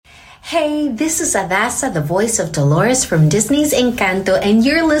Hey, this is Adasa, the voice of Dolores from Disney's Encanto, and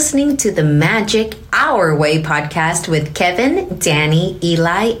you're listening to the Magic Our Way podcast with Kevin, Danny,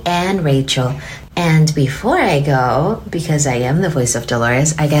 Eli, and Rachel. And before I go, because I am the voice of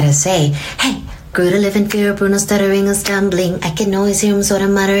Dolores, I gotta say, hey, grew to live in fear of Bruno stuttering and stumbling. I can always hear him sort of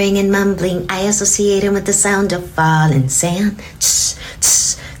muttering and mumbling. I associate him with the sound of falling sand. Tss,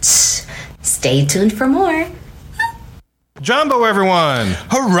 tss, tss. Stay tuned for more. Jumbo, everyone!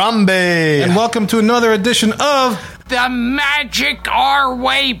 Harambe! And welcome to another edition of The Magic Our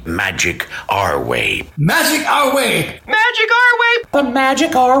Way. Magic Our Way. Magic Our Way! Magic Our Way. The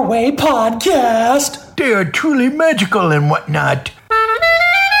Magic Our Way podcast. They are truly magical and whatnot.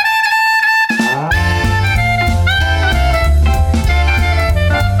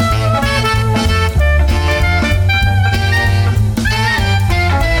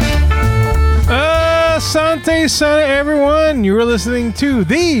 Asante Sana, everyone. You're listening to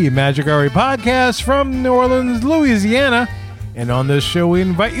the Magic Our Way podcast from New Orleans, Louisiana. And on this show, we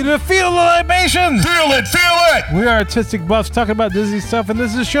invite you to feel the libations. Feel it! Feel it! We are artistic buffs talking about Disney stuff, and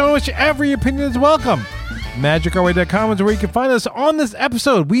this is a show in which every opinion is welcome. MagicOurWay.com is where you can find us. On this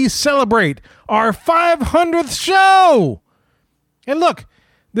episode, we celebrate our 500th show. And look,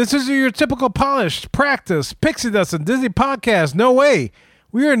 this is your typical polished, practice, pixie dust, and Disney podcast. No way.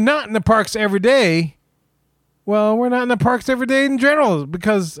 We are not in the parks every day. Well, we're not in the parks every day in general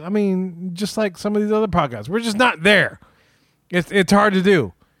because, I mean, just like some of these other podcasts, we're just not there. It's hard to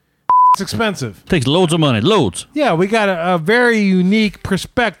do. It's expensive. Takes loads of money, loads. Yeah, we got a very unique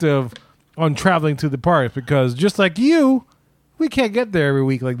perspective on traveling to the parks because just like you, we can't get there every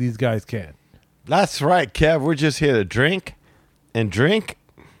week like these guys can. That's right, Kev. We're just here to drink and drink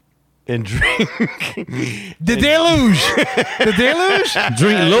and drink. The deluge. The deluge?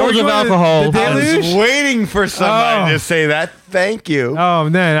 Drink loads of alcohol. The I deluge? was waiting for somebody to say that. Thank you. Oh,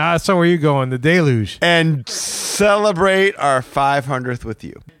 man. I saw where you're going. The deluge. And celebrate our 500th with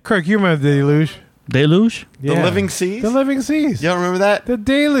you. Kirk, you remember the deluge? Deluge? The Living Seas? The Living Seas. You don't remember that? The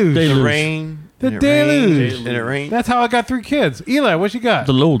deluge. The rain. The and it deluge. rained, and it rained. That's how I got 3 kids. Eli, what you got?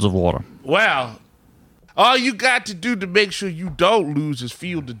 The loads of water. Well, all you got to do to make sure you don't lose is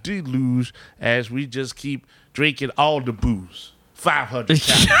feel the deluge as we just keep drinking all the booze. 500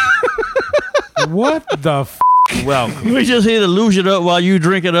 times. What the f***? Welcome. We just here to luge it up while you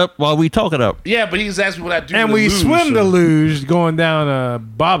drink it up while we talk it up. Yeah, but he's asking what I do And to we luge, swim the so- luge going down a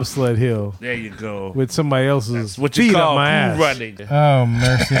bobsled hill There you go. with somebody else's What you feet call up my ass. cool running. Oh,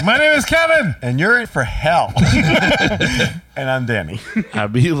 mercy. My name is Kevin. And you're in for hell. And I'm Danny.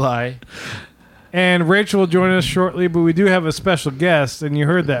 I'm Eli. And Rachel will join us shortly, but we do have a special guest, and you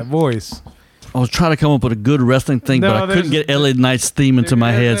heard that voice. I was trying to come up with a good wrestling thing, No, but I couldn't get LA Knight's theme into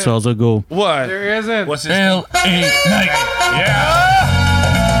my head, so I was going to go. What? There isn't. What's his L.A. Night.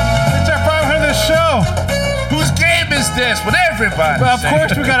 Yeah. It's our 500th show. Whose game is this? With everybody. But of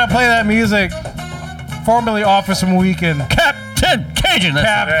course, we got to play that music. Formerly Office from Weekend. Captain Cajun.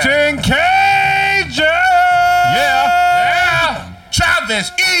 Captain Cajun! Yeah.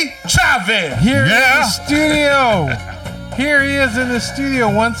 Chavez. E. Chavez. Here in the studio. Here he is in the studio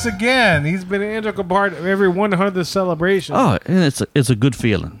once again. He's been an integral part of every 100th celebration. Oh, and it's a good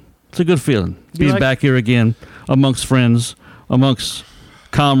feeling. It's a good feeling. He's like- back here again amongst friends, amongst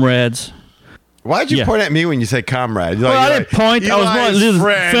comrades. Why'd you point at me when you said comrade? Well, I didn't point. I was more Eli's little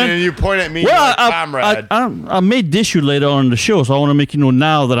friend, and you point at me Well, like comrade. I may dish you later on in the show, so I want to make you know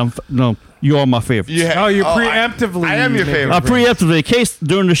now that you are my favorite. Yeah. Oh, you preemptively. I am your favorite. Preemptively, in case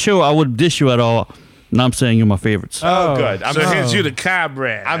during the show I would dish you at all. Now I'm saying you're my favorites. Oh, good. So here's you the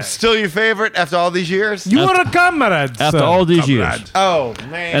comrade. I'm still your favorite after all these years? You are a comrade. After son. all these Comrade. years. Oh,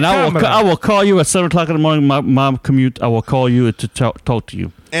 man. And I will call you at 7 o'clock in the morning, my commute. I will call you to talk to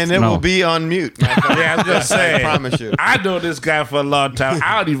you. And it No. will be on mute. Yeah, I was gonna say. I promise you. I know this guy for a long time.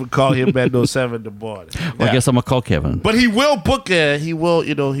 I don't even call him at no 7 in the morning. Well, I guess I'm going to call Kevin. But he will book a. He will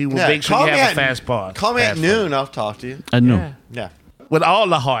make sure call you me have at- a fast pass. Call me at Fast noon. I'll talk to you. I know. pass. Yeah. With all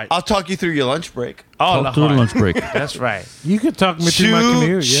the heart. I'll talk you through your lunch break. All Talk the through the heart. lunch break. That's right. You could talk me through my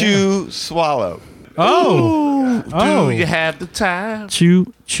commute. Chew, swallow. Oh. Oh. Do you have the time?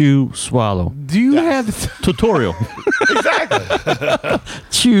 Chew, swallow. Do you have... Tutorial. Exactly.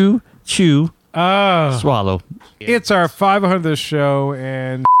 Chew, Oh. swallow. It's our 500th show,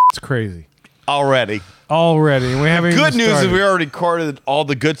 and it's crazy. Already. Already. We haven't Good even news is started. we already recorded all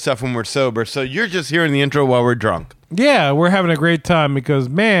the good stuff when we're sober, so you're just hearing the intro while we're drunk. Yeah, we're having a great time because,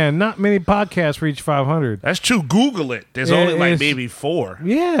 man, not many podcasts reach 500. That's true. Google it. There's only like It's- maybe 4.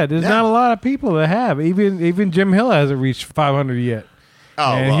 Yeah, there's not a lot of people that have. Even Jim Hill hasn't reached 500 yet.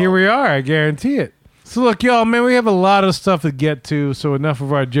 Oh, and well. here we are. I guarantee it. So look, y'all, man, we have a lot of stuff to get to, so enough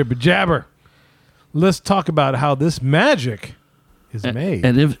of our jibber jabber. Let's talk about how this magic is made.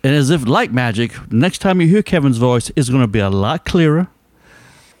 And as if like magic, next time you hear Kevin's voice, it's going to be a lot clearer,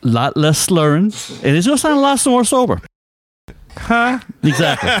 a lot less slurring, and it's going to sound a lot more sober. Huh?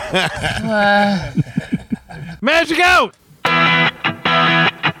 Exactly. Magic out!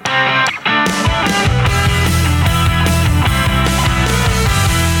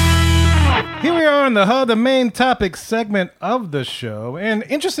 Here we are on the Hub, the main topic segment of the show. And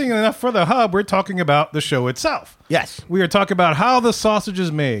interesting enough for the Hub, we're talking about the show itself. Yes. We are talking about how the sausage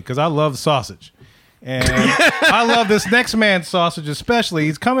is made, because I love sausage. And I love this next man's sausage especially.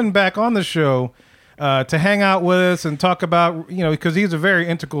 He's coming back on the show to hang out with us and talk about, because he's a very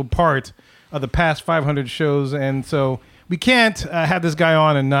integral part of the past 500 shows. And so we can't have this guy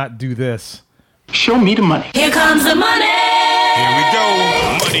on and not do this. Show me the money. Here comes the money. Here we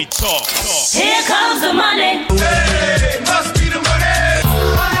go. Money talk. Here comes the money. Hey, must be the money.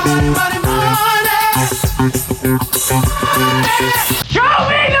 Money, money, money. Show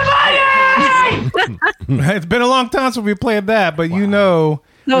me the money! It's been a long time since we played that, but That there's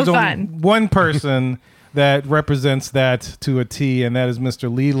was only fun. one person that represents that to a T, and that is Mr.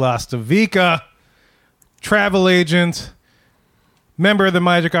 Lee Lastavica, travel agent, member of the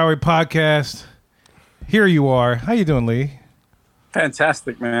Magic Hour podcast. Here you are. How you doing, Lee?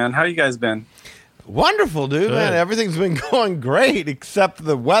 Fantastic, man. How you guys been? Wonderful, dude, man. Everything's been going great except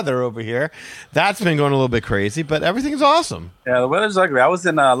the weather over here. That's been going a little bit crazy, but everything's awesome. Yeah, the weather's ugly. I was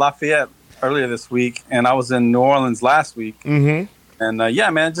in Lafayette earlier this week, and I was in New Orleans last week. Mm-hmm. And yeah,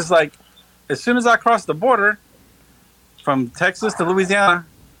 man, just like as soon as I crossed the border from Texas to Louisiana,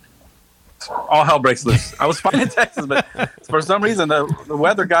 all hell breaks loose. I was fine in Texas, but for some reason, the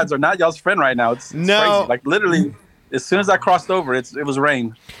weather gods are not y'all's friend right now. It's crazy. Like literally, as soon as I crossed over, it was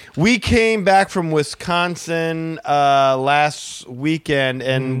rain. We came back from Wisconsin last weekend,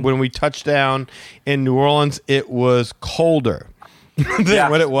 and when we touched down in New Orleans, it was colder than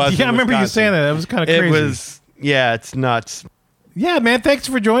what it was. Yeah, I remember you saying that. It was kind of crazy. It was, it's nuts. Yeah, man, thanks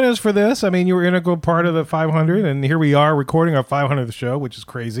for joining us for this. I mean, you were an integral part of the 500, and here we are recording our 500th show, which is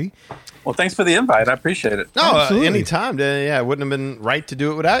crazy. Well, thanks for the invite. I appreciate it. No, anytime. It wouldn't have been right to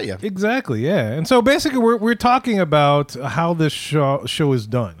do it without you. Exactly, yeah. And so basically we're talking about how this show is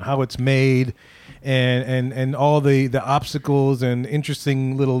done, how it's made, and all the obstacles and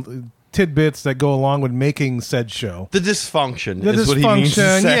interesting little tidbits that go along with making said show. The dysfunction is what he means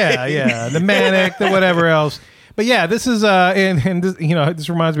to say. Yeah. The manic, the whatever else. But yeah, this is and this, this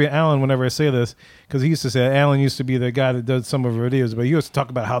reminds me of Alan whenever I say this, because he used to say Alan used to be the guy that does some of our videos, but he used to talk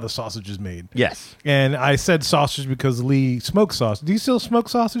about how the sausage is made. Yes. And I said sausage because Lee smokes sausage. Do you still smoke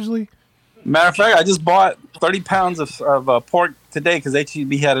sausage, Lee? Matter of fact, I just bought 30 pounds of pork today because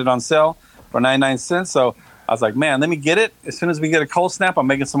HEB had it on sale for 99 cents. So I was like, man, let me get it. As soon as we get a cold snap, I'm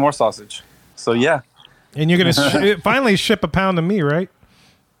making some more sausage. So yeah. And you're going to finally ship a pound to me, right?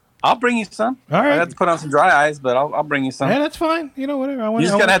 I'll bring you some. All right. I have to put on some dry ice, but I'll bring you some. Yeah, that's fine. Whatever. You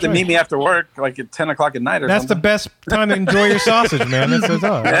just gotta have to meet me after work, like at 10 o'clock at night or That's something. the best time to enjoy your sausage, man.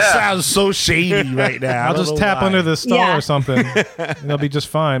 That sounds so shady right now. I'll just tap under the stall or something. And they'll be just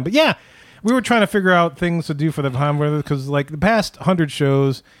fine. But yeah, we were trying to figure out things to do for the time, because like the past 100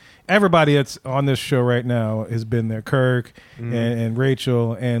 shows, everybody that's on this show right now has been there. Kirk and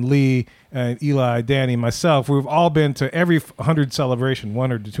Rachel and Lee and Eli, Danny, myself. We've all been to every 100 celebration,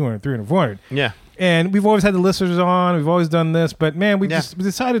 100 to 200, 300, 400. Yeah. And we've always had the listeners on. We've always done this. But, man, we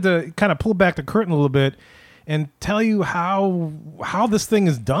decided to kind of pull back the curtain a little bit and tell you how this thing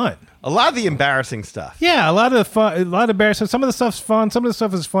is done. A lot of the embarrassing stuff. Yeah, a lot of fun, a lot of embarrassing. Some of the stuff's fun. Some of the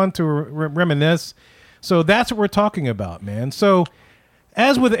stuff is fun to reminisce. So that's what we're talking about, man. So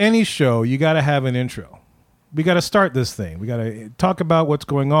as with any show, you got to have an intro. We got to start this thing. We got to talk about what's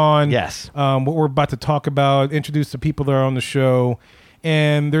going on. Yes. What we're about to talk about, introduce the people that are on the show.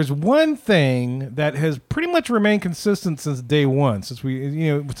 And there's one thing that has pretty much remained consistent since day one, since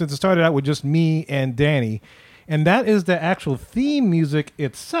it started out with just me and Danny. And that is the actual theme music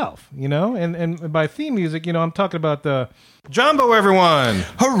itself, And by theme music, I'm talking about the Jumbo, everyone.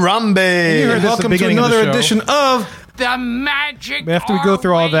 Harambe. Welcome to another edition of The Magic. After we go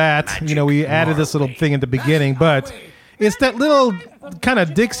through all that, we added this little thing at the beginning, but it's that little kind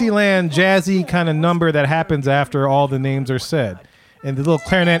of Dixieland jazzy kind of number that happens after all the names are said. And the little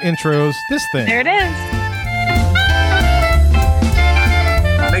clarinet intros, this thing. There it is.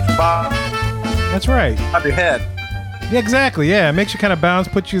 Make you bob That's right. your head. Yeah, exactly. Yeah, it makes you kind of bounce,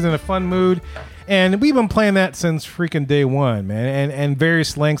 puts you in a fun mood. And we've been playing that since freaking day one, man. And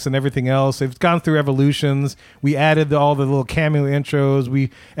various lengths and everything else. It's gone through evolutions. We added all the little cameo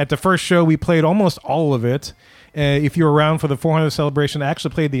intros. At the first show, we played almost all of it. If you were around for the 400th celebration, I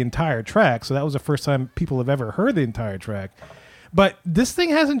actually played the entire track. So that was the first time people have ever heard the entire track. But this thing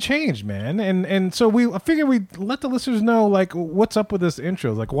hasn't changed, man. And so I figured we'd let the listeners know, like, what's up with this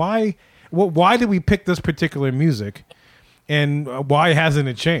intro. Like, why did we pick this particular music? And why hasn't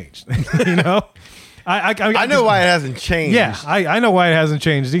it changed? You know? I know why it hasn't changed. Yeah, I know why it hasn't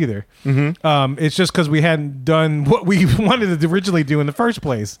changed either. Mm-hmm. It's just because we hadn't done what we wanted to originally do in the first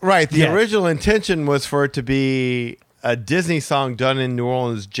place. Right. The original intention was for it to be a Disney song done in New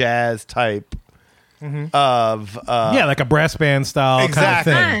Orleans jazz type of like a brass band style kind of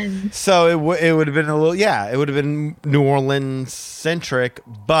thing. So it would have been it would have been New Orleans centric,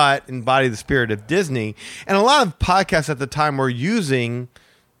 but embody the spirit of Disney. And a lot of podcasts at the time were using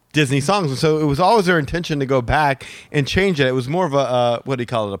Disney songs, and so it was always their intention to go back and change it. It was more of a what do you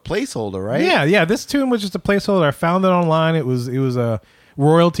call it, a placeholder, right? Yeah. This tune was just a placeholder. I found it online. It was a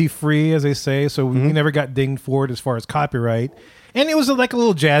royalty free, as they say, so we never got dinged for it as far as copyright. And it was like a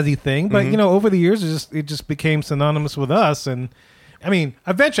little jazzy thing, but you know, over the years, it just became synonymous with us. And I mean,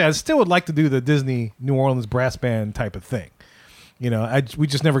 eventually, I still would like to do the Disney New Orleans brass band type of thing. You know, we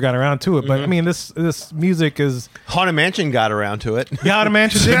just never got around to it. But I mean, this music is Haunted Mansion got around to it. Yeah, Haunted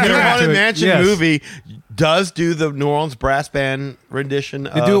Mansion did get around to it. Haunted Mansion movie does do the New Orleans brass band rendition.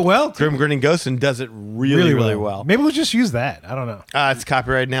 They do it well. Grim Grinning Ghost, and does it really well. Maybe we'll just use that. I don't know. It's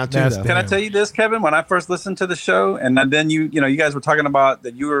copyrighted now too. Though. Can I tell you this, Kevin? When I first listened to the show, and then you guys were talking about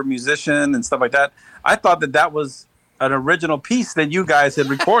that you were a musician and stuff like that, I thought that was an original piece that you guys had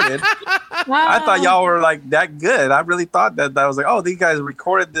recorded. Wow. I thought y'all were like that good. I really thought that I was like, oh, these guys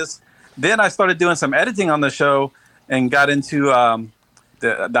recorded this. Then I started doing some editing on the show and got into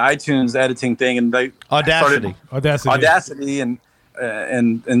the iTunes editing thing, and they Audacity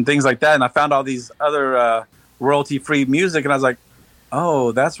and things like that. And I found all these other royalty free music, and I was like,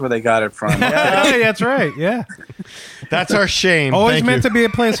 oh, that's where they got it from. Yeah, that's right. Yeah, that's our shame. Always meant to be a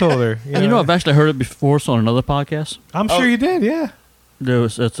placeholder. You know, I've actually heard it before on another podcast. I'm sure you did. Yeah,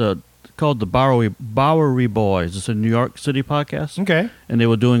 it's called the Bowery Boys. It's a New York City podcast. Okay, and they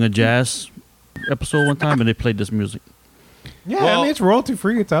were doing a jazz episode one time, and they played this music. Yeah, I mean, it's royalty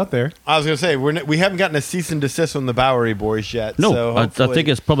free. It's out there. I was going to say, we haven't gotten a cease and desist from the Bowery Boys yet. No, so I think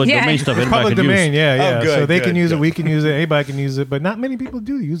it's public domain stuff. It's public domain, yeah. Oh, good, so they good, can use good. it, we can use it, anybody can use it, but not many people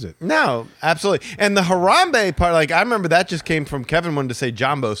do use it. No, absolutely. And the Harambe part, like, I remember that just came from Kevin wanted to say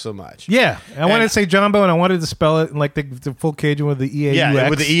Jumbo so much. Yeah, I wanted to say Jumbo, and I wanted to spell it like the full Cajun with the E-A-U-X. Yeah,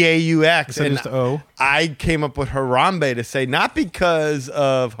 with the E-A-U-X. And just O. I came up with Harambe to say, not because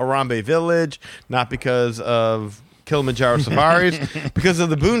of Harambe Village, not because of Kilimanjaro Safaris, because of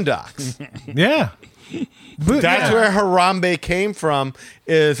the Boondocks. Yeah. That's where Harambe came from,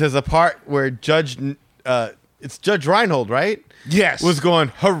 is as a part where it's Judge Reinhold, right? Yes. Was going,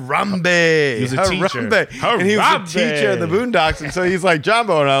 Harambe. He was a teacher. Harambe. And he was a teacher of the Boondocks, and so he's like,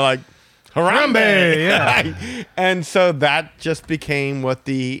 Jumbo, and I'm like, Harambe. Yeah. And so that just became what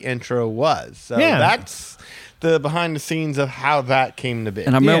the intro was. So that's the behind the scenes of how that came to be.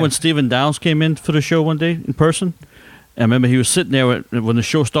 And I remember when Stephen Downs came in for the show one day in person. I remember he was sitting there when the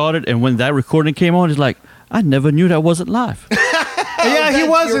show started, and when that recording came on, he's like, I never knew that wasn't live. Yeah, he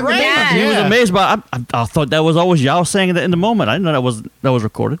wasn't. Right. He was amazed, but I thought that was always y'all saying that in the moment. I didn't know that was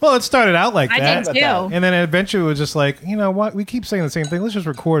recorded. Well, it started out like that. I did too. And then eventually it was just like, you know what? We keep saying the same thing. Let's just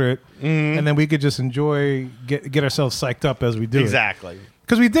record it. And then we could just get ourselves psyched up as we do it. Exactly.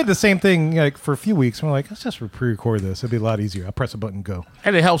 Because we did the same thing like for a few weeks. We're like, let's just pre-record this. It'd be a lot easier. I'll press a button and go.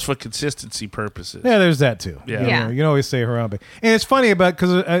 And it helps for consistency purposes. Yeah, there's that too. Yeah. You can always say Harambe. And it's funny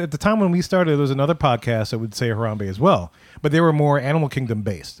because at the time when we started, there was another podcast that would say Harambe as well. But they were more Animal Kingdom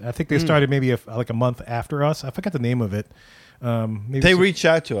based. I think they started maybe like a month after us. I forgot the name of it. They reached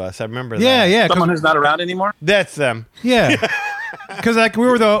out to us. I remember that. Yeah. Someone who's not around anymore? That's them. Yeah. Because like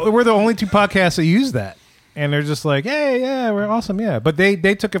we're the only two podcasts that use that. And they're just like, hey, yeah, we're awesome, yeah. But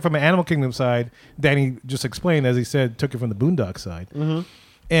they took it from an Animal Kingdom side. Danny just explained, as he said, took it from the Boondock side. Mm-hmm.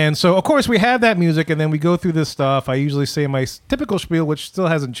 And so, of course, we have that music, and then we go through this stuff. I usually say my typical spiel, which still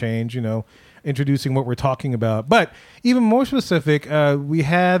hasn't changed, introducing what we're talking about. But even more specific, we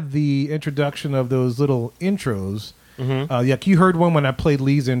had the introduction of those little intros. Like you heard one when I played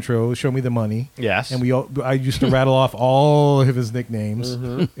Lee's intro, "Show Me the Money." Yes, and I used to rattle off all of his nicknames: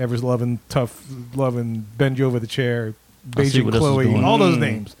 Ever's loving, tough loving, bend you over the chair, Beijing Chloe, all those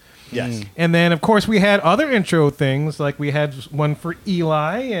names. Yes, and then of course we had other intro things, like we had one for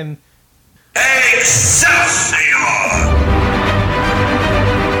Eli and Excelsior.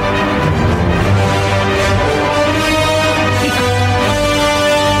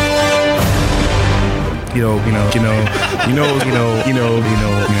 You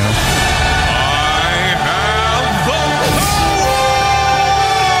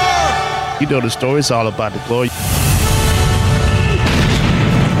know the story. It's all about the glory.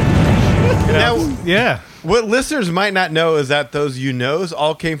 Now, Yeah. what listeners might not know is that those you knows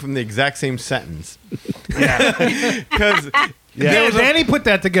all came from the exact same sentence. Because Yeah, Danny put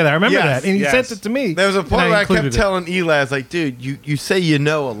that together. I remember Yes, that, and he yes. sent it to me. there was a point and where I included kept it. telling Eli, I was like, dude, you say you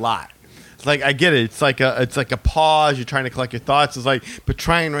know a lot. It's like, I get it. It's like a pause. You're trying to collect your thoughts. It's like, but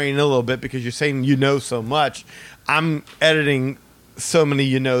try and rein in a little bit because you're saying you know so much. I'm editing so many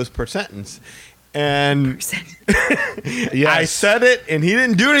you knows per sentence. And I said it, and he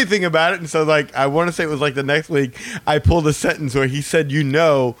didn't do anything about it. And so, like, I want to say it was like the next week, I pulled a sentence where he said you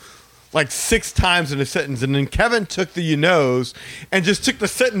know like 6 times in a sentence. And then Kevin took the you knows and just took the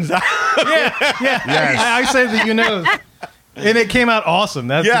sentence out. I said that you know, and it came out awesome.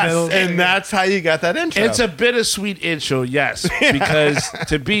 That's And that's how you got that intro. It's a bittersweet intro, yes, because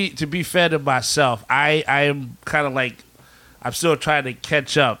to be fair to myself, I am kind of like I'm still trying to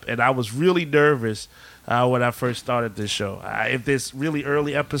catch up, and I was really nervous when I first started this show. If there's really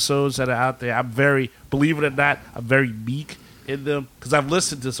early episodes that are out there, I'm very, believe it or not, I'm very meek in them because I've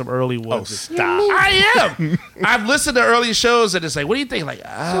listened to some early ones. Oh, stop. I am. I've listened to early shows, and it's like, what do you think? Like,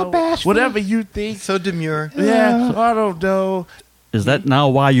 whatever you think. so demure. Yeah, I don't know. Is that now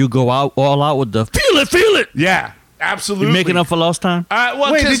why you go out all out with the feel it? Yeah, absolutely. You making up for lost time?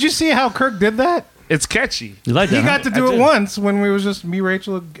 Well, Wait, 'cause did you see how Kirk did that? It's catchy. You like that? He huh? got to do I it did. once when we was just me,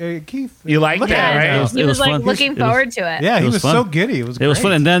 Rachel, Keith. You like Look that, at it right? now. It He was like fun. looking forward to it. Yeah, he It was was fun. so giddy. It was It was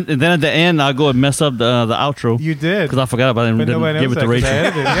great. fun, and then at the end, I'll go and mess up the outro You did. because I forgot about it and But didn't nobody give knows it to that 'cause I Rachel.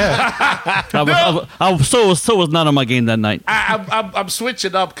 edited it, yeah. I was so was not on my game that night. I'm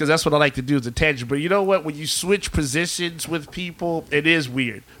switching up because that's what I like to do as a tangent. But you know what? When you switch positions with people, it is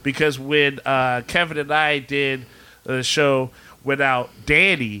weird. Because when Kevin and I did the show without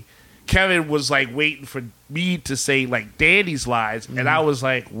Danny, Kevin was like waiting for me to say like Danny's lines, and I was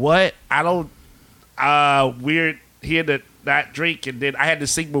like, "What? I don't." We're here to not drink, and then I had to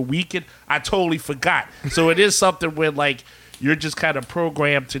sing the weekend. I totally forgot. So it is something when like you're just kind of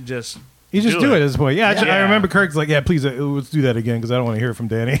programmed to just. You just do it at this point. Yeah, Yeah. I remember Kirk's like, yeah, please, let's do that again because I don't want to hear from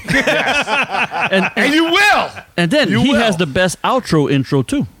Danny. And you will. And then You he will. has the best outro intro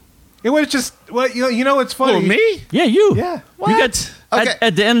too. It was just, well, you know what's funny? Oh, me? Yeah, you. Yeah. You got Okay.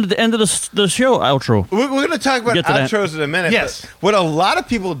 at the end of the show outro. We're going to talk about Get to that. outros in a minute. Yes. but what a lot of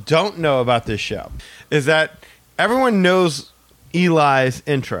people don't know about this show is that everyone knows Eli's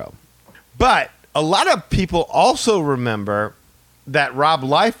intro. But a lot of people also remember that Rob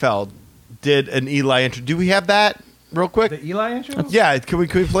Liefeld did an Eli intro. Do we have that real quick? The Eli intro? Yeah, can we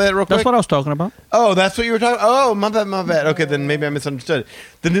play that real quick? That's what I was talking about. Oh, that's what you were talking. Oh, my bad. Okay, then maybe I misunderstood.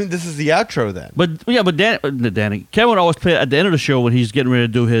 Then this is the outro then. But yeah, but Danny Kevin would always play it at the end of the show when he's getting ready to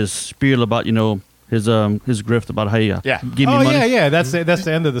do his spiel about his grift about how you Yeah. give me money. yeah. That's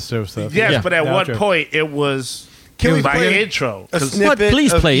the end of the show stuff. Yes, Yeah. but at The one outro. point it was Can we my play intro. a 'Cause snippet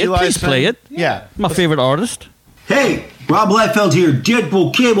Please of play it. Eli's Please play thing? it. Yeah. My favorite artist. Hey, Rob Liefeld here.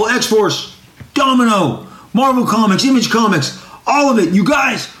 Deadpool, Cable, X-Force, Domino, Marvel Comics, Image Comics, all of it. You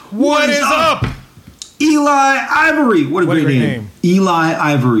guys, What is up? Eli Ivory. What a What a great great name. Eli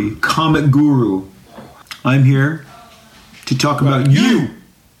Ivory, comic guru. I'm here to talk about you.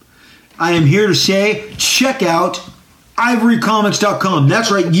 I am here to say, check out ivorycomics.com. That's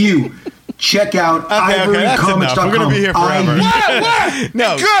right, you. Check out Okay, that's enough. ivorycomics.com. We're gonna be here forever. What?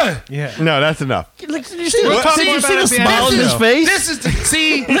 No. Good. Yeah. No, that's enough. We'll talk See, more you about see it the at the end smile of on the his show. face? This is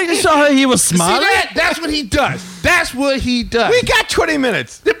see. Like you saw how he was See smiling. that's what he does. That's what he does. We got 20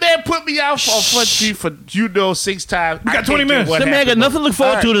 minutes. The man put me out on Front Street for 6 times. We got 20 minutes. The man got nothing to look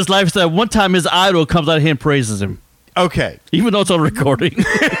forward to in his life. Except one time his idol comes out here and praises him, Okay. even though it's on recording.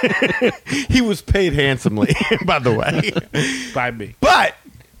 He was paid handsomely, by the way. by me. But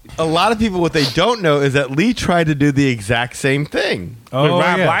a lot of people, what they don't know is that Lee tried to do the exact same thing. Oh, With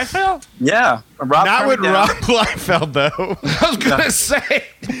Rob yes. Liefeld? Yeah, Rob Not turned with me down. Rob Liefeld, though. I was gonna say.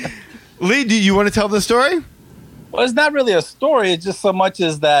 Lee, do you want to tell the story? Well, it's not really a story. It's just so much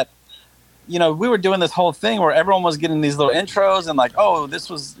as that, we were doing this whole thing where everyone was getting these little intros and like, oh, this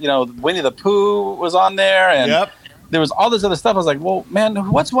was, Winnie the Pooh was on there. And there was all this other stuff. I was like, well, man,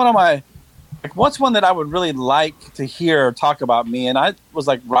 what's one that I would really like to hear talk about me? And I was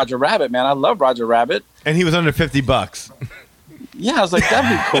like, Roger Rabbit, man. I love Roger Rabbit. And he was under $50. Yeah, I was like,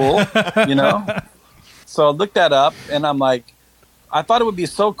 that'd be cool, So I looked that up, and I'm like, I thought it would be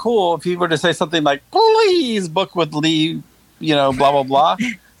so cool if he were to say something like, please book with Lee, blah, blah, blah.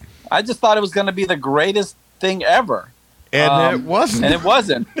 I just thought it was going to be the greatest thing ever. And it wasn't. And it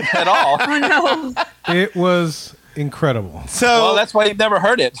wasn't at all. Oh, no. It was incredible. So well, that's why you've never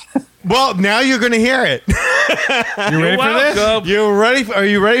heard it. Well, now you're going to hear it. You ready for this? You're ready. Are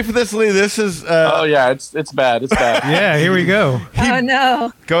you ready for this, Lee? This is. Oh yeah, it's bad. It's bad. Yeah, here we go. Oh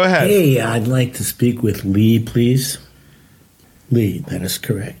no. Go ahead. Hey, I'd like to speak with Lee, please. Lee, that is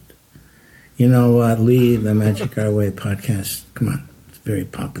correct. You know, Lee, the Magic Our Way podcast. Come on, it's a very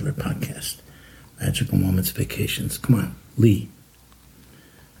popular podcast. Magical Moments Vacations. Come on, Lee.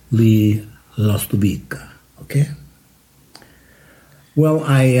 Lee Lostubica. Okay. Well,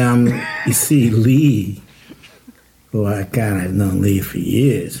 you see, Lee, who I've known Lee for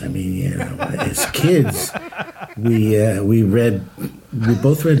years. I mean, you know, as kids, we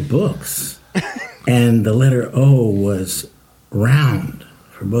both read books, and the letter O was round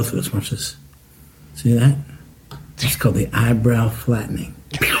for both of us. Watch this. See that? It's called the eyebrow flattening.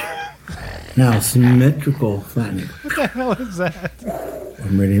 Now, symmetrical flattening. What the hell is that?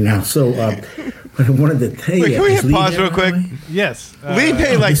 I'm ready now. So, what I wanted to tell you. Can we hit pause real quick? Yes. Lee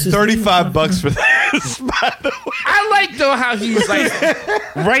paid like $35 for this, by the way. I like though how he's like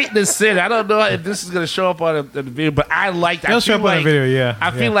right in center. I don't know if this is gonna show up on the video, but I like that. It'll show up on the video, yeah.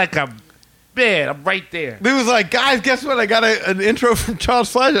 I feel like I'm right there. Lee was like, guys, guess what? I got an intro from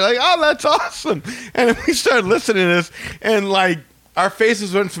Charles Fleischer. Like, oh, that's awesome. And then we started listening to this, and like our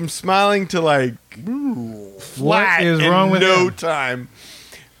faces went from smiling to like flat What is in wrong with no him? time.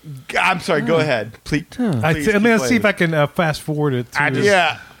 I'm sorry. Go ahead, please. Let's see if I can fast forward it.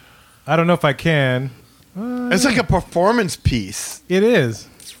 Yeah, I don't know if I can. it's like a performance piece. It is.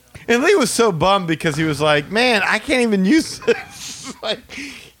 And Lee was so bummed because he was like, "Man, I can't even use this." Like,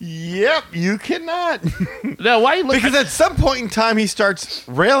 yep, you cannot. No, why you because at some point in time he starts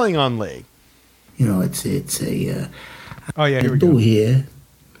railing on Lee. You know, it's a. Oh yeah, here we do go. here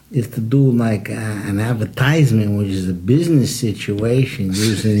is to do like an advertisement, which is a business situation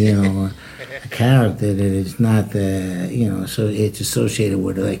using, you know, a character that is not, you know, so it's associated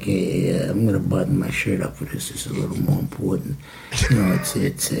with like I'm going to button my shirt up for this. It's a little more important. You know, it's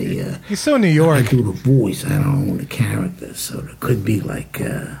a. He's so New York. I do the voice. I don't know the character, so it could be like. You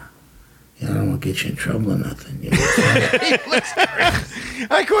know, I don't want to get you in trouble or nothing. You know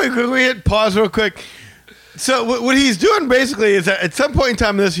All right, can we hit pause real quick? So what he's doing basically is that at some point in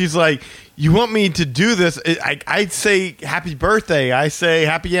time in this, he's like, you want me to do this? I'd say happy birthday. I say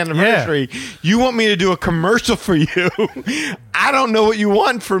happy anniversary. Yeah. You want me to do a commercial for you. I don't know what you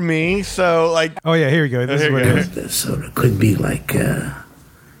want from me. So like. Oh, yeah, here we go. This is what it is. So it could be like, you know,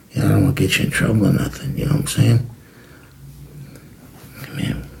 I don't want to get you in trouble or nothing. You know what I'm saying? Come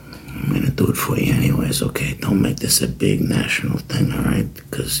here. I'm going to do it for you anyways, okay? Don't make this a big national thing, all right?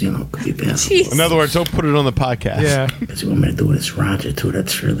 Because, you know, it could be bad. In other words, don't put it on the podcast. Yeah. Because you want me to do this, Roger, too.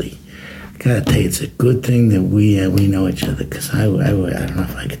 That's really, I got to tell you, it's a good thing that we know each other, because I don't know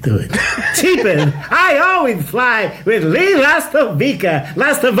if I could do it. Cheapin', I always fly with Lee Lastovica,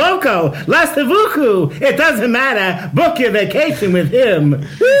 Lastovoco, Lastovuku. It doesn't matter. Book your vacation with him.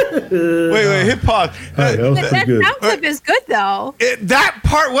 Wait, hit pause. That sound clip is good though. That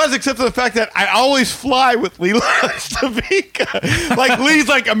part was, except for the fact that I always fly with Lee Lastovica. Like Lee's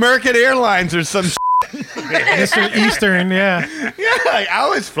like American Airlines or some Mr. Eastern, yeah. Yeah, like, I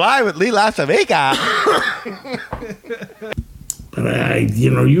always fly with Lee Lastovica. But you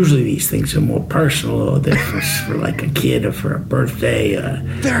know, usually these things are more personal, or they're for like a kid or for a birthday.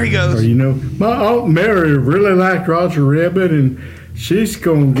 There he goes. Or, you know, my Aunt Mary really liked Roger Rabbit, and she's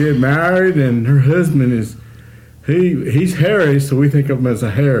gonna get married, and her husband is he's hairy, so we think of him as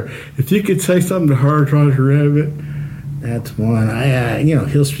a hare. If you could say something to her, Roger Rabbit, that's one. You know,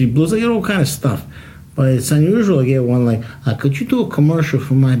 Hill Street Blues, I get all kind of stuff. But it's unusual to get one like, could you do a commercial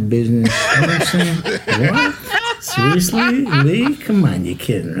for my business? You know what I'm saying? What? Seriously? Lee? Come on, you're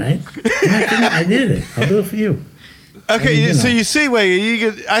kidding, right? I did it. I'll do it for you. Okay, so you see,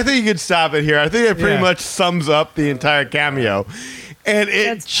 I think you could stop it here. I think it pretty much sums up the entire cameo. And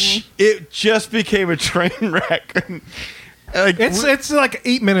it just became a train wreck. Like, it's like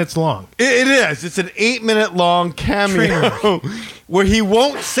 8 minutes long. It is. It's an 8-minute long cameo where he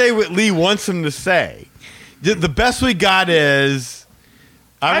won't say what Lee wants him to say. The best we got is,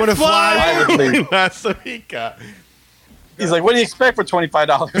 I want to fly with Lee Lastovica. He's like, what do you expect for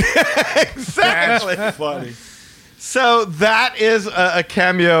 $25? Exactly. That's funny. So that is a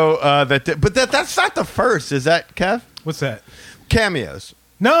cameo but that's not the first, is that, Kev? What's that? Cameos.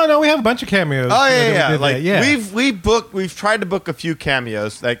 No, we have a bunch of cameos. Oh yeah. Like that. we've tried to book a few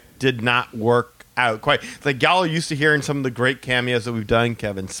cameos that did not work out quite. Like y'all are used to hearing some of the great cameos that we've done.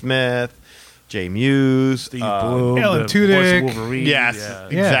 Kevin Smith, Jay Muse, Steve Bloom, Alan Tudyk. Yes,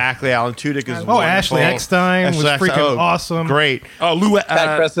 exactly. Alan Tudyk is wonderful. Ashley Eckstein was freaking awesome. Great.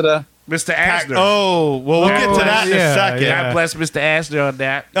 Pat Cressida. Mr. Asner. Oh, well, we'll get to that in a second. God bless Mr. Asner on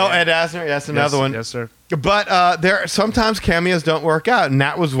that. Oh, Ed Asner. That's another one. Yes, sir. But there sometimes cameos don't work out, and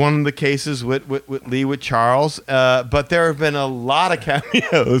that was one of the cases with Lee with Charles. But there have been a lot of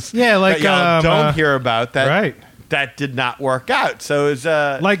cameos like that y'all don't hear about that right. that did not work out. So it's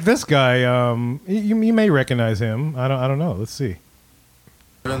like this guy. You may recognize him. I don't know. Let's see.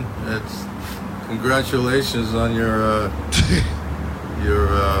 It's congratulations on your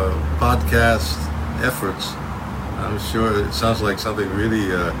podcast efforts. I'm sure it sounds like something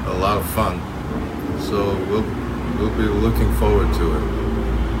really a lot of fun. So we'll be looking forward to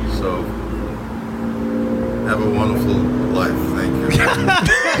it. So have a wonderful life. Thank you.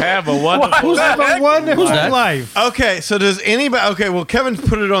 Have a wonderful life. Okay, so does anybody? Okay, well, Kevin's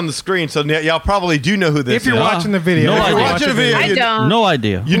put it on the screen, so y'all probably do know who this is. If you're watching the video, if you're watching the video, I don't. No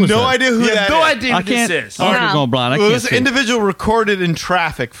idea. You have no idea who that is. No idea I who this can't. is. I'm going blind. I Well, can't this see. individual recorded in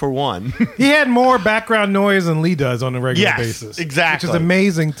traffic for one. He had more background noise than Lee does on a regular Yes, basis. exactly. Which is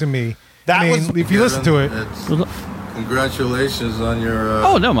amazing to me. That I mean, was- if you listen to it. Congratulations on your.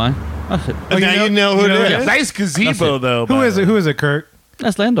 Oh, never mind. That's it. Oh, now you know who it is. Yeah. Nice gazebo, though. Who is it? Who is it, Kurt?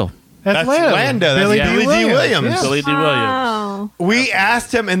 That's Lando. That's Lando. That's Billy D. Billy D. Williams. Yeah. Billy D. Williams. Oh. We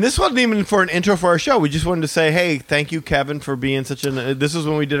asked him, and this wasn't even for an intro for our show. We just wanted to say, hey, thank you, Kevin, for being such an... this is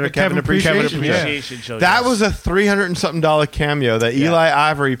when we did our Kevin Appreciation Show. That was a $300 and something $300 that Eli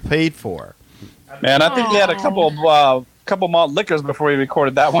Ivory paid for. Man, I think he had a couple malt liquors before he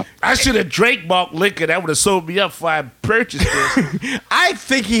recorded that one. I should have drank malt liquor. That would have sold me up before I purchased this. I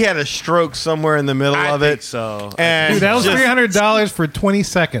think he had a stroke somewhere in the middle of it. So. And Dude, that was just- $300 for 20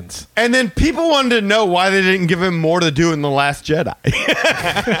 seconds. And then people wanted to know why they didn't give him more to do in The Last Jedi.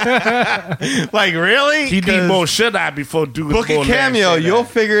 Like, really? He need more should I before doing Book more a cameo. Last Jedi. You'll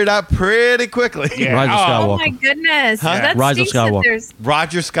figure it out pretty quickly. Yeah. Rise of Oh Skywalker. my goodness. Huh? That Rise of stinks that Skywalker. there's-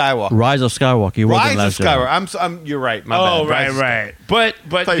 Roger Skywalker. Rise of Skywalker. He wasn't Rise of Last Jedi. Skywalker. You're right. My Oh, bad. right, Rise of right. But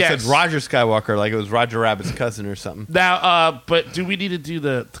I thought you yes. said Roger Skywalker like it was Roger Rabbit's cousin or something. Now, but do we need to do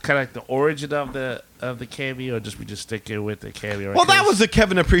the kind of like the origin of the cameo, or just we just stick it with the cameo? Well, that was the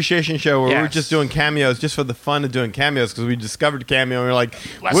Kevin Appreciation Show where we were Yes. just doing cameos just for the fun of doing cameos because we discovered cameo and we were like,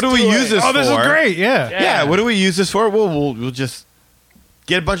 Let's what do we do it. use this for? Oh, this is great. Yeah. Yeah, what do we use this for? Well, we'll just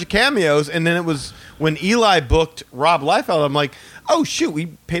get a bunch of cameos. And then it was when Eli booked Rob Liefeld, I'm like, oh, shoot, we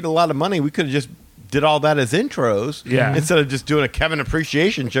paid a lot of money. We could have just did all that as intros instead of just doing a Kevin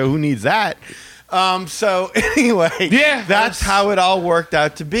Appreciation Show. Who needs that? So anyway, that's how it all worked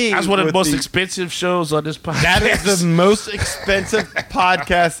out to be. That's one of the with most expensive shows on this podcast. That is the most expensive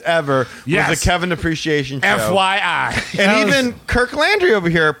podcast ever. Yes. Was a Kevin Appreciation Show. FYI. And even Kirk Landry over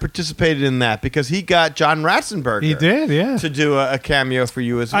here participated in that because he got John Ratzenberger. He did, yeah. To do a cameo for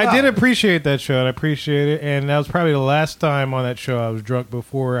you as well. I did appreciate that show, and I appreciate it. And that was probably the last time on that show I was drunk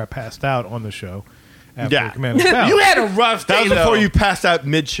before I passed out on the show. After Commander Fell. You had a rough day. That was before you passed out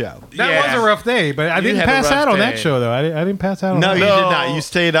mid-show. That was a rough day, but I You didn't had a pass rough out on day. that show, though. I didn't pass out on No, that you show. did not. You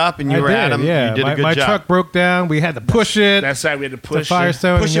stayed up and you I were did, at him. yeah. You did a good my job. truck broke down. We had to push it. That's how we had to to push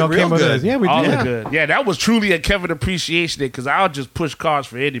Firestone, Push and it y'all real came with good. us. Yeah, we All did. are good. Yeah, that was truly a Kevin Appreciation Day because I'll just push cars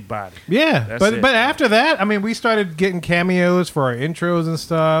for anybody. Yeah, That's but it. after that, I mean, we started getting cameos for our intros and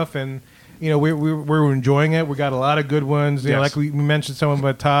stuff, and you know, we were enjoying it. We got a lot of good ones. You know, Yes. like we mentioned someone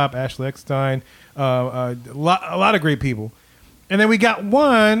by top, Ashley Eckstein, a lot of great people, and then we got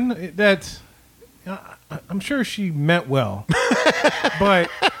one that I'm sure she meant well,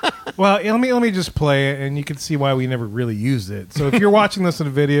 but well, let me just play it, and you can see why we never really used it. So if you're watching this in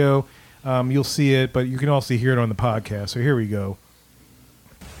a video, you'll see it, but you can also hear it on the podcast. So here we go.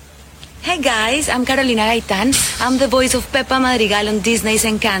 Hey guys, I'm Carolina Gaitan. I'm the voice of Peppa Madrigal on Disney's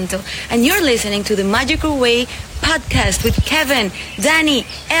Encanto. And you're listening to the Magical Way podcast with Kevin, Danny,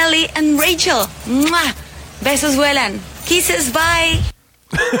 Ellie, and Rachel. Mwah! Besos vuelan. Kisses, bye!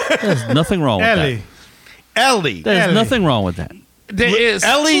 There's nothing wrong with Ellie. Ellie. There's nothing wrong with that. There is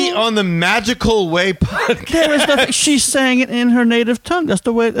Ellie on the Magical Way podcast. There is nothing. She's saying it in her native tongue. That's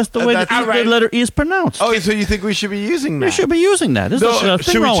the way. That's the way That's the right. letter E is pronounced. Oh, so you think we should be using that? You should be using that. There's No, nothing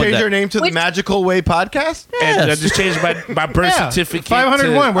should we wrong with change that. our name to the Magical Way podcast? Yes. And I just changed my birth certificate.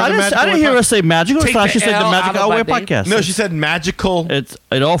 501. to- I didn't hear her say magical. Take I thought the she said L the out Magic of Our my Way name. podcast. No, she said magical. It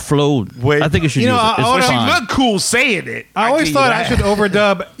all flowed. Way. I think you should You know, use it. I It's She fine. looked cool saying it. I always give you thought I that. should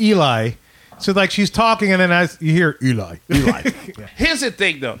overdub Eli. So like she's talking and then you hear Eli. Here's the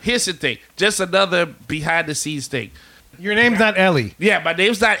thing, though. Here's the thing. Just another behind the scenes thing. Your name's not Ellie. Yeah, my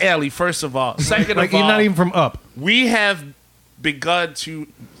name's not Ellie, first of all. Second Like of all, you're not even from Up. we have begun to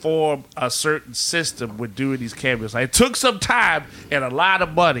form a certain system with doing these cameos. Like, it took some time and a lot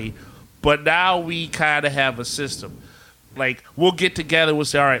of money, but now we kind of have a system. Like, we'll get together. We'll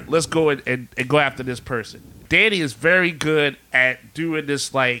say, all right, let's go and go after this person. Danny is very good at doing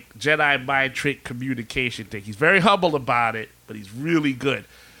this, like, Jedi mind trick communication thing. He's very humble about it, but he's really good.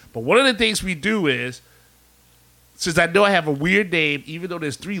 But one of the things we do is, since I know I have a weird name, even though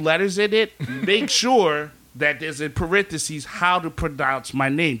there's 3 letters in it, make sure that there's in parentheses how to pronounce my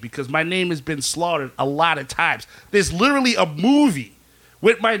name, because my name has been slaughtered a lot of times. There's literally a movie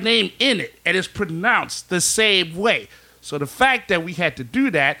with my name in it, and it's pronounced the same way. So the fact that we had to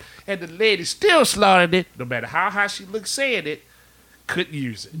do that, and the lady still slaughtered it, no matter how high she looked saying it, couldn't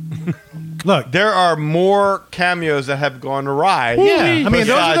use it. Look, there are more cameos that have gone awry. Yeah, I mean,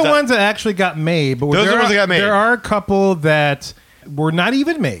 those are the ones that actually got made. But Those are the ones that got made. There are a couple that were not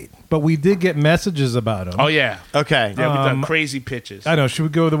even made, but we did get messages about them. Oh, yeah. Okay. Yeah, we done crazy pitches. I know. Should we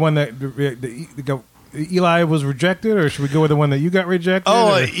go with the one that Eli was rejected, or should we go with the one that you got rejected?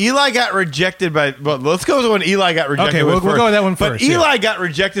 Oh, or? Eli got rejected by. Well, let's go with the one Eli got rejected. Okay, we'll go with that one But first. Eli got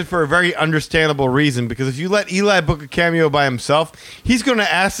rejected for a very understandable reason, because if you let Eli book a cameo by himself, he's going to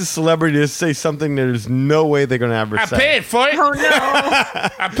ask the celebrity to say something that there's no way they're going to ever I say. paid for it. Oh, no.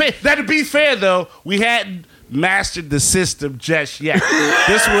 I paid. Now, to be fair, though, we hadn't mastered the system just yet.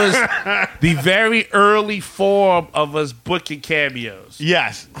 This was the very early form of us booking cameos.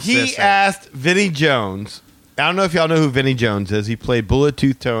 Yes. He asked Vinnie Jones. I don't know if y'all know who Vinnie Jones is. He played Bullet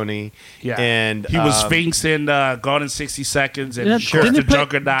Tooth Tony. Yeah. And he was Sphinx in Gone in 60 Seconds and Didn't he play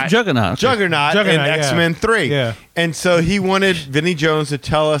Juggernaut. Juggernaut in yeah. X-Men 3. Yeah. And so he wanted Vinnie Jones to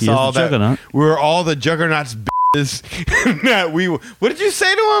tell us He is all the that Juggernaut. we were all the Juggernaut's b****s that we were. What did you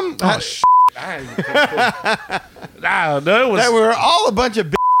say to him? Oh, I don't know. It was, that we were all a bunch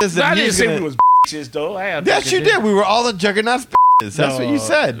of b****s. I that he didn't was say gonna- we was bitches, though. Yes, you did. We were all the Juggernaut's b****s. That's what you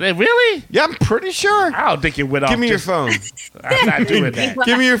said. Really? Yeah, I'm pretty sure. I don't think it went off. Give me your phone. I'm not doing that.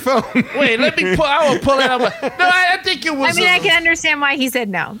 Give me your phone. Wait, let me pull. I will pull it up. No, I think it was. I mean, I can understand why he said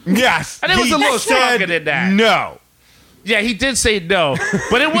no. Yes. I think it was a little said stronger than that. No. Yeah, he did say no,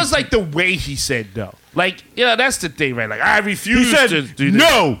 but it was like the way he said no. Like, that's the thing, right? Like, I refuse He said to do this.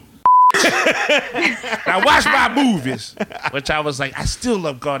 no. I watch my movies, which I was like, I still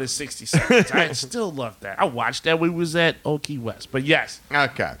love Gone in 60 Seconds. I still love that. I watched that when we was at Old Key West. But yes,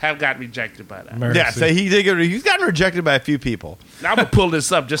 Okay. have gotten rejected by that. Mercy. Yeah, so he did get. He's gotten rejected by a few people. Now I'm gonna pull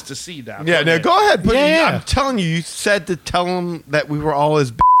this up just to see now. Yeah, no, go ahead. But Yeah. I'm telling you, you said to tell him that we were all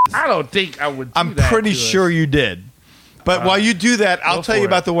his. I don't think I would. Do I'm that pretty to us. sure you did. But while you do that, I'll go tell you for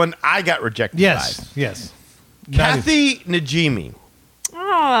about it. the one I got rejected Yes. Yes. by. Kathy Najimy.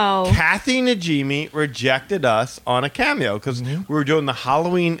 Oh. Kathy Najimy rejected us on a cameo because we were doing the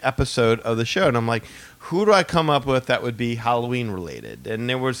Halloween episode of the show. And I'm like, who do I come up with that would be Halloween related? And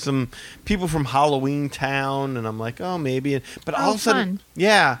there were some people from Halloween Town. And I'm like, oh, maybe. But all of a sudden,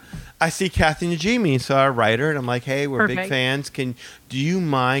 yeah, I see Kathy Najimy. So I write her and I'm like, hey, we're big Perfect. fans. Do you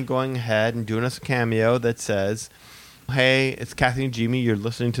mind going ahead and doing us a cameo that says, hey, it's Kathy Najimy. You're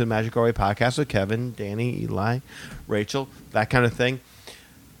listening to the Magic Our Way podcast with Kevin, Danny, Eli, Rachel, that kind of thing.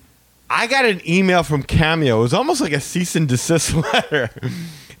 I got an email from Cameo. It was almost like a cease and desist letter.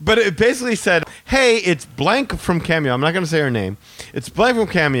 But it basically said, hey, it's blank from Cameo. I'm not going to say her name. It's blank from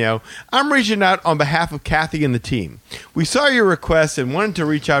Cameo. I'm reaching out on behalf of Kathy and the team. We saw your request and wanted to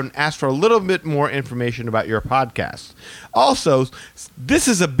reach out and ask for a little bit more information about your podcast. Also, this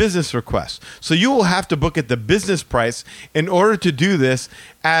is a business request, so you will have to book at the business price in order to do this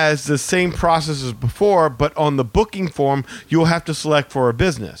as the same process as before, but on the booking form, you will have to select for a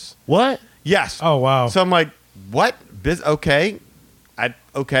business. What? Yes. Oh, wow. So I'm like, what? Okay.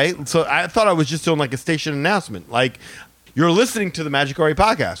 Okay. So I thought I was just doing like a station announcement. Like, you're listening to the Magic Our Way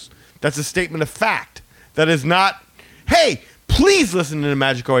podcast. That's a statement of fact. That is not, hey, please listen to the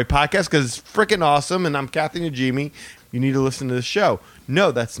Magic Our Way podcast because it's freaking awesome and I'm Kathy Najimy. You need to listen to the show.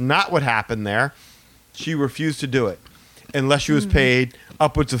 No, that's not what happened there. She refused to do it unless she was paid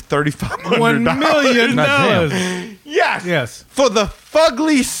upwards of $3,500. $1 million. Yes. Yes. For the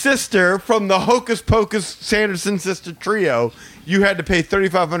fugly sister from the Hocus Pocus Sanderson sister trio, you had to pay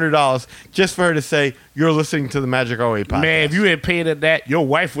 $3,500 just for her to say, you're listening to the Magic Our Way podcast. Man, if you had paid her that, your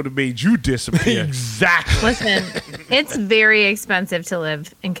wife would have made you disappear. Exactly. Listen, it's very expensive to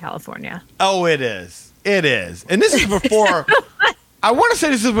live in California. Oh, it is. It is. And this is before... I want to say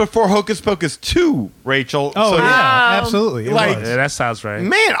this is before Hocus Pocus 2, Rachel. Oh, So, yeah. Absolutely. It Like- was. Yeah, that sounds right.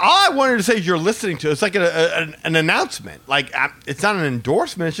 Man, all I wanted to say is you're listening to. It's like an announcement. Like, it's not an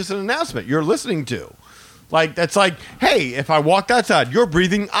endorsement. It's just an announcement. You're listening to. Like, that's like, hey, if I walked outside, you're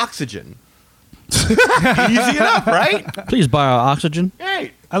breathing oxygen. Easy enough, right? Please buy our oxygen.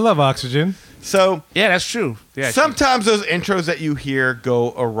 Right. I love Oxygen. So Yeah, that's true. Yeah, sometimes those intros that you hear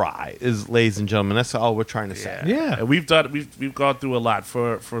go awry, ladies and gentlemen. That's all we're trying to say. Yeah. And we've gone through a lot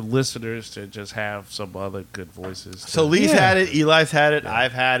for listeners to just have some other good voices. So Lee's had it, Eli's had it,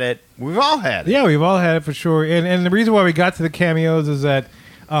 I've had it. We've all had it. Yeah, we've all had it for sure. And the reason why we got to the cameos is that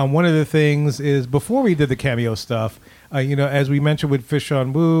one of the things is before we did the cameo stuff, as we mentioned with Fish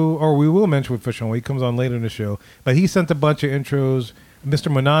on Woo, or we will mention with Fish on Woo, he comes on later in the show, but he sent a bunch of intros.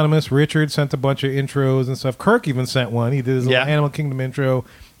 Mr. Mononymous, Richard sent a bunch of intros and stuff. Kirk even sent one. He did his little Animal Kingdom intro.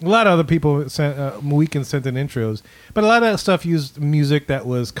 A lot of other people sent Weekend sent in intros, but a lot of that stuff used music that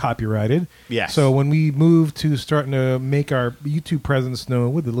was copyrighted. Yes. So when we moved to starting to make our YouTube presence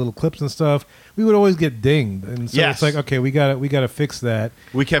known with the little clips and stuff, we would always get dinged, and so it's like, okay, we gotta fix that.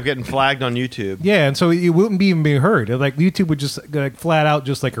 We kept getting flagged on YouTube. Yeah, and so it wouldn't be even being heard. Like YouTube would just flat out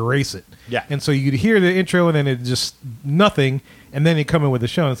just like erase it. Yeah. And so you'd hear the intro and then it just nothing, and then you come in with the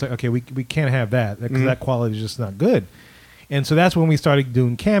show and it's like, okay, we can't have that because that quality is just not good. And so that's when we started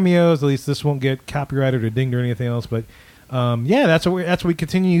doing cameos. At least this won't get copyrighted or dinged or anything else. But that's what we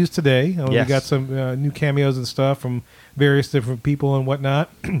continue to use today. We got some new cameos and stuff from various different people and whatnot.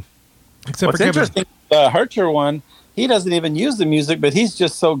 What's interesting, the Hercher one, he doesn't even use the music, but he's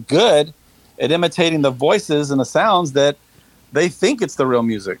just so good at imitating the voices and the sounds that they think it's the real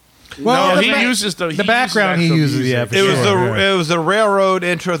music. Well, he uses the background. He uses It was the railroad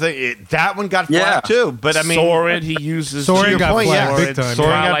intro thing. That one got flagged too. But I mean, Soren, he uses. Soren got flagged big time.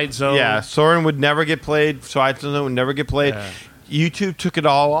 Twilight Zone. Yeah, Soren would never get played. Twilight Zone would never get played. Yeah. YouTube took it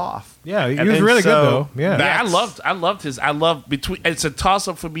all off. Yeah, he was really good though. Yeah, I loved his. between. It's a toss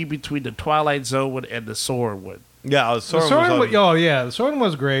up for me between the Twilight Zone one and the Soren one. Yeah, the Soren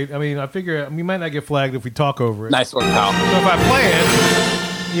was great. I mean, I figure we might not get flagged if we talk over it. Nice one, pal. So if I play it.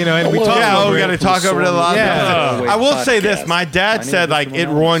 And we talk over we got to talk over it a lot. Yeah. I will say this: my dad said it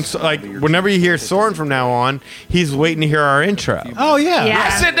ruins. Whenever you hear Soren from now on, he's waiting to hear our intro. Oh yeah,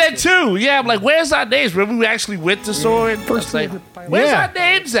 I said that too. Yeah, I'm like, where's our names? Remember we actually went to Soren. Where's our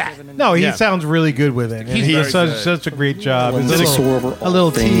names at? No, he sounds really good with it. And he does such a great job. It's a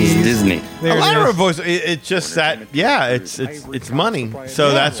little tease. Disney. A lot of our voice. It's just that. Yeah, it's money.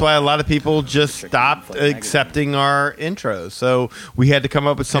 So that's why a lot of people just stopped accepting our intros. So we had to come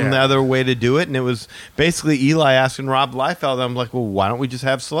up with some other way to do it, and it was basically Eli asking Rob Liefeld. I'm like, well, why don't we just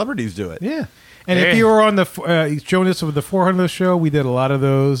have celebrities do it? Yeah, and if you were on the Jonas with the 400th show, we did a lot of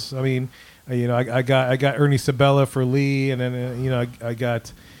those. I mean, I got Ernie Sabella for Lee, and then I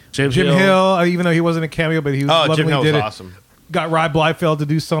got Jim Hill, even though he wasn't a cameo, but he was Jim Hill was did awesome. Got Rob Liefeld to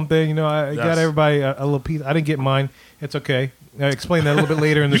do something. I got everybody a little piece. I didn't get mine. It's okay. I explained that a little bit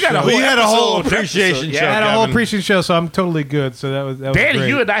later in the show. We had a whole appreciation show. I had a whole appreciation show, so I'm totally good. So that was Danny, great.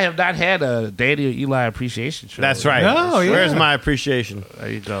 you and I have not had a Danny or Eli appreciation show. That's right. No, yeah. Where's my appreciation? There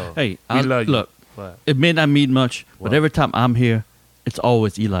you go. Hey, love you. look, it may not mean much, but every time I'm here, it's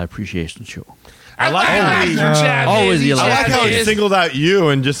always Eli appreciation show. I like how he singled out you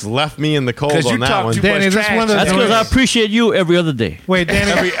and just left me in the cold on that one. Danny, is this one of those? That's because I appreciate you every other day. Wait,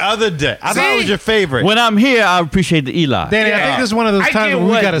 Danny. Every other day. I thought it was your favorite. When I'm here, I appreciate the Eli. Danny, I think this is one of those times when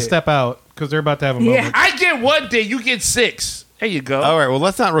we got to step out because they're about to have a moment. I get 1 day, you get 6. There you go. All right, well,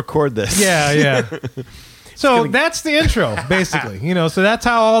 let's not record this. Yeah. So that's the intro, basically. So that's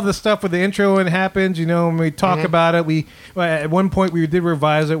how all the stuff with the intro happens. When we talk about it, at one point we did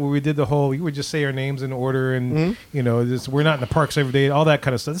revise it where we did the whole. We would just say our names in order, and we're not in the parks every day, all that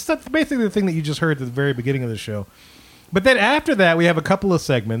kind of stuff. That's basically the thing that you just heard at the very beginning of the show. But then after that, we have a couple of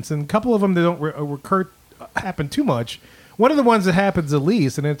segments, and a couple of them that don't happen too much. One of the ones that happens the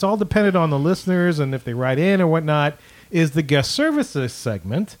least, and it's all dependent on the listeners and if they write in or whatnot, is the guest services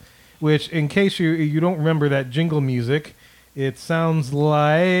segment. Which, in case you don't remember that jingle music, it sounds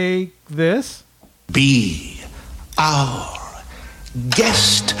like this. Be our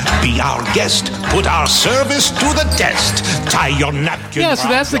guest. Be our guest. Put our service to the test. Tie your napkin. Yeah, so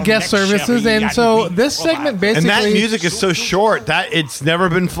that's the guest services, and so this segment basically. And that music is so short that it's never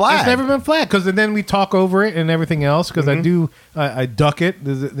been flagged. It's never been flagged because then we talk over it and everything else because I duck it.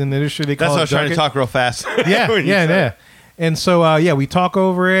 In the industry they call it. That's why I was trying to talk real fast. Yeah. And so, we talk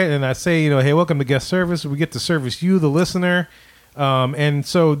over it, and I say, hey, welcome to guest service. We get to service you, the listener. And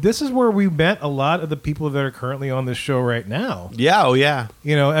so this is where we met a lot of the people that are currently on this show right now. Yeah, oh yeah.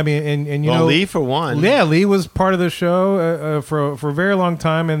 I mean, and you know, Lee for one. Yeah, Lee was part of the show for a very long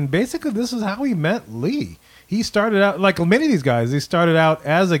time, and basically this is how we met Lee. He started out like many of these guys. He started out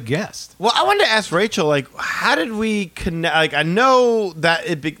as a guest. Well, I wanted to ask Rachel, how did we connect? I know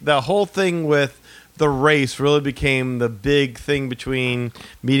that the whole thing with the race really became the big thing between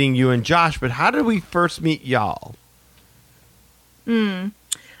meeting you and Josh. But how did we first meet y'all?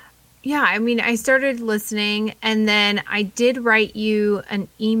 Yeah, I mean, I started listening, and then I did write you an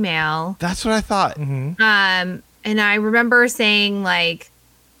email. That's what I thought. And I remember saying, like,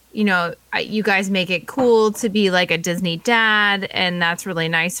 you know, you guys make it cool to be like a Disney dad, and that's really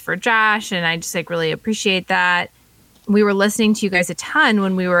nice for Josh, and I just like really appreciate that. We were listening to you guys a ton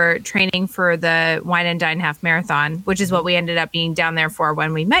when we were training for the Wine and Dine Half Marathon, which is what we ended up being down there for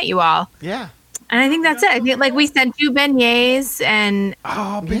when we met you all. Yeah. And I think that's it. I think like we sent you beignets, and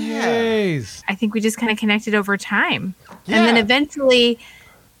beignets. I think we just kind of connected over time. And then eventually,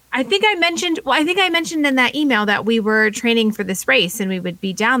 I think I mentioned in that email that we were training for this race and we would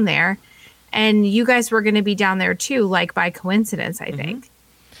be down there, and you guys were going to be down there too, like by coincidence, I think.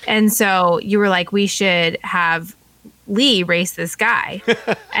 And so you were like, we should have Lee race this guy.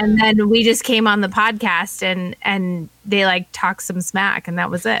 And then we just came on the podcast and they like talked some smack, and that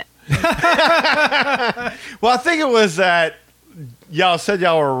was it. Well, I think it was that y'all said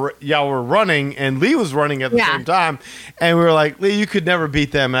y'all were running, and Lee was running at the same time, and we were like, Lee, you could never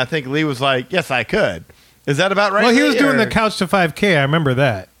beat them. And I think Lee was like, yes, I could. Is that about right? Well, he was Lee, doing or? the Couch to 5K. I remember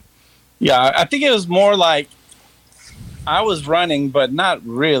that. Yeah, I think it was more like I was running, but not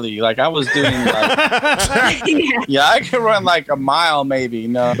really. Like I was doing like yeah, I could run like a mile maybe,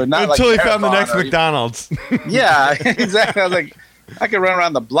 but not until like he found the next or, McDonald's. Yeah, exactly. I was like, I could run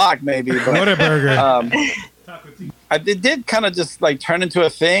around the block maybe, but Whataburger. It did kind of just like turn into a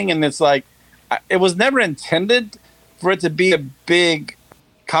thing, and it's like it was never intended for it to be a big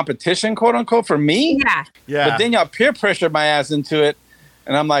competition, quote unquote, for me. Yeah. But then y'all peer pressured my ass into it,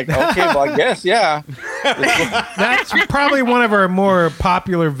 and I'm like, okay, well, I guess, yeah. That's probably one of our more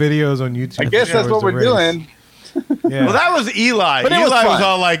popular videos on YouTube. I guess that's what we're doing. Yeah. Well, that was Eli. But it Eli was was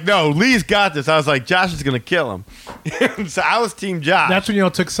all like, no, Lee's got this. I was like, Josh is going to kill him. So I was Team Josh. That's when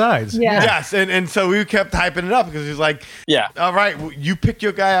y'all took sides. Yes, and so we kept hyping it up because he was like, yeah, all right, you pick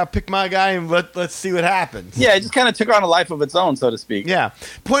your guy, I'll pick my guy, and let's see what happens. Yeah, it just kind of took on a life of its own, so to speak. Yeah.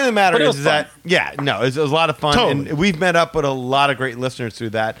 Point of the matter But it is was that, it was a lot of fun. Totally. And we've met up with a lot of great listeners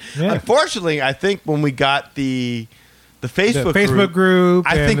through that. Yeah. Unfortunately, I think when we got the Facebook group,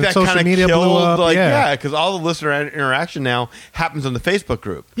 I and think the that social kind of media killed, blew up. because all the listener interaction now happens on the Facebook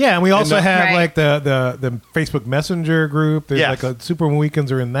group. Yeah, and we also have Right. like the Facebook Messenger group. There's Yes. like a Super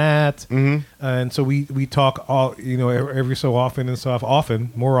Weekends are in that, and so we talk all every so often and so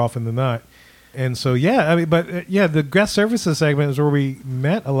more often than not. And so the guest services segment is where we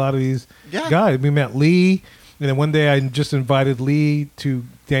met a lot of these guys. We met Lee, and then one day I just invited Lee to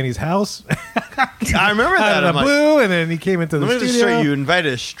Danny's house. I remember that. Out of the blue, and then he came into the Let me just studio. show you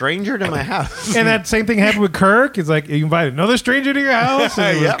invited a stranger to my house. And that same thing happened with Kirk. It's like you invited another stranger to your house,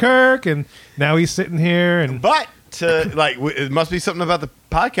 and it was Yep. Kirk, and now he's sitting here. And But it must be something about the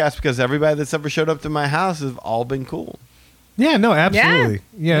podcast because everybody that's ever showed up to my house has all been cool. yeah, no, absolutely,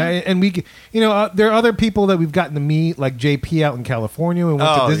 yeah. And we, there are other people that we've gotten to meet, like JP out in California. We went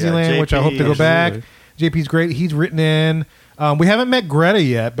Oh, to yeah, Disneyland, which I hope to go back. JP's great. He's written in. We haven't met Greta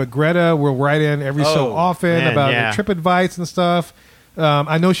yet, but Greta will write in every so often man, about yeah. her trip advice and stuff.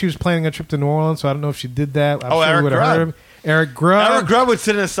 I know she was planning a trip to New Orleans, so I don't know if she did that. I'm sure Eric we would have Grubb. heard him. Eric Grubb. Eric Grubb would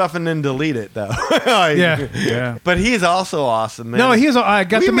send us stuff and then delete it, though. Yeah. But he's also awesome, man. No, I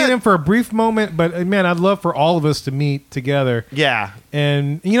got to meet him for a brief moment, but man, I'd love for all of us to meet together. Yeah.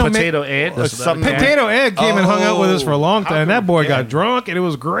 And Potato Ed. Potato Ed came and hung out with us for a long time. That boy got drunk, and it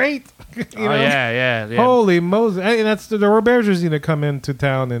was great. Yeah. Holy Moses! And that's the Roberts need to come into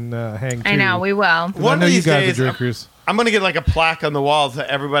town and hang. I know, we will. I One know of you these guys days, are drinkers. I'm going to get like a plaque on the wall so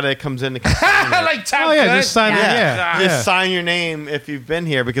everybody that comes in to sign it. Like Top Oh yeah, Gun. just sign it. Yeah, Just sign your name if you've been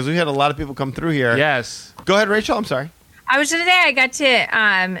here because we had a lot of people come through here. Yes. Go ahead, Rachel. I'm sorry. I was today. I got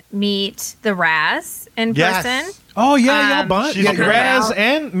to meet the Raz in Yes. person. Oh yeah, y'all bought she's great. Raz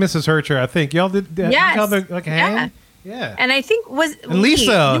and Mrs. Hercher. I think y'all did. Yes. Y'all did, like hang. Yeah. Yeah. And I think And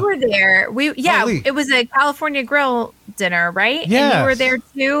Lisa. you were there. Lee. It was a California Grill dinner, right? And Yes. you were there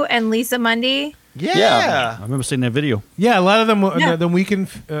too, and Lisa Mundy. Yeah. I remember seeing that video. Yeah, a lot of them. Yeah. The weekend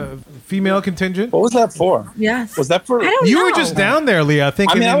female contingent. What was that for? Yes. Was that for? I don't You know. were just down there, Lee. I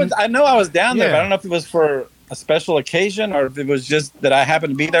think. I mean, and then- I know I was down there, Yeah. but I don't know if it was for a special occasion or if it was just that I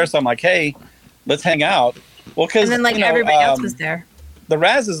happened to be there. So I'm like, hey, let's hang out. Well, because And then like everybody else was there. The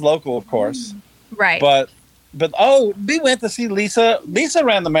Raz is local, of course, Right. but we went to see Lisa. Lisa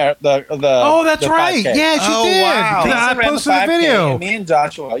ran the Oh, that's the right. 5K. Yeah, she did. wow. Lisa I ran posted the 5K, video. and me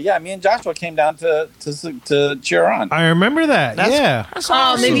and Joshua came down to cheer on. I remember that. Yeah.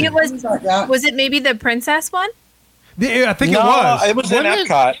 Oh, maybe it was. Was it maybe the princess one? I think No, it was. It was in Wasn't it?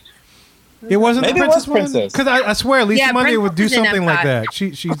 Epcot. It wasn't Maybe the it was Princess one? Princess. Because I swear Lisa Yeah, Monday would do Princess is in something like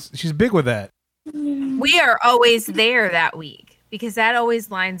Epcot. that. She's big with that. We are always there that week because that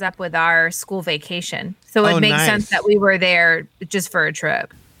always lines up with our school vacation. So it makes sense that we were there just for a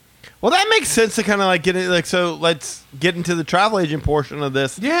trip. Well, that makes sense to kind of like get it. Like, so let's get into the travel agent portion of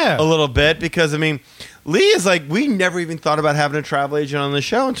this a little bit, because I mean, Lee is like, we never even thought about having a travel agent on the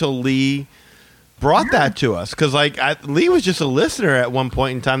show until Lee brought that to us. Because like Lee was just a listener at one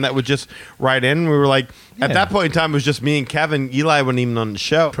point in time that would just write in. We were like, at that point in time, it was just me and Kevin. Eli wasn't even on the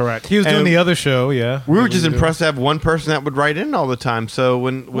show. Correct. He was doing the other show. Yeah. We were just impressed to have one person that would write in all the time. So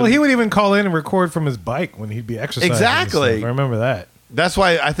when he would even call in and record from his bike when he'd be exercising. Exactly. I remember that. That's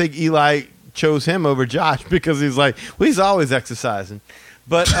why I think Eli chose him over Josh, because he's like, well, he's always exercising.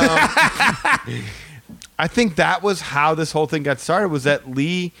 But I think that was how this whole thing got started, was that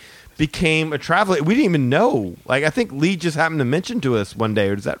Lee became a traveler. We didn't even know. Like, I think Lee just happened to mention to us one day.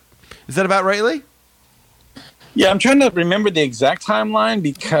 Or is that about right, Lee? Yeah, I'm trying to remember the exact timeline,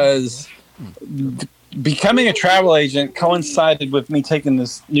 because becoming a travel agent coincided with me taking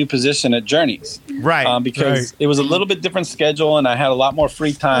this new position at Journeys. Right. Because it was a little bit different schedule and I had a lot more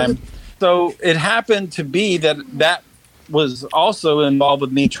free time. So it happened to be that was also involved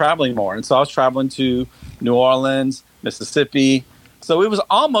with me traveling more. And so I was traveling to New Orleans, Mississippi. So it was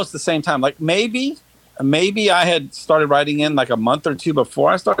almost the same time. Like maybe I had started writing in like a month or two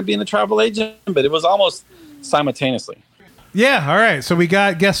before I started being a travel agent, but it was almost simultaneously. Yeah, all right. So we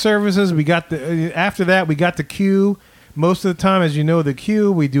got guest services. We got after that we got the queue. Most of the time, as you know, the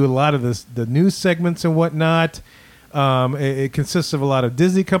queue, we do a lot of the news segments and whatnot. It consists of a lot of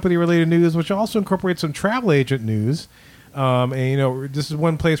Disney company related news, which also incorporates some travel agent news. And you know, this is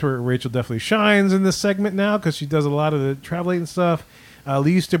one place where Rachel definitely shines in this segment now, because she does a lot of the travel agent stuff.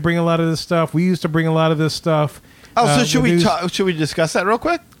 Lee used to bring a lot of this stuff. We used to bring a lot of this stuff. Oh, so should we discuss that real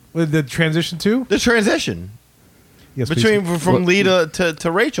quick? With the transition to the transition. Yes, from Lee to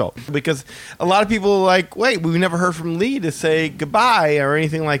Rachel, because a lot of people are like, wait, we've never heard from Lee to say goodbye or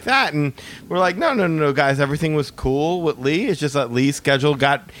anything like that, and we're like, no, guys, everything was cool with Lee. It's just that Lee's schedule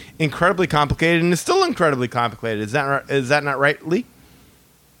got incredibly complicated, and it's still incredibly complicated. Is that not right, Lee?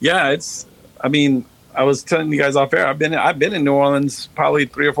 Yeah, I mean, I was telling you guys off air, I've been in New Orleans probably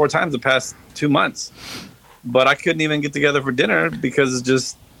 3 or 4 times the past 2 months, but I couldn't even get together for dinner because it's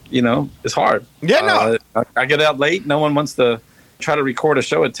just, you know, it's hard. Yeah, no. I get out late. No one wants to try to record a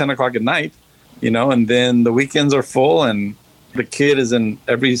show at 10 o'clock at night, you know, and then the weekends are full and the kid is in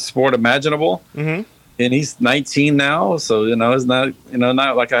every sport imaginable. Mm-hmm. And he's 19 now. So, you know, it's not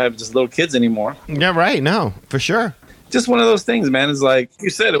like I have just little kids anymore. Yeah, right. No, for sure. Just one of those things, man. It's like you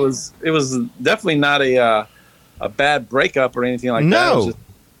said, it was definitely not a bad breakup or anything like that. It was just,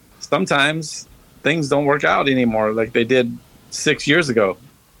 sometimes things don't work out anymore like they did 6 years ago.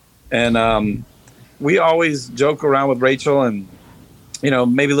 And we always joke around with Rachel and, you know,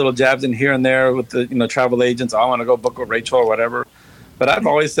 maybe little jabs in here and there with the, you know, travel agents. I want to go book with Rachel or whatever. But I've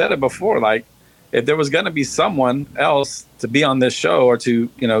always said it before, like, if there was going to be someone else to be on this show or to,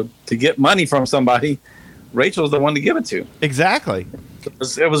 you know, to get money from somebody, Rachel's the one to give it to. Exactly. It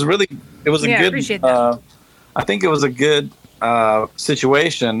was a good, I appreciate that. I think it was a good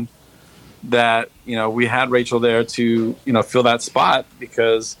situation that, you know, we had Rachel there to, you know, fill that spot,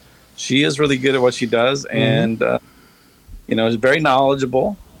 because she is really good at what she does, and you know, is very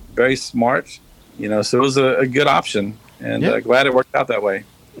knowledgeable, very smart. You know, so it was a good option, and glad it worked out that way.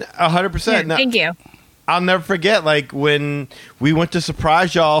 100%. Thank you. I'll never forget, like, when we went to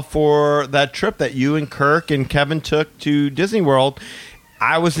surprise y'all for that trip that you and Kirk and Kevin took to Disney World.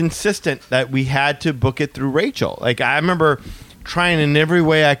 I was insistent that we had to book it through Rachel. Like, I remember trying in every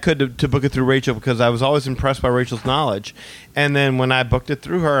way I could to book it through Rachel, because I was always impressed by Rachel's knowledge. And then when I booked it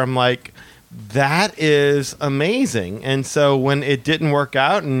through her, I'm like, that is amazing. And so when it didn't work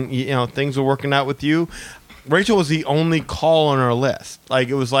out and, you know, things were working out with you, Rachel was the only call on our list. Like,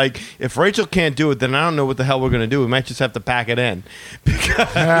 it was like, if Rachel can't do it, then I don't know what the hell we're going to do. We might just have to pack it in,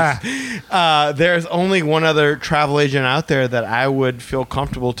 because there's only one other travel agent out there that I would feel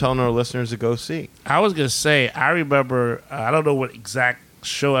comfortable telling our listeners to go see. I was going to say, I remember, I don't know what exact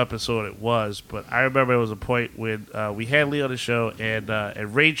show episode it was, but I remember it was a point when we had Lee on the show, and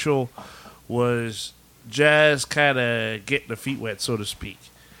Rachel was just kind of getting her feet wet, so to speak.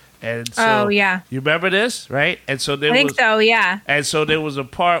 And so, you remember this, right? And so there And so there was a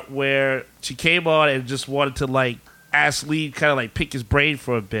part where she came on and just wanted to, like, ask Lee, kind of like pick his brain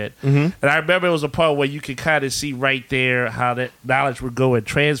for a bit. Mm-hmm. And I remember it was a part where you could kind of see right there how that knowledge would go and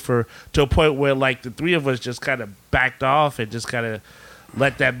transfer to a point where, like, the three of us just kind of backed off and just kind of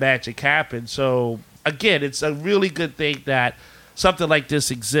let that magic happen. So again, it's a really good thing that something like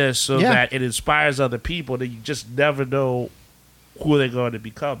this exists so that it inspires other people that you just never know who they're going to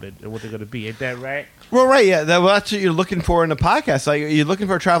become and what they're going to be. Ain't that right? Well, right, yeah. That's what you're looking for in a podcast. Like, you're looking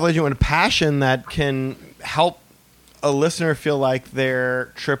for a travel agent with a passion that can help a listener feel like their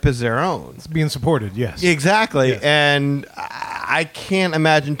trip is their own. It's being supported, yes. Exactly. Yes. And I can't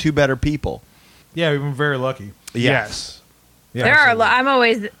imagine two better people. Yeah, we've been very lucky. Yes. Yeah, There are. I'm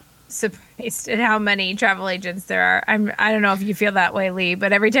always surprised at how many travel agents there are. I don't know if you feel that way, Lee,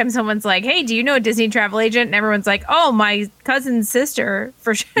 but every time someone's like, "Hey, do you know a Disney travel agent?" and everyone's like, "Oh, my cousin's sister,"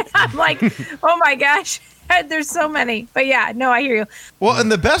 for sure. I'm like, "Oh my gosh." There's so many. But yeah, no, I hear you. Well, and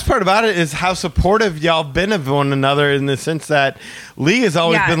the best part about it is how supportive y'all been of one another, in the sense that Lee has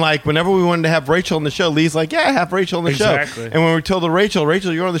always been like, whenever we wanted to have Rachel on the show, Lee's like, yeah, have Rachel on the show. And when we told Rachel,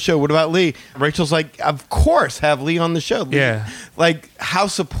 you're on the show, what about Lee? Rachel's like, of course, have Lee on the show. Yeah. Like, how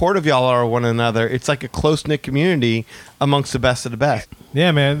supportive y'all are of one another. It's like a close-knit community amongst the best of the best.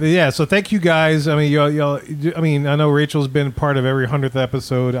 Yeah, man. Yeah, so thank you guys. I mean, y'all. I mean, I know Rachel's been part of every 100th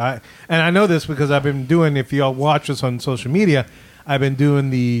episode. And I know this because I've been doing. If y'all watch us on social media, I've been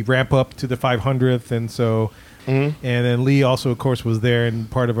doing the ramp up to the 500th, and so, and then Lee also, of course, was there and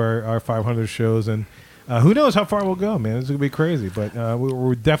part of our 500 shows, and who knows how far we'll go, man. It's gonna be crazy, but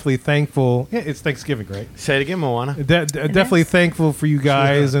we're definitely thankful. Yeah, it's Thanksgiving, right? Say it again, Moana. Definitely thankful for you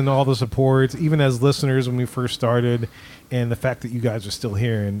guys and all the support, even as listeners when we first started. And the fact that you guys are still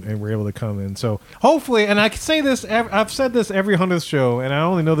here and we're able to come in. So hopefully, and I can say this, I've said this every 100th show, and I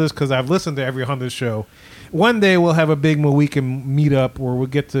only know this because I've listened to every 100th show. One day we'll have a big Mohican meetup where we'll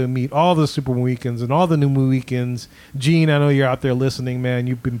get to meet all the Super Mohicans and all the new Mohicans. Gene, I know you're out there listening, man.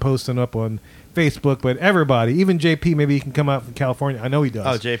 You've been posting up on Facebook, but everybody, even JP, maybe he can come out from California. I know he does.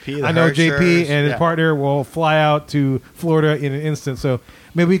 Oh, JP. I know JP and his partner will fly out to Florida in an instant. So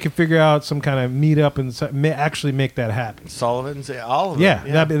maybe we can figure out some kind of meetup and actually make that happen. Sullivan's, all of them.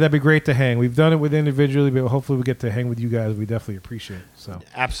 Yeah, that'd be great to hang. We've done it with individually, but hopefully we get to hang with you guys. We definitely appreciate it. So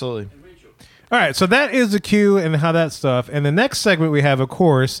absolutely. All right, so that is the cue and how that stuff. And the next segment we have, of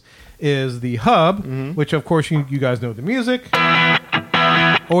course, is the hub, which, of course, you guys know the music.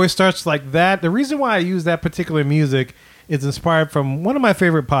 Always starts like that. The reason why I use that particular music is inspired from one of my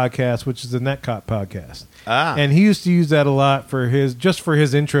favorite podcasts, which is the Netcott podcast. And he used to use that a lot for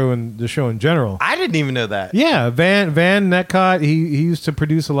his intro and the show in general. I didn't even know that. Yeah, Van Netcott. He used to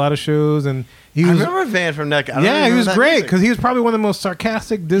produce a lot of shows, and I remember Van from Netcott. Yeah, he was great because he was probably one of the most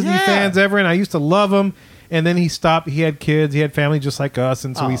sarcastic Disney fans ever, and I used to love him. And then he stopped. He had kids. He had family just like us,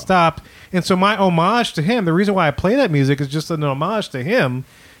 and so he stopped. And so my homage to him, the reason why I play that music is just an homage to him,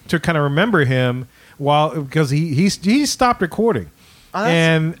 to kind of remember him because he stopped recording.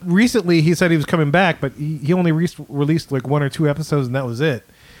 And recently he said he was coming back, but he only released like 1 or 2 episodes, and that was it.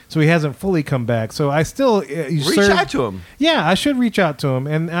 So he hasn't fully come back. So I still reach out to him. Yeah, I should reach out to him.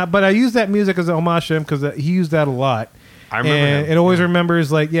 And but I use that music as an homage to him because he used that a lot. I remember him. It always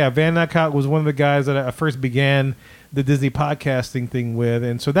remembers, like, Van Netcott was one of the guys that I first began the Disney podcasting thing with,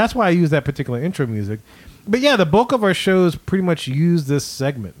 and so that's why I use that particular intro music. But yeah, the bulk of our shows pretty much use this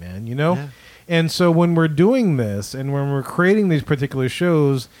segment, man. Yeah. And so when we're doing this and when we're creating these particular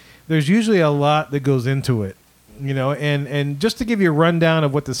shows, there's usually a lot that goes into it, and just to give you a rundown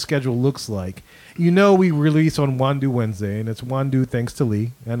of what the schedule looks like, we release on Wandu Wednesday, and it's Wandu thanks to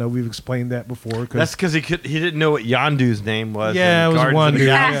Lee. I know we've explained that before. That's because he didn't know what Yondu's name was. Yeah, it was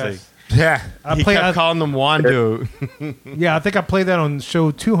Wandu. Yeah, he kept calling them Wandu. Yeah, I think I played that on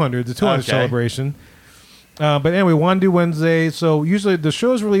show 200, the 200 celebration. But anyway, Wandu Wednesday. So usually the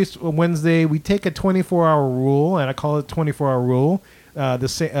show is released on Wednesday. We take a 24-hour rule, and I call it 24-hour rule.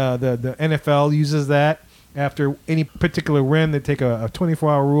 The NFL uses that. After any particular win, they take a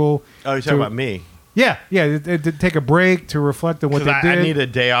 24-hour rule. Oh, you're talking about me? Yeah. They take a break to reflect on what they did. I need a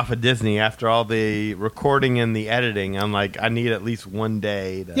day off of Disney after all the recording and the editing. I'm like, I need at least one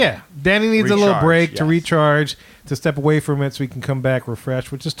day. Danny needs a little break to recharge, to step away from it so we can come back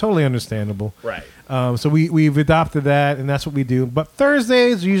refreshed, which is totally understandable. Right. So we've adopted that, and that's what we do. But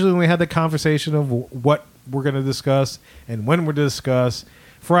Thursdays, usually when we have the conversation of what we're going to discuss and when we're to discuss.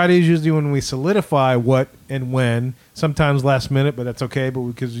 Fridays usually when we solidify what and when, sometimes last minute, but that's okay, but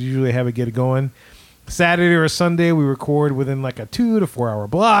we can usually have it get it going. Saturday or Sunday, we record within like a 2 to 4 hour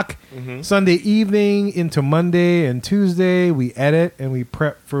block. Sunday evening into Monday and Tuesday, we edit and we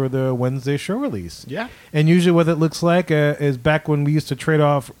prep for the Wednesday show release. Yeah. And usually what it looks like is back when we used to trade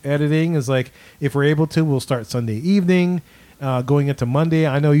off editing is like, if we're able to, we'll start Sunday evening. Going into Monday,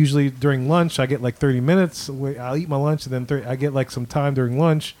 I know usually during lunch I get like 30 minutes. I'll eat my lunch and then I get like some time during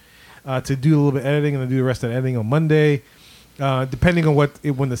lunch to do a little bit of editing, and then do the rest of the editing on Monday. Depending on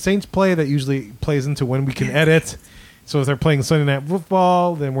when the Saints play, that usually plays into when we can edit. So if they're playing Sunday Night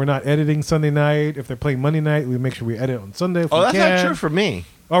Football, then we're not editing Sunday night. If they're playing Monday night, we make sure we edit on Sunday. Oh, that's not true for me.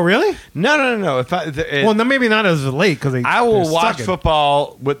 Oh, really? No. Well, no, maybe not as late because I will watch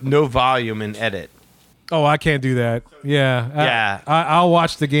football with no volume and edit. Oh, I can't do that. Yeah. I'll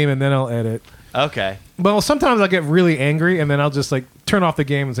watch the game and then I'll edit. Okay. Well, sometimes I get really angry and then I'll just like turn off the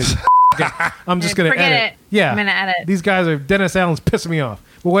game and say, I'm just going to Forget edit. it. Yeah. I'm going to edit. These guys are, Dennis Allen's pissing me off.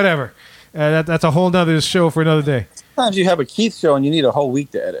 But whatever. That's a whole nother show for another day. Sometimes you have a Keith show and you need a whole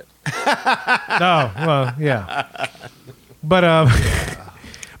week to edit. Oh, well, yeah. But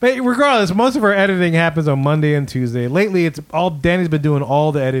regardless, most of our editing happens on Monday and Tuesday. Lately, Danny's been doing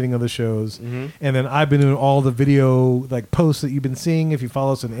all the editing of the shows, and then I've been doing all the video posts that you've been seeing. If you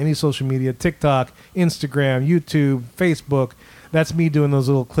follow us on any social media, TikTok, Instagram, YouTube, Facebook, that's me doing those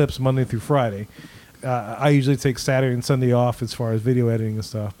little clips Monday through Friday. I usually take Saturday and Sunday off as far as video editing and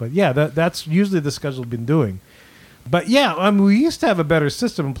stuff. But yeah, that's usually the schedule I've been doing. But yeah, we used to have a better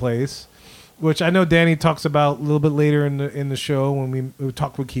system in place, which I know Danny talks about a little bit later in the show when we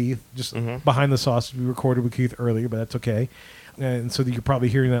talked with Keith, just behind the sausage. We recorded with Keith earlier, but that's okay. And so you're probably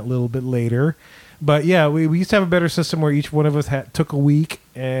hearing that a little bit later. But yeah, we used to have a better system where each one of us took a week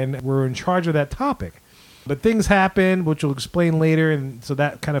and we're in charge of that topic. But things happened, which we'll explain later, and so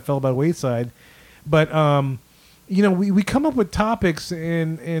that kind of fell by the wayside. But we come up with topics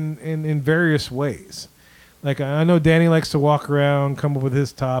in various ways. Like I know Danny likes to walk around, come up with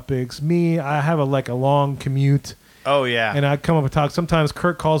his topics. Me, I have a long commute. Oh yeah, and I come up with topics. Sometimes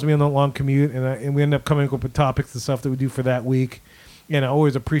Kurt calls me on the long commute, and we end up coming up with topics and stuff that we do for that week. And I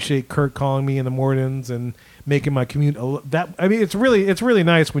always appreciate Kurt calling me in the mornings and making my commute. It's really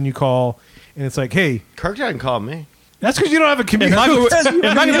nice when you call and it's like, hey, Kurt didn't call me. That's because you don't have a commute. Am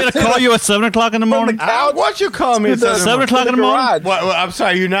I going to call you at 7 o'clock in the morning? Why don't you call me at 7 o'clock in the morning? What, I'm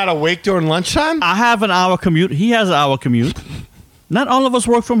sorry, you're not awake during lunchtime? I have an hour commute. He has an hour commute. Not all of us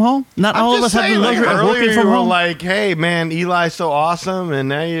work from home. Not all of us have the luxury of working from home. Like, hey, man, Eli's so awesome, and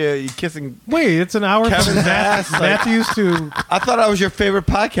now you're kissing. Wait, it's an hour Kevin's from ass. Matthews to. I thought I was your favorite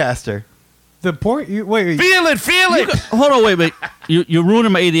podcaster. The port. Wait. Feel it. Hold on, wait. You're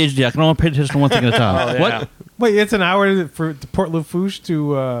ruining my ADHD. I can only pay attention to one thing at a time. Oh, yeah. What? Wait, it's an hour for Port Lafourche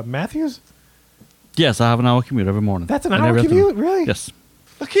to Matthews? Yes, I have an hour commute every morning. That's an hour commute, really? Yes.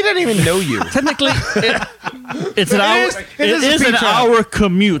 Look, he doesn't even know you. Technically, it's an hour. It is an hour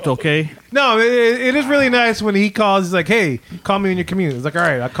commute. Okay. No, it is really nice when he calls. He's like, "Hey, call me when you commute." It's like, "All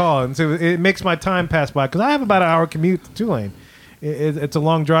right, I call," and so it makes my time pass by because I have about an hour commute to Tulane. It's a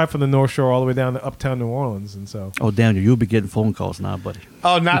long drive from the North Shore all the way down to uptown New Orleans, and so. Oh, Daniel, you'll be getting phone calls now, buddy.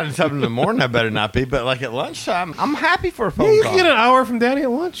 Oh, not at 7 in the morning. I better not be. But like at lunchtime, I'm happy for a phone you call. can get an hour from Danny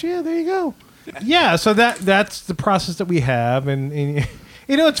at lunch. Yeah, there you go. Yeah, so that's the process that we have, and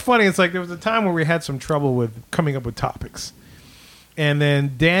it's funny. It's like there was a time where we had some trouble with coming up with topics, and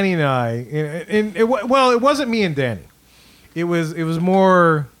then Danny and I, it wasn't me and Danny. It was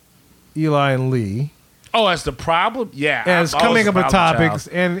more Eli and Lee. Oh, that's the problem? Yeah. As coming up with topics.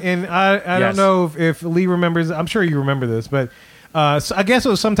 And I don't know if Lee remembers. I'm sure you remember this, but so I guess it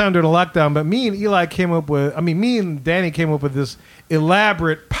was sometime during the lockdown. But me and Danny came up with this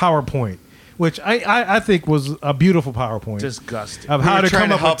elaborate PowerPoint, which I think was a beautiful PowerPoint. Disgusting. Of how to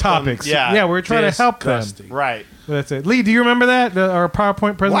come up with topics. Yeah, we're trying to help them. Right. So that's it. Lee, do you remember that? Our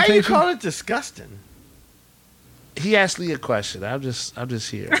PowerPoint presentation? Why are you calling it disgusting? He asked Lee a question. I'm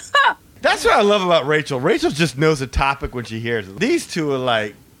just here. That's what I love about Rachel. Rachel just knows a topic when she hears it. These two are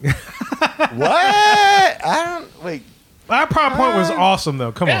like, what? Wait. Our PowerPoint was awesome,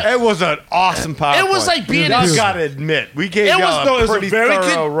 though. Come on. It was an awesome PowerPoint. It was like being y'all got to admit, we gave y'all a pretty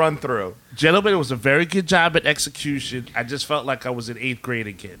thorough run-through. Gentlemen, it was a very good job at execution. I just felt like I was in 8th grade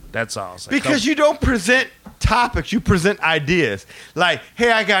again. That's all. Because you don't present topics, you present ideas. Like,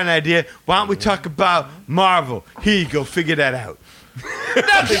 hey, I got an idea. Why don't we talk about Marvel? Here you go. Figure that out.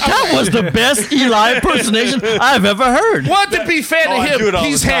 That was the best Eli impersonation I've ever heard. Well, to be fair to him,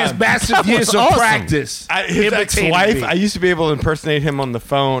 he's had massive years of practice. His ex-wife, I used to be able to impersonate him on the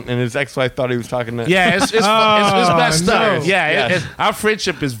phone, and his ex-wife thought he was talking to... Yeah, it's messed up. Yeah, our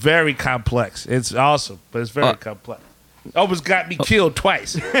friendship is very complex. It's awesome, but it's very complex. Almost got me killed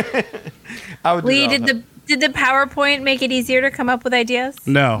twice. Lee, did the PowerPoint make it easier to come up with ideas?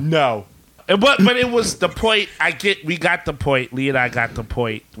 No. But it was the point. We got the point. Lee and I got the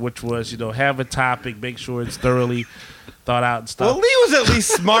point, which was have a topic, make sure it's thoroughly thought out and stuff. Well, Lee was at least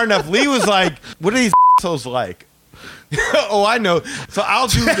smart enough. Lee was like, "What are these assholes like?" Oh, I know. So I'll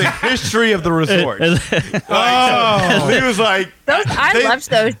do the history of the resort. He was like, I loved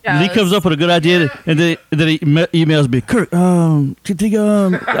those shows. Lee comes up with a good idea, and then he emails me, Kirk. I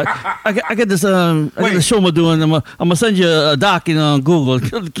got this. I got this show I'm doing. I'm gonna send you a doc on Google.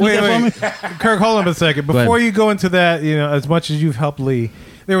 Can you Wait. get that for me? Kirk, hold on a second. Before you go into that, as much as you've helped Lee,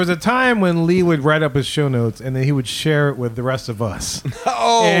 there was a time when Lee would write up his show notes and then he would share it with the rest of us.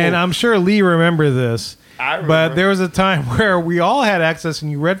 And I'm sure Lee remembers this. But there was a time where we all had access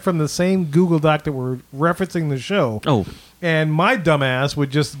and you read from the same Google Doc that were referencing the show. Oh. And my dumbass would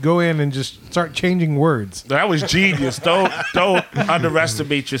just go in and just start changing words. That was genius. Don't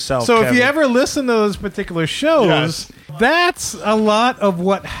underestimate yourself. So Kevin. if you ever listen to those particular shows, that's a lot of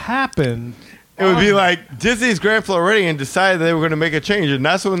what happened. It would be like Disney's Grand Floridian decided they were going to make a change, and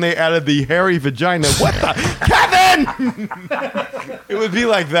that's when they added the hairy vagina. What the? Kevin! It would be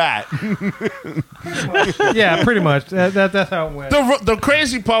like that. Yeah, pretty much. That's how it went. The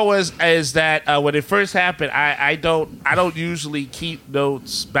crazy part is that when it first happened, I don't usually keep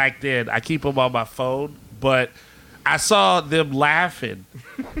notes back then. I keep them on my phone, but I saw them laughing,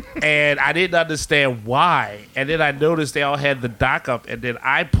 and I didn't understand why. And then I noticed they all had the doc up, and then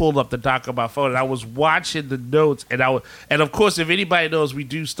I pulled up the doc on my phone, and I was watching the notes, and of course, if anybody knows, we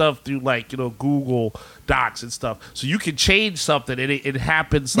do stuff through Google Docs and stuff, so you can change something, and it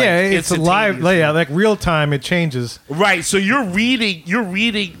happens. It's a live layout, like real time. It changes. Right, so you're reading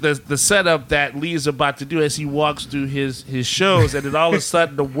the setup that Lee is about to do as he walks through his shows, and then all of a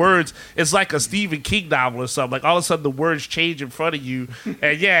sudden the words, it's like a Stephen King novel or something. Like all of a sudden the words change in front of you,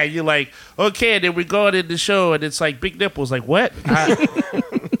 and you're like, okay, and then we're going in the show, and it's like big nipples. Like what?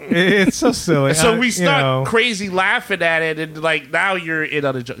 It's so silly. And so we start crazy laughing at it, and now you're in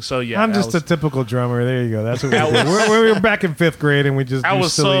on a joke. So I'm just a typical drummer. There you go. That's what we were back in 5th grade, and we just do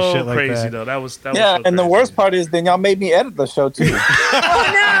silly shit like crazy, that. though. That was and so the worst part is then y'all made me edit the show too.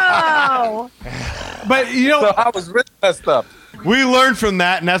 Oh no! But so I was really messed up. We learned from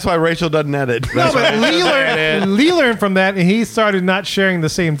that, and that's why Rachel doesn't edit. No, but Lee learned from that, and he started not sharing the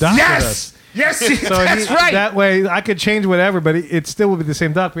same doc with us. Yes, so that's right. That way, I could change whatever, but it still would be the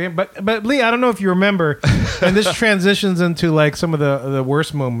same doc. But Lee, I don't know if you remember, and this transitions into some of the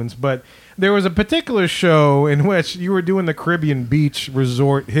worst moments. But there was a particular show in which you were doing the Caribbean beach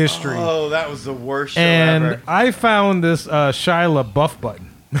resort history. Oh, that was the worst show and ever. I found this Shia LaBeouf button.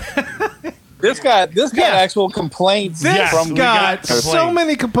 This got actual complaints. This got so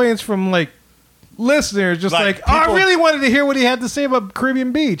many complaints from listeners, just I really wanted to hear what he had to say about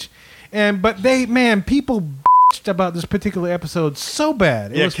Caribbean Beach. But people bitched about this particular episode so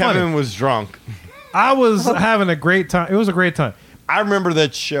bad. It was Kevin funny. was drunk. I was having a great time. It was a great time. I remember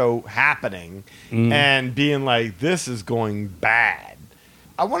that show happening and being like, this is going bad.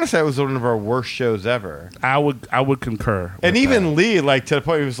 I want to say it was one of our worst shows ever. I would concur. And even Lee, to the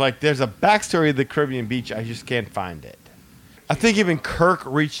point he was like, there's a backstory of the Caribbean Beach. I just can't find it. I think even Kirk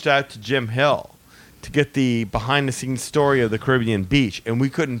reached out to Jim Hill to get the behind-the-scenes story of the Caribbean Beach, and we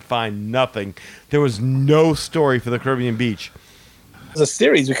couldn't find nothing. There was no story for the Caribbean Beach. It was a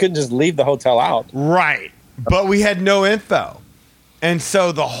series. We couldn't just leave the hotel out. Right. But we had no info. And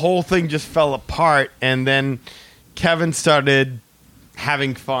so the whole thing just fell apart, and then Kevin started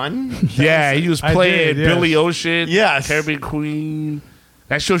having fun. Yeah, he was playing Billy Ocean, yes. Caribbean Queen.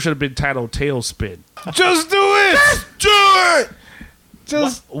 That show should have been titled Tailspin. Just do it! Just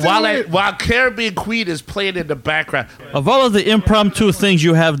do it! While Caribbean Queen is playing in the background. Of all of the impromptu things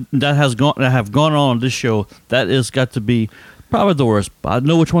you have that have gone on this show, that has got to be probably the worst. I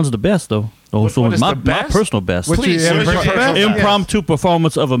know which one's the best though. What is my the best? personal best. Please, Impromptu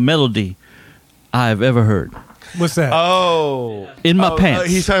performance of a melody I've ever heard. What's that? Oh, In My Pants.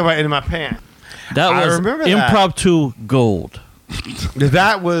 He's talking about In My Pants. That was impromptu gold.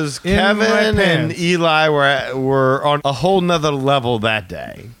 That was In My Kevin and Pants. Eli were on a whole nother level that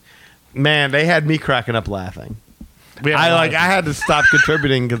day. Man, they had me cracking up laughing. I had to stop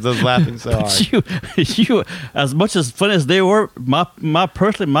contributing because I was laughing so hard. You, as much as fun as they were, my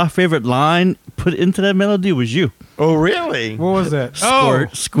favorite line put into that melody was you. Oh, really? What was that? Squirt.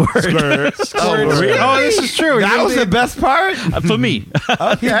 Oh, this is true. That was the best part? For me.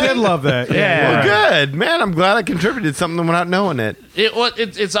 He did love that. Well, good. Man, I'm glad I contributed something without knowing it.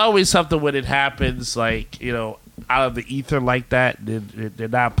 It's always something when it happens, out of the ether like that. They're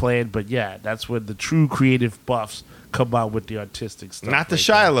not playing, but that's when the true creative buffs come out with the artistic stuff. Not the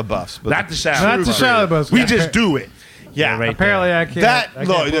Shia LaBeoufs. But Not the Shia Not the Shia LaBeoufs. We just do it. Yeah, right Apparently, I can't. I can't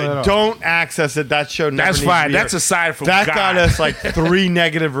Look, pull that off. don't access it. That show never That's needs fine. to be That's here. aside from that God. got us like 3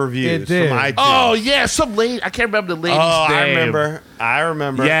 negative reviews It did. from iTunes. Oh yeah, some lady. I can't remember the lady's name. I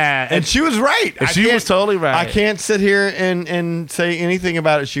remember. Yeah, and she was right. She was totally right. I can't sit here and say anything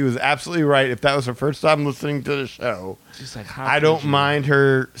about it. She was absolutely right. If that was her first time listening to the show, She's like, I don't mind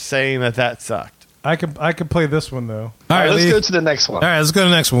her saying that sucked. I could play this one though. All right, let's go to the next one. All right, let's go to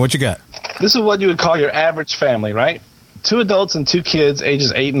the next one. What you got? This is what you would call your average family, right? 2 adults and 2 kids,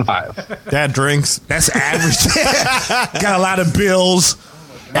 ages 8 and 5. Dad drinks. That's average. Got a lot of bills.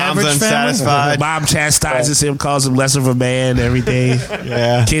 Mom's unsatisfied. Mom chastises him, calls him less of a man every day.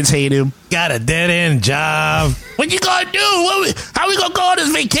 Yeah. Kids hate him. Got a dead end job. What you gonna do? How we gonna go on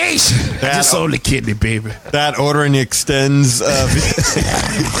this vacation? I just sold the kidney, baby. That ordering extends.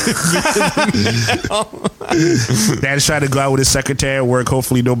 Dad's trying to go out with his secretary at work.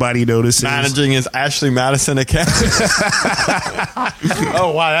 Hopefully nobody notices. Managing his Ashley Madison account.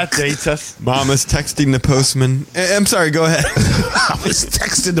 Oh, wow, that dates us. Mom is texting the postman. I'm sorry, go ahead. I was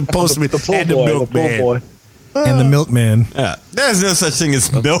texting the postman and the milkman. And the milkman. Yeah. There's no such thing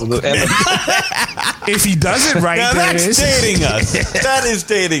as milkman. If he does it right, now there that's is. dating us. That is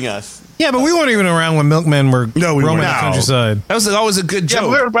dating us. Yeah, but we weren't even around when milkmen were roaming the countryside. That was always a good joke. Yeah,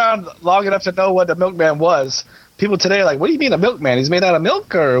 we were around long enough to know what the milkman was. People today are like, what do you mean a milkman? He's made out of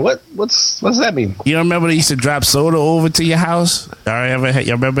milk? Or what does that mean? You remember they used to drop soda over to your house? You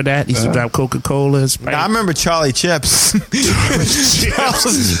remember that? They used to drop Coca-Cola and Sprite. I remember Charlie Chips.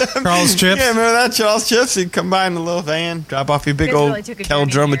 Charles Chips? Yeah, remember that? Charles Chips? He'd come by in the little van, drop off your big old really took a Kel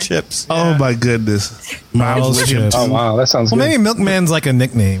journey drum of here. chips. Oh, my goodness. Charles Chips. Oh, wow. That sounds Well, good. maybe milkman's like a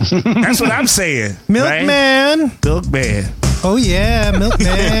nickname. That's what I'm saying. Milkman. Right? Milkman. Oh, yeah,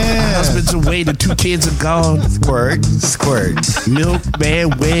 milkman. Husband's away, the 2 kids are gone. Squirt. Milkman,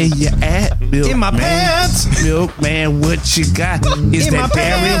 where you at? Milkman. In my pants. Milkman, what you got? Is In my that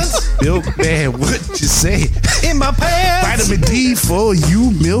dairy? pants. Milkman, what you say? In my pants. Vitamin D for you,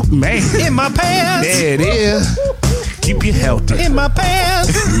 milkman. In my pants. There it is. Keep you healthy. In my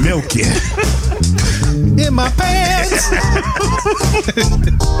pants. Milk it. In my pants.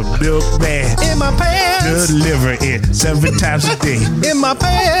 Milkman. In my pants. Deliver it 7 times a day. In my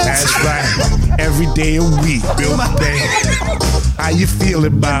pants. That's right. Every day a week. Milkman. How you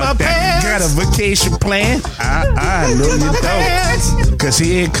feeling about that? Got a vacation plan? No, you don't. Because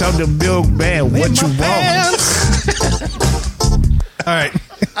here come the milkman. What you want? All right.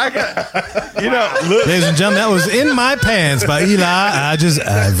 Look, Ladies and gentlemen, that was In My Pants by Eli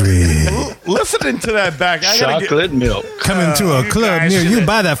Ivory. listening to that back, I gotta Chocolate milk. Coming to a club near you.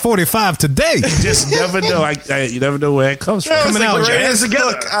 Buy that 45 today. You just never know. You never know where it comes from. Coming out. greatest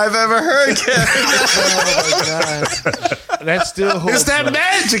look I've ever heard, Kevin. That still holds. It's that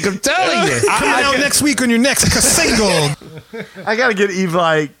magic, I'm telling you. Coming out next week on your next single. I gotta give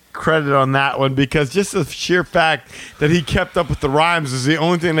Eli credit on that one because just the sheer fact that he kept up with the rhymes is the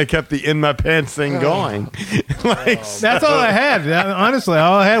only thing that kept the In My Pants thing going. That's all I had. Honestly,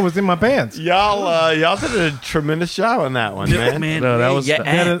 all I had was In My Pants. Y'all did a tremendous job on that one, man. No, that was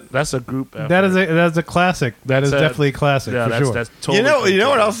Yeah. that's a group effort. That is a classic. That is definitely a classic for sure. That's totally You know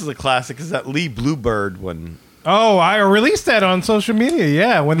what else is a classic is that Lee Bluebird one. Oh, I released that on social media.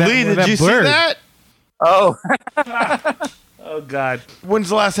 Yeah, when that Lee, when did that you blurred. see that? Oh. Oh God! When's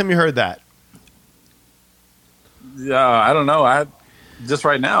the last time you heard that? Yeah, I don't know. I just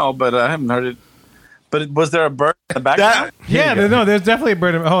right now, but I haven't heard it. But was there a bird in the background? There's definitely a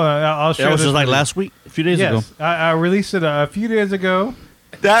bird. Hold on, I'll show. That was this just like with you. last week, a few days ago. Yes, I released it a few days ago.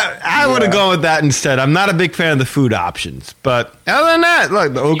 I would have gone with that instead. I'm not a big fan of the food options, but other than that,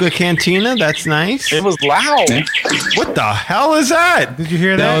 look, the Oga Cantina, that's nice. It was loud. What the hell is that? Did you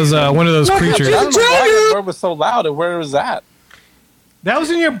hear that? That was one of those creatures. I don't know why the bird was so loud and where was that? That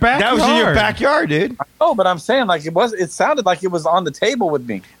was in your backyard. That was in your backyard, dude. Oh, but I'm saying like it sounded like it was on the table with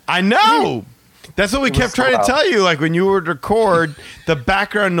me. I know. That's what we kept trying to tell you. Like when you would record, the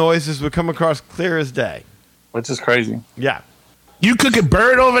background noises would come across clear as day. Which is crazy. Yeah. You cooking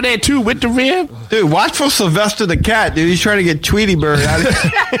bird over there too with the rib? Dude, watch for Sylvester the cat, dude. He's trying to get Tweety Bird out of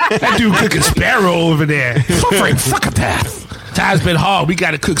That dude cooking sparrow over there. Fuck a that. Time's been hard. We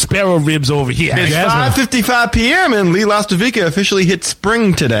got to cook sparrow ribs over here. It's 5:55 p.m. and Lee Lastovica officially hit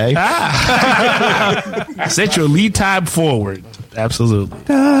spring today. Set your lead time forward. Absolutely.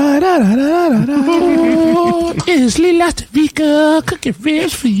 Is Lee Lastovica cooking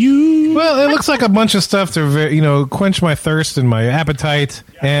ribs for you? Well, it looks like a bunch of stuff to quench my thirst and my appetite,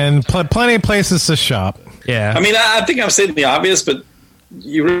 and plenty of places to shop. Yeah. I mean, I think I'm stating the obvious, but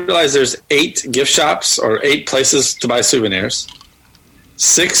you realize there's 8 gift shops or 8 places to buy souvenirs,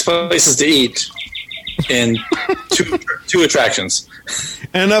 6 places to eat, in two attractions.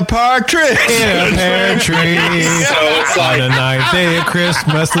 And a partridge in a pear tree. So it's On the ninth day of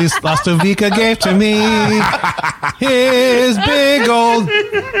Christmas, Lastovica gave to me his big old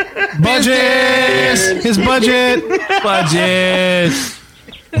budget. His budget.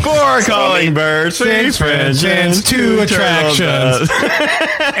 Four calling birds, 6 French hens, 2 attractions.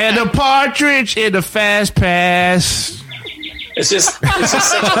 And a partridge in the fast pass. It's just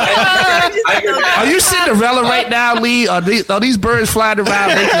Are you Cinderella right now, Lee? Are these birds flying around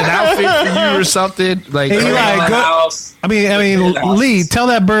making an outfit for you or something? Like, Hey, Eli, go, I mean, Lee, tell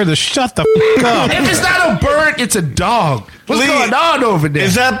that bird to shut the f up. If it's not a bird, it's a dog. What's Lee, going on over there?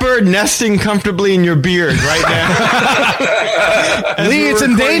 Is that bird nesting comfortably in your beard right now? Lee, it's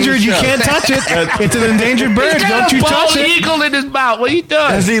endangered. You can't touch it. It's an endangered bird. He's got Don't a you touch bald it. eagle in his mouth. What are you doing?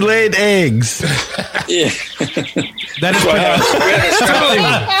 Has he laid eggs? Yeah. That is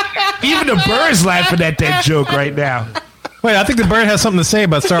even the birds laughing at that joke right now. Wait, I think the bird has something to say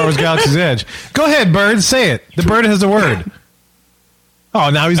about Star Wars Galaxy's Edge. Go ahead, bird. Say it. The bird has a word. Oh,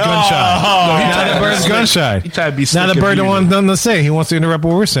 now he's gun shy. Now the bird's gun shy. Now the bird don't want nothing to say. He wants to interrupt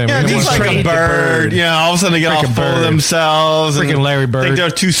what we're saying. Yeah, he's like a bird. You know, all of a sudden they get all full of themselves. Freaking Larry Bird. Think they're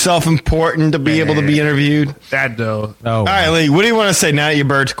too self-important to be able to be interviewed. That though. Oh. All right, Lee, what do you want to say now that your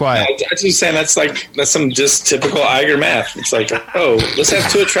bird's quiet? I'm just saying that's some just typical Iger math. It's like, oh, let's have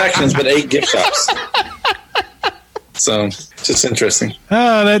 2 attractions but 8 gift shops. So, just interesting.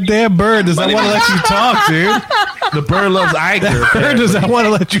 Oh, that damn bird does not want to let you talk, dude. The bird loves Iger. The bird does not want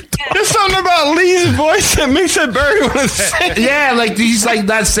to let you talk. There's something about Lee's voice that makes that bird want to say. Yeah, like he's like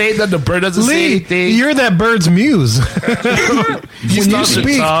not saying that the bird doesn't say Lee, anything. you're that bird's muse. When you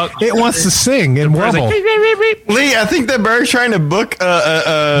speak, it wants to sing and warble. Like, Lee, I think that bird's trying to book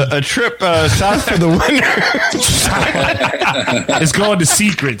a trip south for the winter. It's going to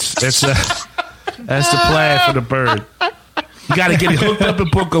Secrets. That's the plan for the bird. You got to get it hooked up in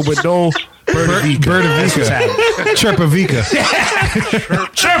Booker with no Bird-a-vika. Chirp-a-vika.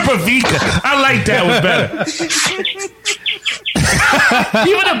 Chirp-a-vika. I like that one better.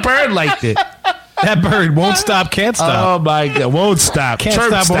 Even a bird liked it. That bird won't stop, can't stop. Oh my God, won't stop. Can't Chirp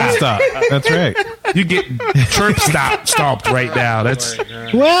stop, won't stop. That's right. You get chirp stomped right now. That's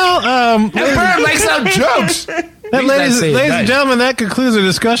well. That bird likes our jokes. Ladies and gentlemen, that concludes our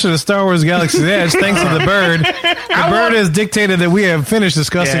discussion of Star Wars Galaxy's Edge. Thanks to the bird. The bird has dictated that we have finished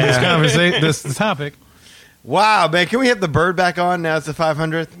discussing this conversation, this topic. Wow, man. Can we have the bird back on now? It's the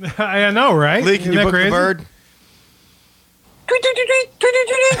 500th. I know, right? Lee, can you book the bird?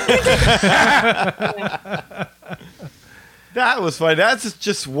 That was funny. That's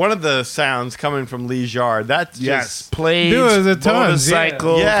just one of the sounds coming from Lee's yard. That's just planes,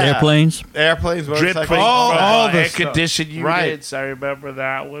 motorcycle, airplanes, motorcycles, all the air stuff. conditioned units. Right. I remember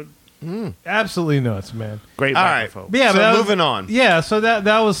that one. Absolutely nuts, man. Great All right. microphone. Yeah, So moving on. Yeah, so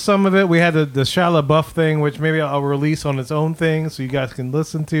that was some of it. We had the Shia LaBeouf thing, which maybe I'll release on its own thing, so you guys can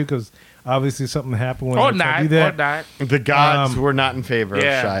listen to, because obviously something happened when I do that. The gods were not in favor of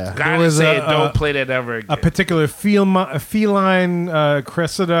Shia. God was saying, don't play that ever again. A particular feline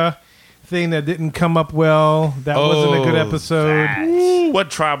Cressida thing that didn't come up well. That wasn't a good episode. Ooh,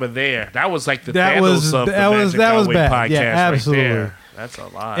 what trauma there? That was like the Thanos of the Magic Highway bad. podcast Yeah, absolutely. right there. That's a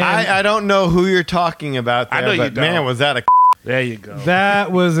lot. I don't know who you're talking about there, I know you but don't. man, was that a... There you go.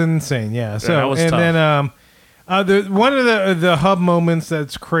 That was insane. Yeah. So that was and tough. then one of the hub moments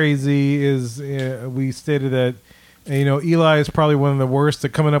that's crazy is we stated that Eli is probably one of the worst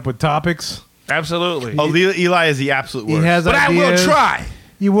at coming up with topics. Absolutely. Oh, Eli is the absolute worst. He has but ideas. I will try.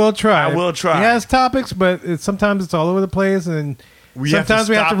 You will try. I will try. He has topics, but sometimes it's all over the place, and sometimes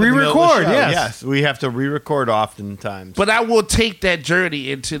we have to stop in the middle of the re-record. show. Yes, we have to re-record oftentimes. But I will take that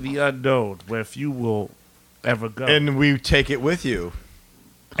journey into the unknown, where if you will ever go, And we take it with you.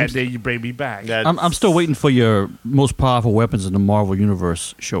 and then you bring me back. I'm still waiting for your most powerful weapons in the Marvel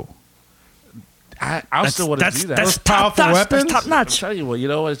Universe show. I still want to do that. Most powerful weapons. That's top I'm notch. telling you what, you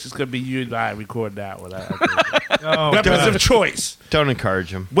know what? It's just going to be you and I record that one. Oh, Weapons God. of choice. Don't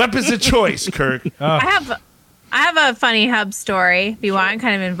encourage him. Weapons of choice, Kirk. I have a funny hub story. If you want, it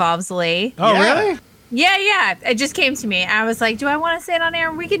kind of involves Lee. Oh, really? Yeah. It just came to me. I was like, do I want to say it on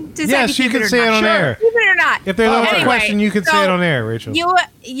air? We can decide. Yes, to you keep can it or say it not. on air. Keep it or not. If there's a Anyway, question, you can say so it on air, Rachel.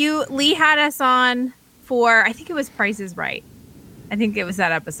 Lee had us on for, I think it was Price is Right. I think it was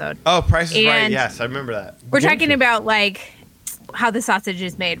that episode. Oh, Price is Right. And Yes, I remember that. We're talking about like how the sausage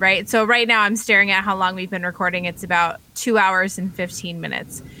is made, right? So right now I'm staring at how long we've been recording. It's about 2 hours and 15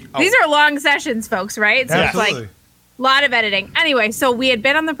 minutes. These are long sessions, folks, right? So it's like a lot of editing. Anyway, so we had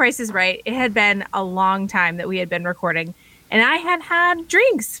been on The Price is Right. It had been a long time that we had been recording. And I had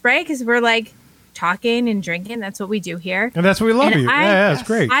drinks, right? Because we're like talking and drinking. That's what we do here. And that's what we love you. Yeah, it's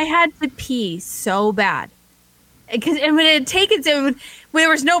great. I had to pee so bad. Because when it had taken when there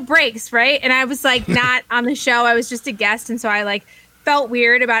was no breaks, right? And I was like not on the show. I was just a guest. And so I like felt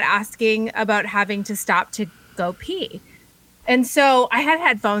weird about asking about having to stop to go pee. And so I had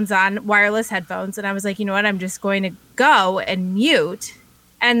headphones on, wireless headphones. And I was like, you know what? I'm just going to go and mute.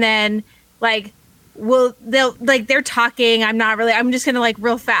 And then like, they're talking. I'm just going to like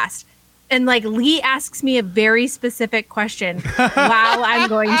real fast. And like Lee asks me a very specific question while I'm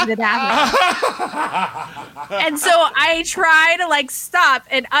going to the bathroom. And so I try to like stop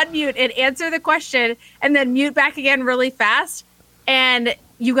and unmute and answer the question and then mute back again really fast. And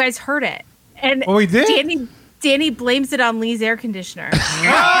you guys heard it. And we did? Danny blames it on Lee's air conditioner. Oh,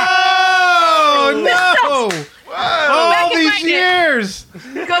 no. All these years.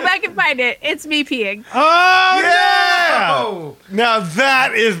 Go back and find it. It's me peeing. Oh, yeah. no. Now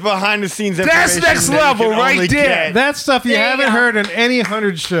that is behind the scenes That's information next that you level can right only there. get. That's stuff you haven't heard on any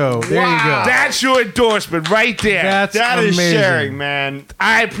 100 show. There you go. That's your endorsement right there. That is amazing. sharing, man.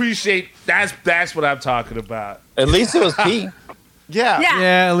 I appreciate that's what I'm talking about. At least it was pee. Yeah.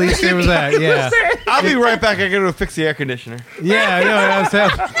 Yeah, at least it was that. Yeah. I'll be right back. I gotta go fix the air conditioner. Yeah, I know.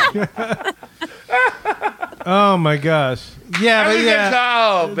 That's oh my gosh. Yeah, but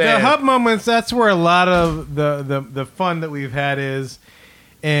yeah. The hub moments, that's where a lot of the fun that we've had is.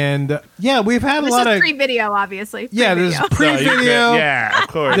 And yeah, we've had a lot of pre-video, obviously. Yeah, there's pre-video. Yeah, of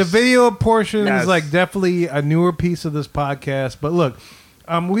course. The video portion Yes. is like definitely a newer piece of this podcast. But look,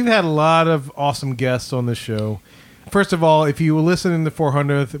 we've had a lot of awesome guests on the show. First of all, if you were listening to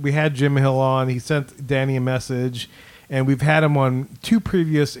 400th, we had Jim Hill on. He sent Danny a message, and we've had him on 2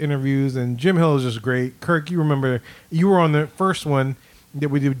 previous interviews. And Jim Hill is just great. Kirk, you remember you were on the first one that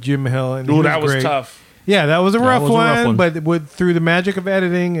we did with Jim Hill, and that was great. tough. Yeah, that was a rough one, but through the magic of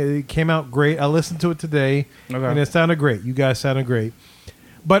editing, it came out great. I listened to it today, and it sounded great. You guys sounded great.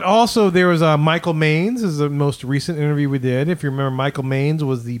 But also, there was Michael Maines. This is the most recent interview we did. If you remember, Michael Maines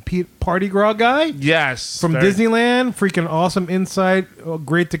was the Party Grog guy. Yes. From Disneyland. Freaking awesome insight.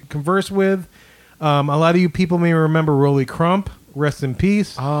 Great to converse with. A lot of you people may remember Rolly Crump. Rest in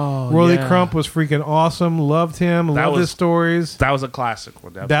peace. Oh, Rolly yeah. Crump was freaking awesome. Loved him. Loved his stories. That was a classic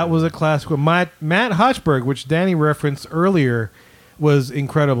one. That was a classic one. Matt Hotchberg, which Danny referenced earlier, was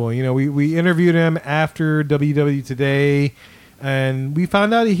incredible. You know, we interviewed him after WW Today, and we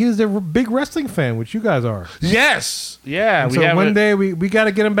found out he was a big wrestling fan, which you guys are. Yes. Yeah. And so one day we got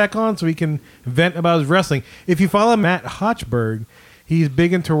to get him back on so he can vent about his wrestling. If you follow Matt Hotchberg, he's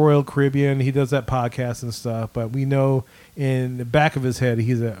big into Royal Caribbean. He does that podcast and stuff, but we know in the back of his head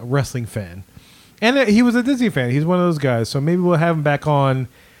he's a wrestling fan. And he was a Disney fan. He's one of those guys. So maybe we'll have him back on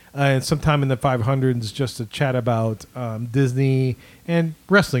sometime in the 500s just to chat about Disney and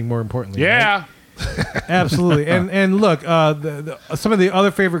wrestling, more importantly. Yeah. Right? Absolutely. And look, some of the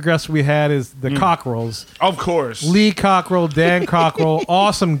other favorite guests we had is the Cockerels. Of course. Lee Cockerell, Dan Cockerell,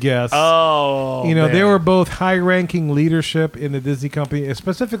 awesome guests. Oh, man. They were both high-ranking leadership in the Disney company,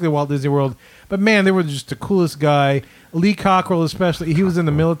 specifically Walt Disney World. But man, they were just the coolest guy. Lee Cockerell, especially, he was in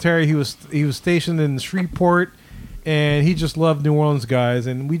the military. He was stationed in Shreveport, and he just loved New Orleans guys,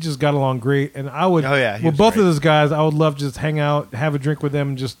 and we just got along great. And I would, with both of those guys, I would love to just hang out, have a drink with them,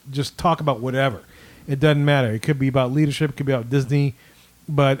 and just talk about whatever. It doesn't matter. It could be about leadership. It could be about Disney.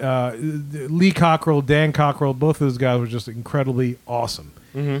 But Lee Cockerell, Dan Cockerell, both of those guys were just incredibly awesome.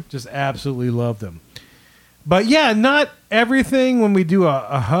 Mm-hmm. Just absolutely loved them. But yeah, not everything when we do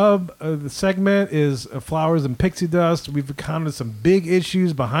a hub the segment is flowers and pixie dust. We've encountered some big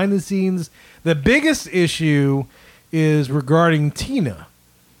issues behind the scenes. The biggest issue is regarding Tina.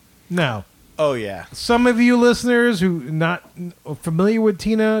 Now, oh yeah, some of you listeners who not familiar with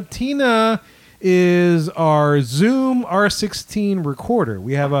Tina is our Zoom R16 recorder.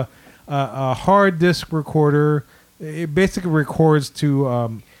 We have a hard disk recorder. It basically records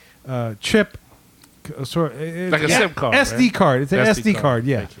to chip. Like a SIM card, SD right? card. It's an SD card,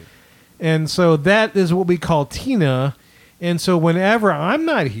 yeah. And so that is what we call Tina. And so whenever I'm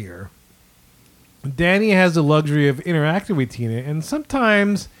not here, Danny has the luxury of interacting with Tina. And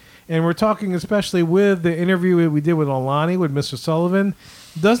sometimes, and we're talking especially with the interview we did with Alani, with Mr. Sullivan,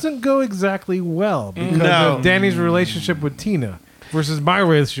 doesn't go exactly well because of Danny's relationship with Tina versus my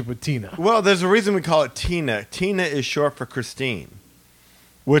relationship with Tina. Well, there's a reason we call it Tina. Tina is short for Christine,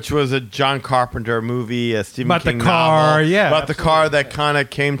 which was a John Carpenter movie, a Stephen King novel. About the car that kind of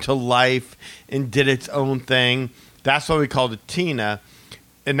came to life and did its own thing. That's why we called it Tina,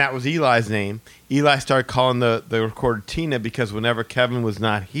 and that was Eli's name. Eli started calling the recorder Tina because whenever Kevin was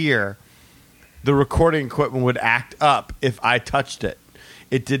not here, the recording equipment would act up if I touched it.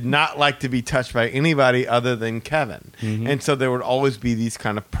 it did not like to be touched by anybody other than Kevin. And so there would always be these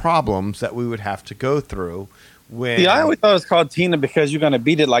kind of problems that we would have to go through. When I always thought it was called Tina because you're going to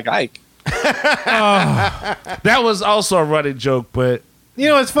beat it like Ike. That was also a running joke, but You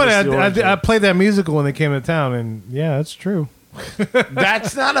know, it's funny. I played that musical when they came to town, and yeah, it's true.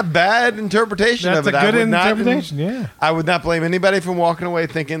 That's not a bad interpretation of it. That's a good interpretation, yeah. I would not blame anybody from walking away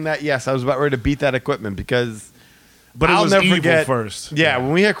thinking that, yes, I was about ready to beat that equipment because... But I'll it was never evil forget, first. Yeah,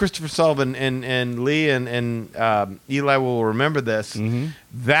 when we had Christopher Sullivan and Lee and Eli will remember this,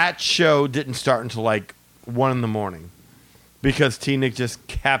 that show didn't start until like 1 a.m. because T-Nick just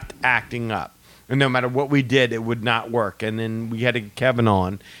kept acting up. And no matter what we did, it would not work. And then we had to get Kevin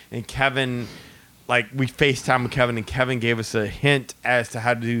on. And Kevin, like, we FaceTime with Kevin, and Kevin gave us a hint as to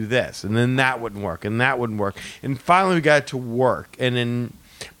how to do this. And then that wouldn't work, and that wouldn't work. And finally we got it to work. And then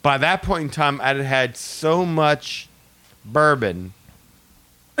by that point in time, I had so much bourbon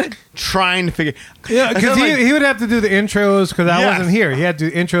trying to figure... Yeah, because he would have to do the intros because I wasn't here. He had to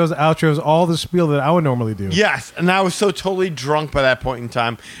do intros, outros, all the spiel that I would normally do. Yes, and I was so totally drunk by that point in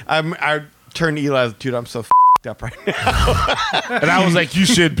time. I turned to Eli, dude, I'm so f***ed up right now. And I was like, you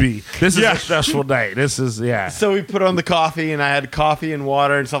should be. This is a stressful night. This is, So we put on the coffee, and I had coffee and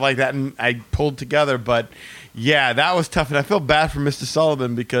water and stuff like that, and I pulled together. But, yeah, that was tough. And I feel bad for Mr.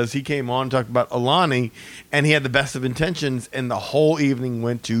 Sullivan because he came on and talked about Alani, and he had the best of intentions, and the whole evening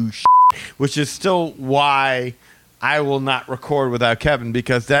went to which is still why I will not record without Kevin,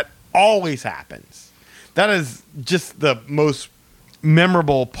 because that always happens. That is just the most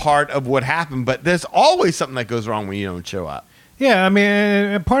memorable part of what happened, but there's always something that goes wrong when you don't show up. Yeah, I mean,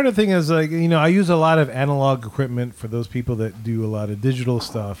 and part of the thing is, like, you know, I use a lot of analog equipment for those people that do a lot of digital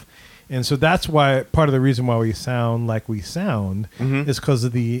stuff. And so that's why part of the reason why we sound like we sound is because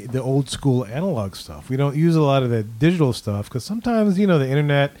of the old school analog stuff. We don't use a lot of the digital stuff because sometimes, you know, the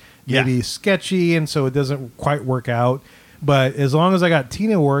internet may be sketchy, and so it doesn't quite work out. But as long as I got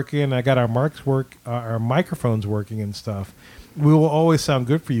Tina working, I got our microphones working and stuff, we will always sound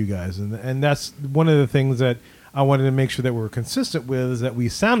good for you guys. And that's one of the things that I wanted to make sure that we're consistent with, is that we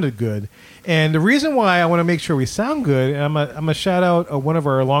sounded good. And the reason why I want to make sure we sound good, and I'm a shout out one of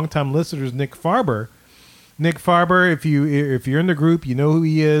our longtime listeners, Nick Farber. Nick Farber, if you're in the group, you know who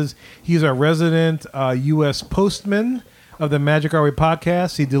he is. He's our resident U.S. postman of the Magic Our Way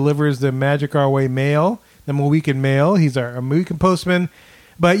podcast. He delivers the Magic Our Way mail, the Mohican mail. He's our Mohican postman.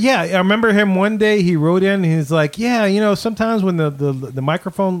 But yeah, I remember him one day, he wrote in, and he's like, yeah, you know, sometimes when the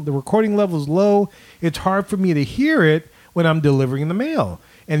microphone, the recording level is low, it's hard for me to hear it when I'm delivering the mail.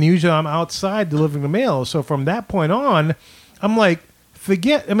 And usually I'm outside delivering the mail. So from that point on, I'm like, there's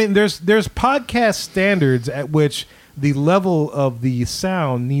podcast standards at which the level of the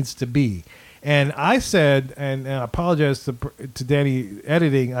sound needs to be. And I said, and I apologize to Danny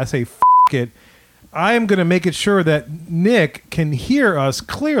editing, I say, f*** it. I am going to make it sure that Nick can hear us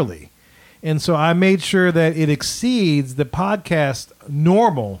clearly. And so I made sure that it exceeds the podcast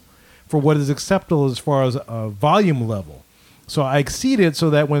normal for what is acceptable as far as volume level. So I exceed it so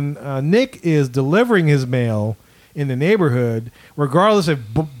that when Nick is delivering his mail in the neighborhood, regardless if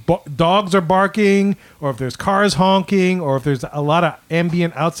dogs are barking or if there's cars honking or if there's a lot of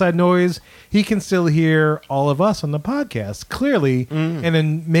ambient outside noise, he can still hear all of us on the podcast clearly and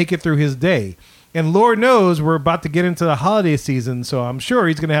then make it through his day. And Lord knows we're about to get into the holiday season, so I'm sure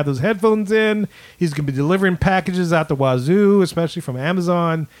he's going to have those headphones in. He's going to be delivering packages out the wazoo, especially from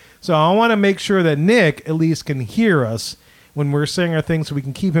Amazon. So I want to make sure that Nick at least can hear us when we're saying our things so we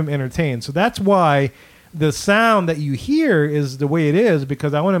can keep him entertained. So that's why the sound that you hear is the way it is,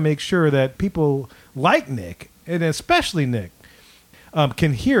 because I want to make sure that people like Nick, and especially Nick,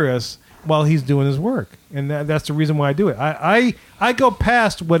 can hear us while he's doing his work. And that's the reason why I do it. I go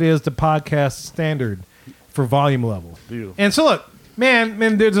past what is the podcast standard for volume level. Beautiful. And so look, man,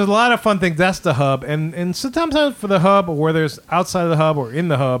 there's a lot of fun things. That's the hub. And sometimes for the hub, or whether it's outside of the hub or in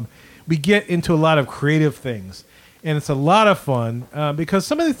the hub, we get into a lot of creative things. And it's a lot of fun because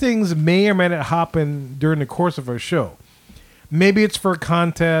some of the things may or may not happen during the course of our show. Maybe it's for a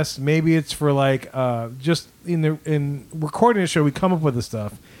contest. Maybe it's for like just in recording a show, we come up with the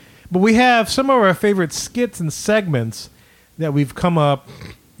stuff. But we have some of our favorite skits and segments that we've come up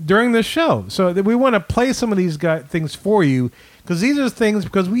during the show. So we want to play some of these things for you because these are things,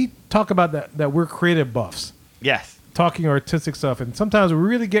 because we talk about that we're creative buffs. Yes. Talking artistic stuff. And sometimes we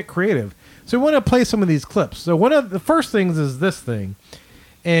really get creative. So we want to play some of these clips. So one of the first things is this thing.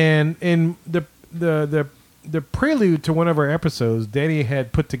 And in the prelude to one of our episodes, Danny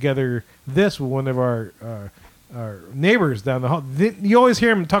had put together this with one of our neighbors down the hall. You always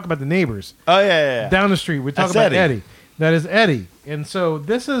hear him talk about the neighbors. Oh, yeah. Down the street. We talk That's about Eddie. That is Eddie. And so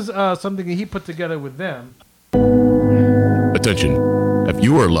this is something that he put together with them. Attention. Have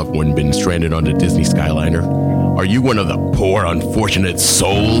you or a loved one been stranded on a Disney Skyliner? Are you one of the poor, unfortunate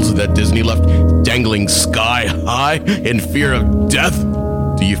souls that Disney left dangling sky high in fear of death?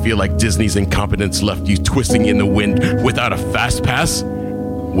 Do you feel like Disney's incompetence left you twisting in the wind without a fast pass?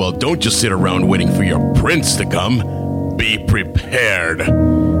 Well, don't just sit around waiting for your prince to come. Be prepared.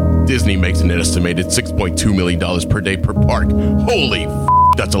 Disney makes an estimated $6.2 million per day per park. Holy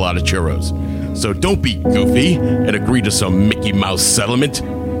that's a lot of churros. So don't be goofy and agree to some Mickey Mouse settlement.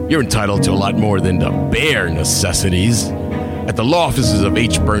 You're entitled to a lot more than the bare necessities. At the law offices of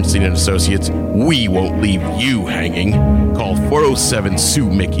H. Bernstein and Associates, we won't leave you hanging. Call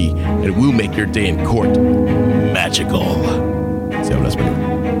 407-SUE-MICKEY and we'll make your day in court magical. See how that's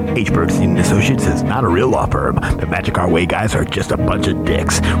been. H. Bernstein and Associates is not a real law firm. The Magic Our Way guys are just a bunch of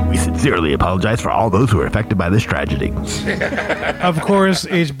dicks. We sincerely apologize for all those who were affected by this tragedy. Of course,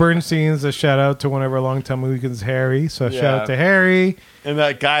 H. Bernstein's a shout out to one of our longtime weekends, Harry. So shout out to Harry. And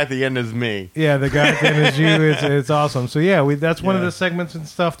that guy at the end is me. Yeah, the guy at the end is you. It's awesome. So yeah, that's one of the segments and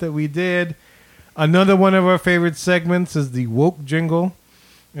stuff that we did. Another one of our favorite segments is the woke jingle.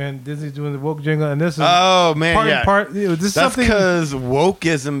 And Disney's doing the woke jingle, and this is part. This That's because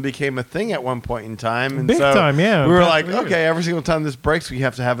wokeism became a thing at one point in time, and Big time, yeah. We were That's like, weird. okay, every single time this breaks, we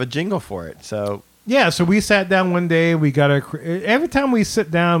have to have a jingle for it. So yeah, so we sat down one day. We got every time we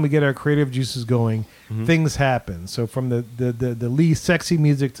sit down, we get our creative juices going. Things happen. So from the least sexy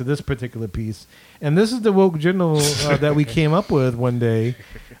music to this particular piece, and this is the woke jingle that we came up with one day.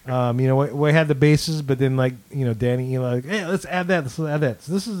 We had the bases, but then Danny, like, hey, let's add that. So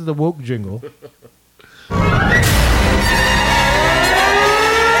this is the woke jingle.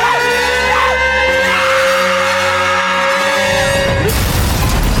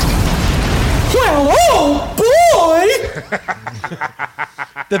 Well, oh boy!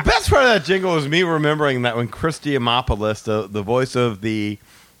 the best part of that jingle was me remembering that when Chris Diamopoulos, the voice of the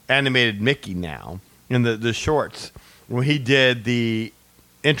animated Mickey now in the shorts, when he did the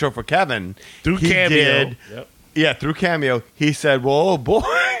intro for Kevin through Cameo. Through Cameo, he said, "Well, oh boy,"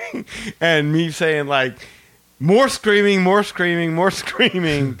 and me saying like, "More screaming, more screaming, more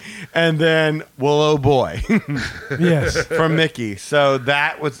screaming," and then, "Well, oh boy," yes, from Mickey. So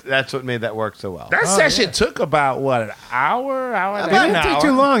that's what made that work so well. That session took about an hour and a half. It didn't take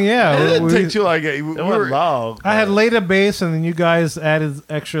too long. Yeah, it didn't take too long. It wasn't long. I had laid a bass, and then you guys added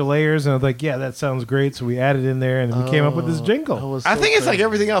extra layers, and I was like, "Yeah, that sounds great." So we added in there, and we came up with this jingle. I think it's like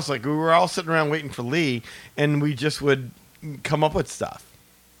everything else. Like we were all sitting around waiting for Lee, and we just would come up with stuff.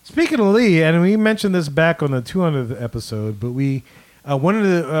 Speaking of Lee, and we mentioned this back on the 200th episode, but we one of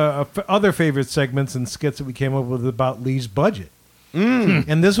the other favorite segments and skits that we came up with about Lee's budget.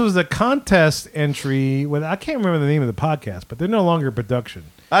 And this was the contest entry. I can't remember the name of the podcast, but they're no longer in production.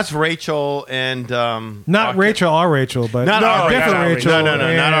 That's Rachel and not Rachel, our Rachel, but different Rachel. No,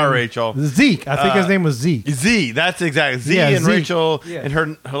 not our Rachel. Zeke. I think his name was Zeke. Z. That's exactly Z and Zeke. Rachel, and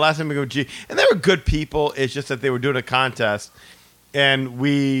her last name would go G. And they were good people. It's just that they were doing a contest. And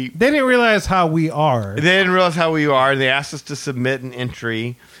they didn't realize how we are. They didn't realize how we are. They asked us to submit an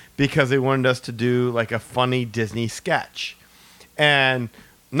entry because they wanted us to do like a funny Disney sketch. And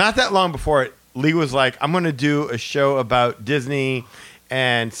not that long before it, Lee was like, I'm going to do a show about Disney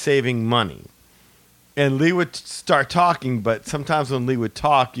and saving money. And Lee would start talking, but sometimes when Lee would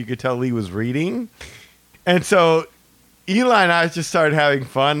talk, you could tell Lee was reading. And so Eli and I just started having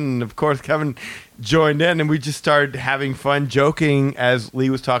fun. And of course, Kevin joined in, and we just started having fun joking as Lee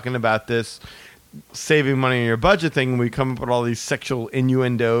was talking about this saving money on your budget thing. And we come up with all these sexual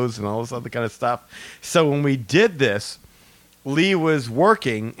innuendos and all this other kind of stuff. So when we did this, Lee was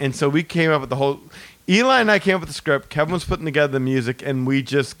working, and so we came up with the whole... Eli and I came up with the script. Kevin was putting together the music, and we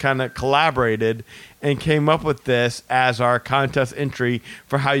just kind of collaborated and came up with this as our contest entry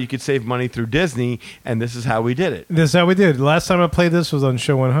for how you could save money through Disney, and this is how we did it. This is how we did. Last time I played this was on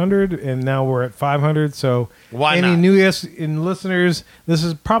show 100, and now we're at 500. So why not? Any new listeners, this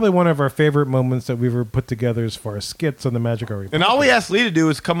is probably one of our favorite moments that we've ever put together as far as skits on the Magic Hour. And all we asked Lee to do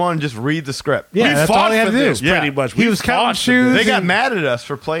is come on and just read the script. Yeah, that's all he had to do. Pretty much. He was counting shoes. They got mad at us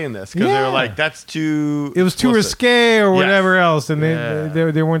for playing this because they were like, that's too... It was too risque or whatever else, and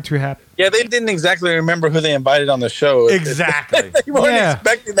they weren't too happy. Yeah, they didn't exactly remember who they invited on the show. Exactly. They weren't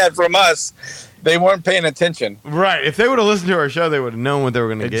expecting that from us. They weren't paying attention. Right. If they would have listened to our show, they would have known what they were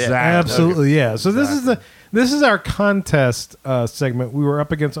going to get. Absolutely, yeah. So this is our contest segment. We were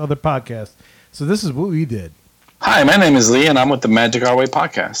up against other podcasts. So this is what we did. Hi, my name is Lee, and I'm with the Magic Our Way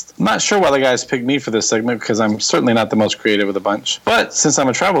podcast. I'm not sure why the guys picked me for this segment because I'm certainly not the most creative of the bunch. But since I'm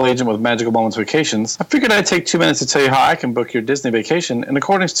a travel agent with Magical Moments Vacations, I figured I'd take 2 minutes to tell you how I can book your Disney vacation in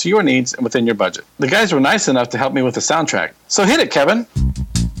accordance to your needs and within your budget. The guys were nice enough to help me with the soundtrack. So hit it, Kevin.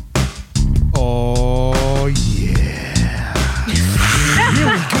 Oh, yeah. Here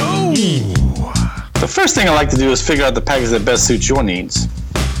we go. The first thing I like to do is figure out the package that best suits your needs.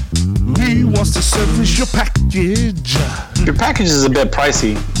 Lee wants to service your package. Your package is a bit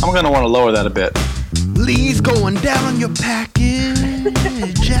pricey. I'm going to want to lower that a bit. Lee's going down on your package.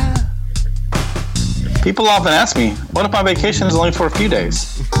 People often ask me, what if my vacation is only for a few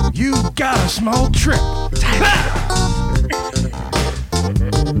days? You got a small trip.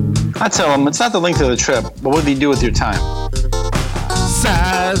 I tell them it's not the length of the trip, but what do you do with your time?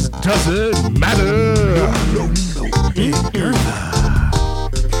 Size doesn't matter.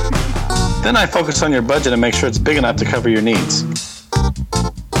 Then I focus on your budget and make sure it's big enough to cover your needs.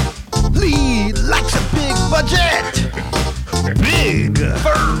 Lee likes a big budget. Big,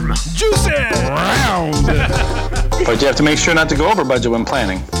 firm, juicy, round. But you have to make sure not to go over budget when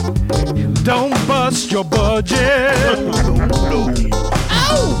planning. Don't bust your budget.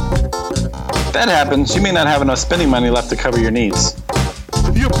 If that happens, you may not have enough spending money left to cover your needs.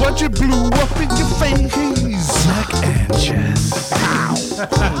 Your budget blew up in your face. Neck and chest.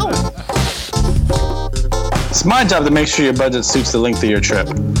 It's my job to make sure your budget suits the length of your trip.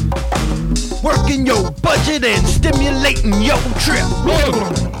 Working your budget and stimulating your trip.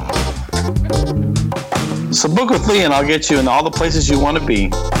 So book with Lee and I'll get you in all the places you want to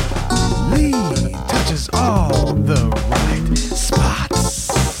be. Lee touches all the right spots.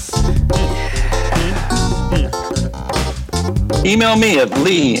 Email me at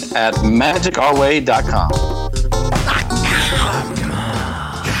lee@magicourway.com.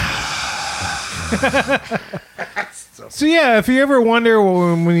 So yeah, if you ever wonder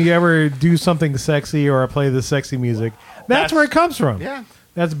when you ever do something sexy or play the sexy music, that's where it comes from. Yeah.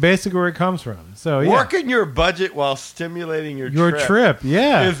 That's basically where it comes from. So yeah. Working your budget while stimulating your trip,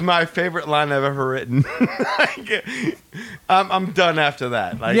 yeah, is my favorite line I've ever written. I'm done after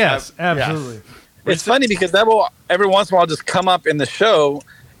that. Like, yes, absolutely. Yes. It's funny because that will every once in a while just come up in the show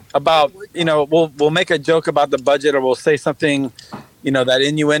about, we'll make a joke about the budget or we'll say something, that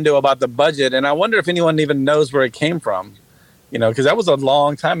innuendo about the budget. And I wonder if anyone even knows where it came from, because that was a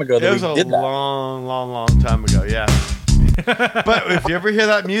long time ago. It was a long time ago. Yeah. But if you ever hear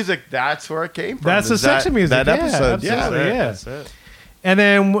that music, that's where it came from. That's the sexy music. That episode. Absolutely, Yeah. That's it. And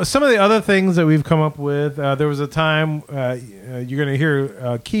then some of the other things that we've come up with, there was a time you're going to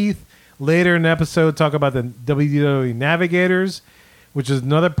hear Keith later in the episode talk about the WDW Navigators, which is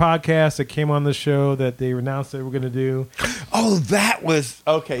another podcast that came on the show that they announced they were going to do. Oh, that was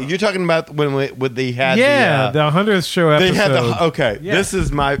okay. You're talking about when they had the 100th show episode. They had Yeah. This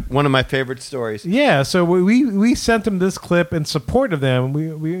is one of my favorite stories. Yeah, so we sent them this clip in support of them.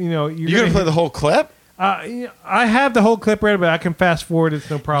 You're gonna play the whole clip? I have the whole clip ready, but I can fast forward. It's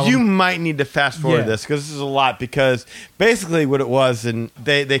no problem. You might need to fast forward this because this is a lot. Because basically, what it was, and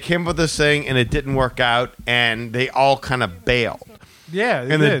they came up with this thing, and it didn't work out, and they all kind of bailed. Yeah,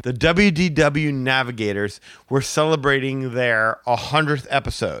 and the WDW Navigators were celebrating their 100th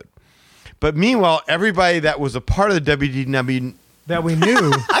episode. But meanwhile, everybody that was a part of the WDW that we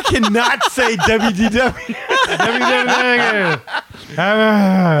knew, I cannot say WDW.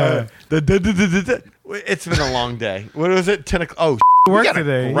 It's been a long day. What was it? 10 o'clock. Oh, work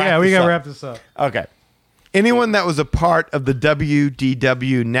today. Yeah, we got to wrap this up. Okay. Anyone that was a part of the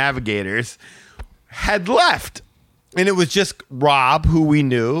WDW Navigators had left. And it was just Rob, who we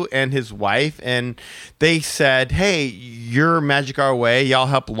knew, and his wife. And they said, hey, you're Magic Our Way. Y'all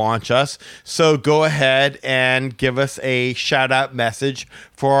help launch us. So go ahead and give us a shout-out message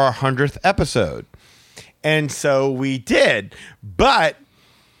for our 100th episode. And so we did. But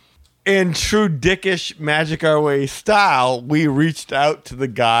in true dickish Magic Our Way style, we reached out to the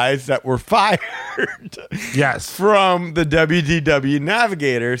guys that were fired. Yes. From the WDW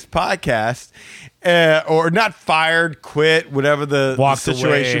Navigators podcast. Or not fired, quit, whatever the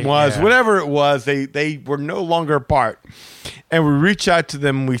situation was. Yeah. Whatever it was, they were no longer a part. And we reached out to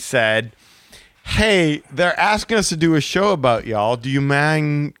them and we said, hey, they're asking us to do a show about y'all. Do you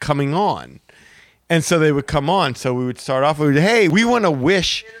mind coming on? And so they would come on. So we would start off with, hey, we want to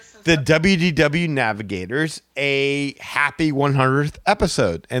wish the WDW Navigators a happy 100th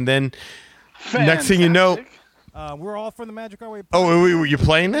episode. And then next thing you know... we're all from the Magic Our Way. Oh, were you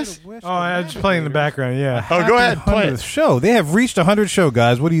playing this? Oh, I was just playing in the background, yeah. Oh, go ahead, play it. Show. They have reached 100 show,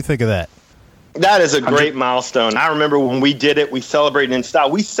 guys. What do you think of that? That is a great milestone. I remember when we did it, we celebrated in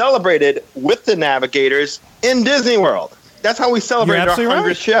style. We celebrated with the Navigators in Disney World. That's how we celebrated our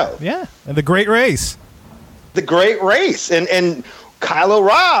 100th show. Yeah, and the Great Race. The Great Race. And Kylo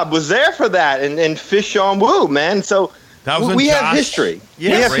Robb was there for that, and Fish Sean Wu, man. So we have history. We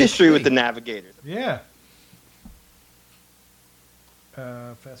have history with the Navigators. Yeah.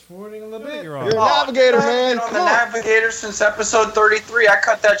 Fast forwarding a little bit. You're a Navigator, man. On the Navigator since episode 33. I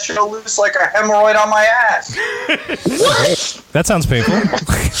cut that show loose like a hemorrhoid on my ass. What? That sounds painful.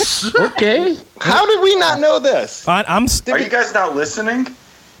 Okay. How did we not know this? Are you guys not listening?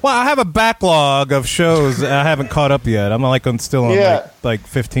 Well, I have a backlog of shows I haven't caught up yet. I'm still on like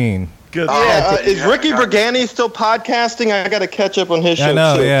 15. Good. Is Ricky Brigani still podcasting? I got to catch up on his show. I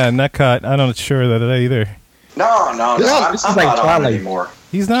know. too. Yeah, Nutcut. I'm not sure that either. No. I'm This is like not on Twilight. anymore.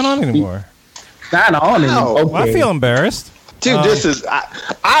 He's not on anymore. Not on anymore. Okay. Well, I feel embarrassed. Dude, this is...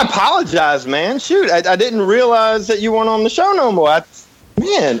 I apologize, man. Shoot, I didn't realize that you weren't on the show no more.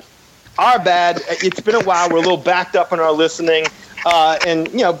 Man, our bad. It's been a while. We're a little backed up in our listening. And,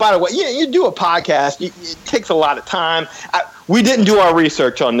 by the way, you do a podcast. It takes a lot of time. We didn't do our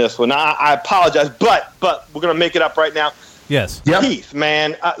research on this one. I apologize. But we're going to make it up right now. Yes. Yep. Keith,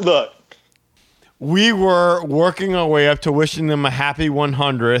 man, look. We were working our way up to wishing them a happy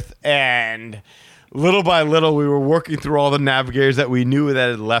 100th, and little by little, we were working through all the Navigators that we knew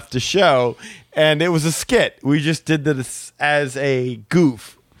that had left the show, and it was a skit. We just did this as a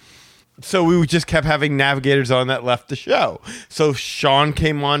goof. So we just kept having Navigators on that left the show. So Sean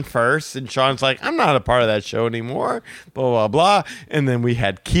came on first, and Sean's like, I'm not a part of that show anymore, blah, blah, blah. And then we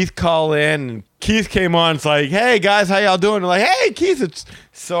had Keith call in, and Keith came on. It's like, hey, guys, how y'all doing? We're like, hey, Keith, it's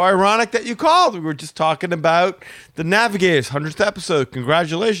so ironic that you called. We were just talking about the Navigators, 100th episode.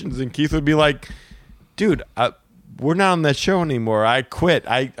 Congratulations. And Keith would be like, dude, we're not on that show anymore. I quit.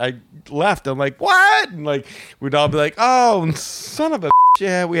 I left. I'm like, what? And like, we'd all be like, oh, son of a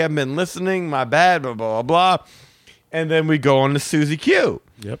yeah, we haven't been listening. My bad, blah, blah, blah. And then we go on to Susie Q.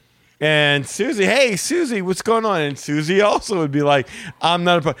 Yep. And Susie, hey, Susie, what's going on? And Susie also would be like, I'm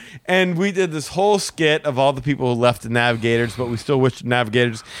not a part. And we did this whole skit of all the people who left the Navigators, but we still wish the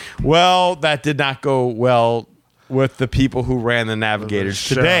Navigators. Well, that did not go well with the people who ran the Navigators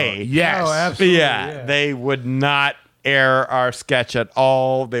today. Yes. Oh, absolutely. Yeah, they would not air our sketch at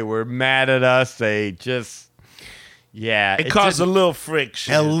all. They were mad at us. They just... Yeah. It caused a little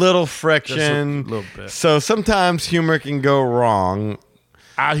friction. A little friction. Just a little bit. So sometimes humor can go wrong.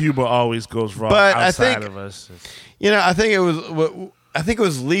 Our humor always goes wrong But outside of us. I think it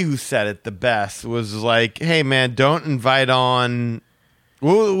was Lee who said it the best. Was like, hey man, don't invite on.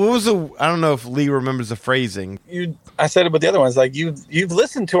 What was I don't know if Lee remembers the phrasing. I said it with the other ones. Like you've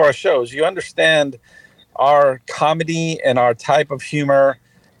listened to our shows. You understand our comedy and our type of humor.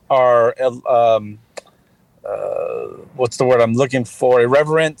 Our what's the word I'm looking for?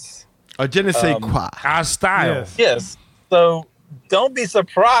 Irreverence. Je ne sais quoi. Our style. Yes. So don't be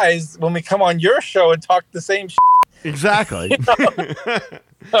surprised when we come on your show and talk the same shit. Exactly. Hey,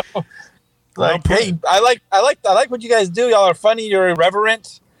 I like what you guys do. Y'all are funny. You're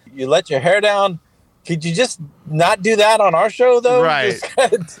irreverent. You let your hair down. Could you just not do that on our show, though? Right.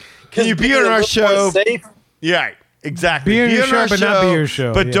 Can you be on our show? Yeah, exactly. Be on your show, but not be your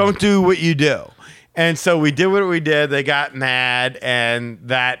show. But don't do what you do. And so we did what we did. They got mad, and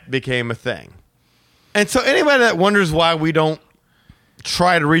that became a thing. And so anybody that wonders why we don't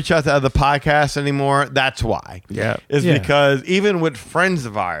try to reach out to other podcasts anymore, that's why. Yeah. Because even with friends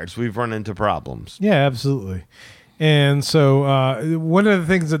of ours, we've run into problems. Yeah, absolutely. And so one of the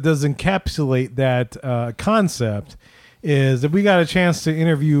things that does encapsulate that concept is that we got a chance to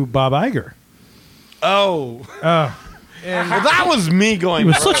interview Bob Iger. Oh. And well, that was me going. He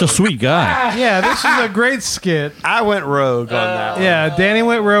was such a sweet guy. Yeah, this is a great skit. I went rogue on that one. Yeah, Danny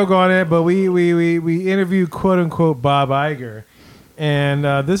went rogue on it, but we interviewed quote unquote Bob Iger, and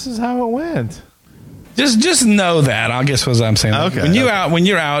this is how it went. Just know that. I guess what I'm saying. Okay. When you're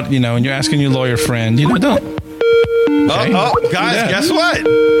out, and you're asking your lawyer friend, don't. Okay. Guys, guess what?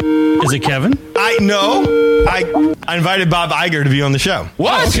 Is it Kevin? I invited Bob Iger to be on the show.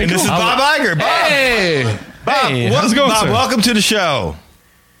 What? Okay, and this is Bob Iger. Bob. Hey. Bob, how's it going, Bob, sir? welcome to the show.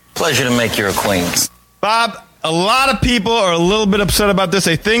 Pleasure to make your acquaintance. Bob, a lot of people are a little bit upset about this.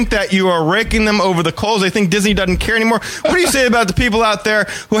 They think that you are raking them over the coals. They think Disney doesn't care anymore. What do you say about the people out there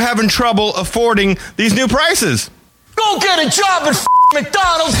who are having trouble affording these new prices? Go get a job at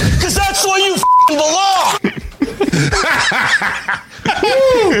McDonald's, because that's where you belong.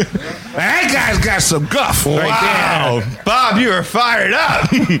 That guy's got some guff right there. Bob, you are fired up.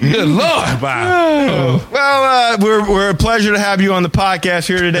 Good Lord, Bob. Well, we're a pleasure to have you on the podcast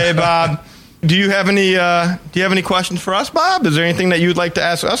here today, Bob. Do you have any questions for us, Bob? Is there anything that you'd like to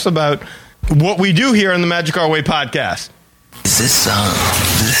ask us about what we do here on the Magic Our Way podcast? Is this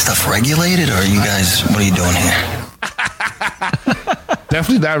stuff regulated, or you guys? What are you doing here?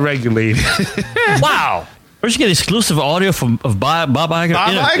 Definitely not regulated. Wow. First, you get exclusive audio of Bob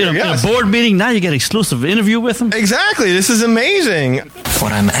Iger. In a board meeting, now you get exclusive interview with him. Exactly. This is amazing.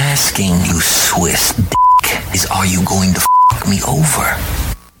 What I'm asking you, Swiss dick, is are you going to f*** me over?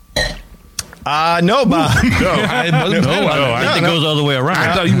 No, Bob. I think it goes all the way around.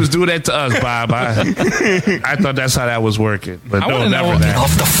 I thought you was doing that to us, Bob. I thought that's how that was working. But no, never that. Get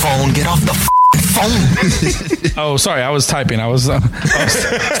off the phone. Get off the phone. Oh, sorry. I was typing. Stop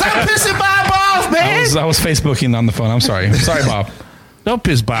pissing Bob off, man. I was Facebooking on the phone. I'm sorry. Sorry, Bob. Don't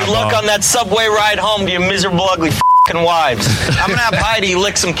piss Bob off. Good luck on that subway ride home to your miserable, ugly f***ing wives. I'm going to have Heidi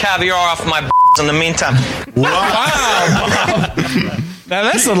lick some caviar off my in the meantime. Wow, Bob. Now,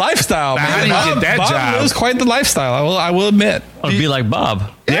 that's a lifestyle, man. How do you get that Bob job? lives quite the lifestyle. I will admit. I'd be like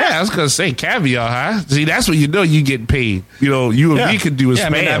Bob. Yeah, I was going to say caviar, huh? See, that's when you know you getting paid. You know, you and me could do a spam. I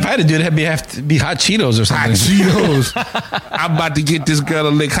mean, if I had to do it, it'd have to be hot Cheetos or something. Hot Cheetos. I'm about to get this girl to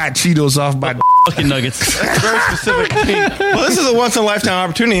lick hot Cheetos off my fucking nuggets. That's very specific. Well, this is a once-in-a-lifetime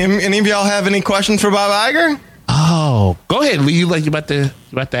opportunity. Any of y'all have any questions for Bob Iger? Oh, go ahead, Lee. You about to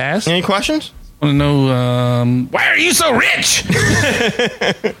ask? Any questions? I want to know, why are you so rich?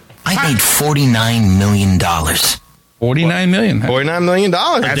 I made $49 million. $49 million. $49 million.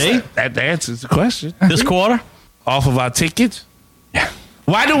 That answers the question. This quarter? Off of our tickets? Yeah.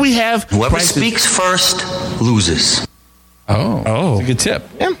 Why do we have Whoever prices? speaks first loses. Oh. That's a good tip.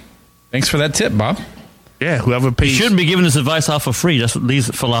 Yeah. Thanks for that tip, Bob. Yeah, whoever pays. You shouldn't be giving this advice out for free. That's what Lee's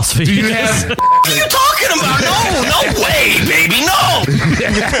philosophy Do you is. have? What are you talking about? No way, baby, no.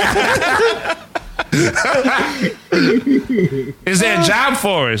 Is there a job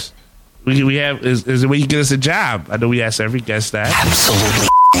for us? We have. Is there a way you get us a job? I know we ask every guest that. Absolutely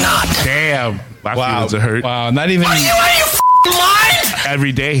not. Damn, my feelings are hurt. Wow, not even. Are you out of your mind?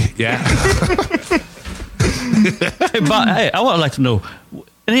 Every day, yeah. Hey, Bob, I would like to know,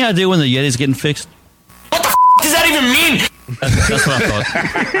 any idea when the Yeti's getting fixed? What the does that even mean? That's what I thought.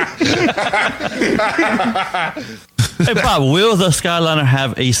 Hey, Bob, will the Skyliner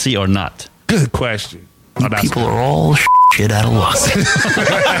have AC or not? Good question. You people are all shit out of luck.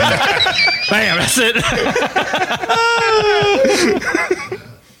 Bam, that's it.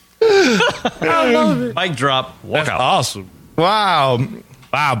 I love it. Mic drop. Walk out. Awesome. Wow,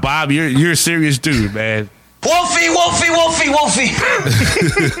 Bob, you're a serious dude, man. Wolfie.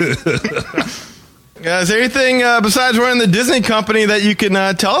 Is there anything besides running the Disney company that you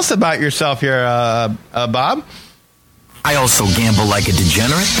can tell us about yourself here, Bob? I also gamble like a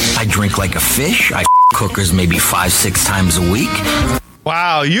degenerate. I drink like a fish. I hookers maybe 5-6 times a week.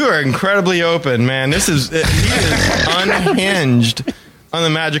 Wow, you are incredibly open, man. He is unhinged on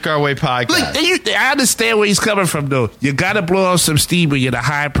the Magic Our Way podcast. Look, I understand where he's coming from, though. You got to blow off some steam when you're in a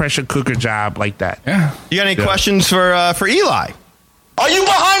high-pressure cooker job like that. Yeah. You got any questions for Eli? Are you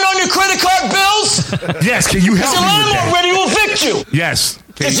behind on your credit card bills? Yes, can you help Is me your with landlord that? ready to evict you? Yes.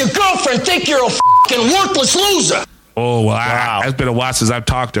 Does your girlfriend think you're a fucking worthless loser? Oh, well, it's been a while since I've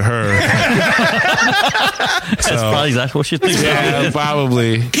talked to her. That's probably exactly what she thinks. Yeah,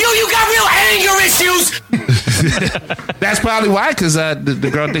 probably. You got real anger issues. That's probably why, because the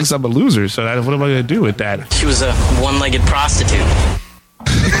girl thinks I'm a loser. So what am I going to do with that? She was a one-legged prostitute.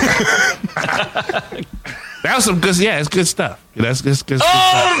 That was some good. Yeah, it's good stuff. That's good stuff.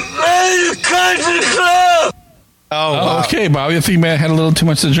 Oh, okay, Bobby. I think man had a little too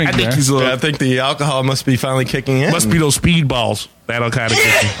much to drink. I think there. he's a little. I think the alcohol must be finally kicking in. Must be those speedballs. That'll kind of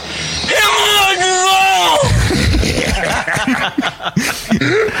get you.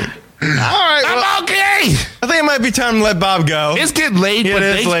 All right, I'm okay. I think it might be time to let Bob go. It's getting late, but It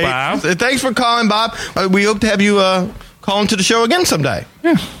is thanks, late. Bob. Thanks for calling, Bob. We hope to have you call into the show again someday.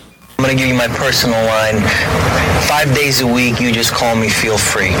 I'm going to give you my personal line. 5 days a week, you just call me, feel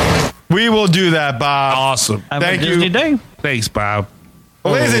free. We will do that, Bob. Awesome. Thank you. Disney Day. Thanks, Bob.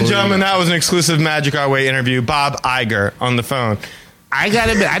 Well, ladies and gentlemen, that was an exclusive Magic Our Way interview. Bob Iger on the phone. I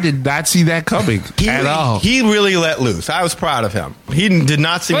gotta admit, I did not see that coming at all. He really let loose. I was proud of him. He did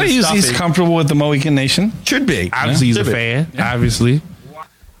not seem He's comfortable with the Mohican Nation. Should be. Obviously, he's a fan. Obviously.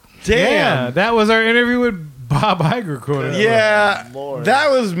 Damn. Yeah, that was our interview with Bob Iger. Yeah, that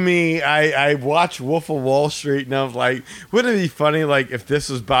was me. I watched Wolf of Wall Street, and I was like, wouldn't it be funny, like, if this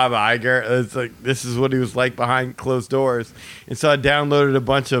was Bob Iger? It's like, this is what he was like behind closed doors. And so I downloaded a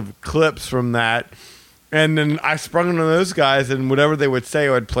bunch of clips from that, and then I sprung on those guys, and whatever they would say,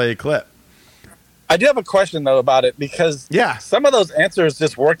 I would play a clip. I do have a question though about it because some of those answers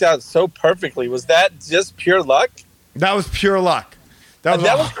just worked out so perfectly. Was that just pure luck? That was pure luck. That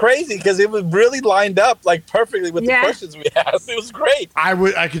was crazy because it was really lined up like perfectly with the questions we asked. It was great.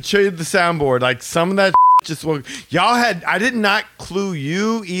 I could show you the soundboard. Like some of that just y'all had. I did not clue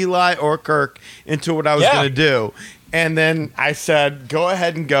you, Eli, or Kirk into what I was going to do. And then I said, go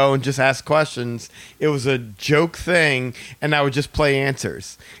ahead and go and just ask questions. It was a joke thing, and I would just play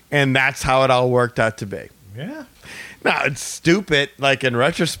answers. And that's how it all worked out to be. Yeah. No, it's stupid, like in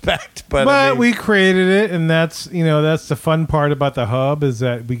retrospect, but But I mean, we created it, and that's that's the fun part about the hub is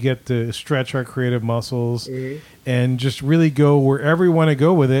that we get to stretch our creative muscles and just really go wherever we want to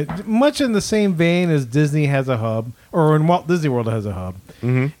go with it. Much in the same vein as Disney has a hub, or when Walt Disney World has a hub,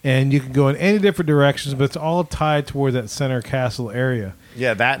 and you can go in any different directions, but it's all tied toward that center castle area.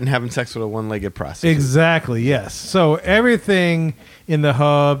 yeah, that and having sex with a one-legged prostitute. Exactly, yes. So everything in the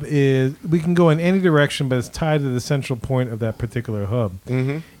hub is, we can go in any direction, but it's tied to the central point of that particular hub.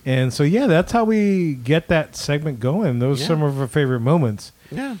 And so, that's how we get that segment going. Those are some of our favorite moments.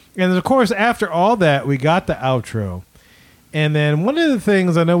 Yeah. And of course, after all that, we got the outro. And then one of the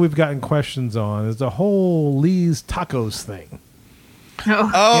things I know we've gotten questions on is the whole Lee's Tacos thing. In the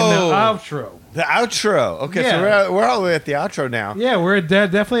outro. The outro. Okay, so we're all the way at the outro now. Yeah, we're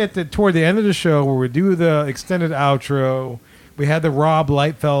definitely toward the end of the show where we do the extended outro. We had the Rob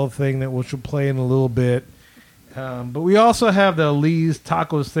Lightfeld thing that which we'll play in a little bit. But we also have the Lee's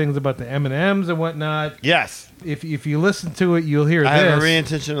Tacos things about the M&Ms and whatnot. Yes. If you listen to it, you'll hear this. I have every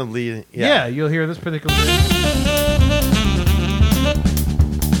intention of leading. Yeah, you'll hear this particular thing.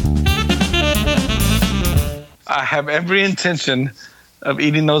 I have every intention of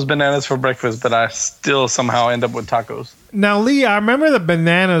eating those bananas for breakfast, but I still somehow end up with tacos. Now, Lee, I remember the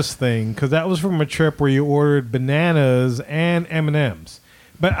bananas thing because that was from a trip where you ordered bananas and M&Ms.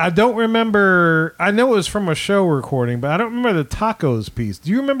 But I don't remember. I know it was from a show recording, but I don't remember the tacos piece. Do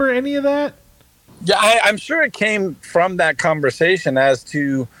you remember any of that? Yeah, I'm sure it came from that conversation as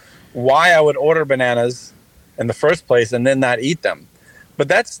to why I would order bananas in the first place and then not eat them. But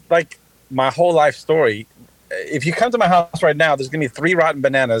that's like my whole life story. If you come to my house right now, there's going to be 3 rotten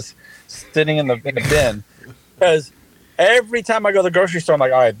bananas sitting in the bin. Because every time I go to the grocery store, I'm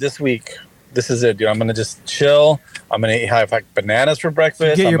like, all right, this week, this is it. I'm going to just chill. I'm going to have like bananas for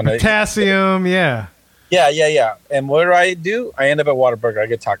breakfast. You get your potassium, yeah. Yeah. And what do? I end up at Whataburger. I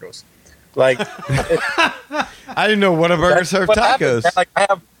get tacos. Like, I didn't know Whataburger served tacos. Like, I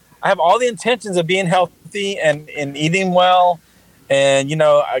have all the intentions of being healthy and eating well. And,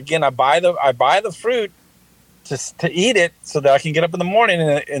 again, I buy the fruit to eat it so that I can get up in the morning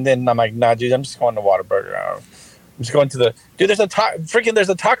and then I'm like, nah, dude, I'm just going to Whataburger. I'm just going to there's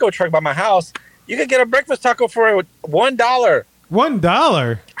a taco truck by my house. You could get a breakfast taco for $1.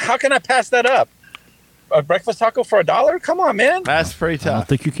 $1? How can I pass that up? A breakfast taco for $1? Come on, man. That's pretty tough. I don't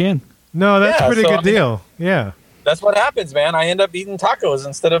think you can. No, that's a pretty good deal. Yeah. That's what happens, man. I end up eating tacos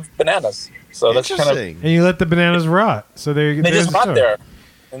instead of bananas. So that's kind of. And you let the bananas rot. So they just rot there.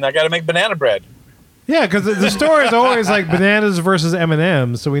 And I got to make banana bread. Yeah, because the story is always like bananas versus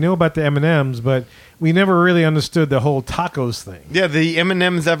M&Ms. So we know about the M&Ms, but we never really understood the whole tacos thing. Yeah, the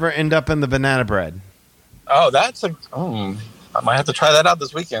M&Ms ever end up in the banana bread. Oh, I might have to try that out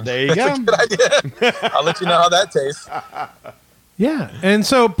this weekend. There you That's go. a good idea. I'll let you know how that tastes. Yeah, and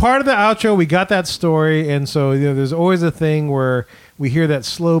so part of the outro, we got that story, and so there's always a thing where we hear that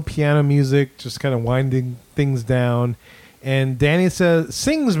slow piano music, just kind of winding things down, and Danny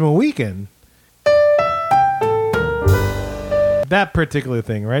sings Mohican. That particular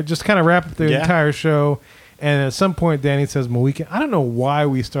thing, right? Just kind of wrap up the entire show, and at some point, Danny says Mohican. I don't know why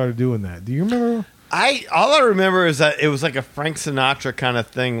we started doing that. Do you remember? All I remember is that it was like a Frank Sinatra kind of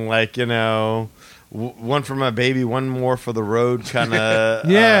thing, like one for my baby, one more for the road, kind of.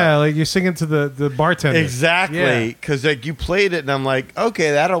 Yeah, like you're singing to the bartender. Exactly, because like you played it, and I'm like,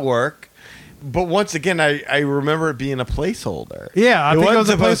 okay, that'll work. But once again, I remember it being a placeholder. Yeah, I think it was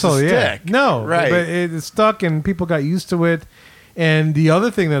a placeholder. Yeah, stick. no, right, but it stuck, and people got used to it. And the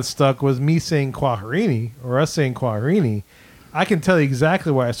other thing that stuck was me saying Quaharini, or us saying Quaharini. I can tell you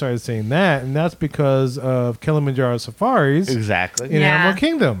exactly why I started saying that, and that's because of Kilimanjaro Safaris. Exactly. In Animal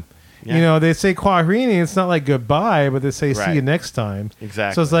Kingdom. Yeah. They say Quaharini, it's not like goodbye, but they say see you next time.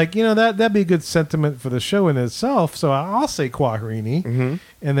 Exactly. So it's like, that'd be a good sentiment for the show in itself, so I'll say Quaharini. Mm-hmm.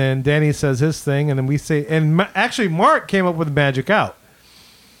 And then Danny says his thing, and then we say, and actually Mark came up with Magic Out.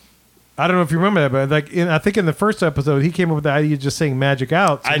 I don't know if you remember that, but I think in the first episode, he came up with the idea of just saying Magic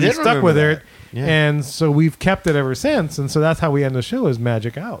Out. So I we did stuck with remember it. that. Yeah. And so we've kept it ever since. And so that's how we end the show is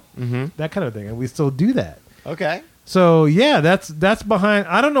Magic Out. Mm-hmm. That kind of thing. And we still do that. Okay. So yeah, that's behind.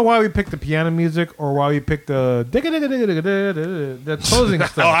 I don't know why we picked the piano music or why we picked the closing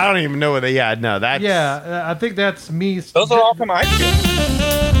stuff. Oh, I don't even know what they. Yeah, no, that's I think that's me. Those are all from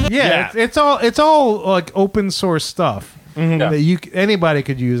iTunes. Yeah, it's all like open source stuff that anybody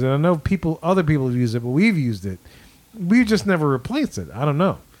could use. And I know other people use it, but we've used it. We've just never replaced it. I don't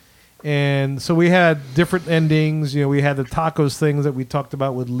know. And so we had different endings. You know, we had the tacos things that we talked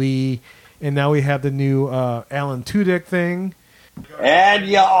about with Lee. And now we have the new Alan Tudyk thing. And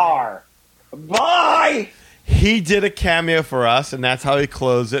you are. Bye! He did a cameo for us, and that's how he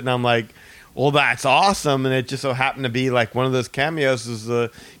closed it. And I'm like, well, that's awesome. And it just so happened to be like one of those cameos is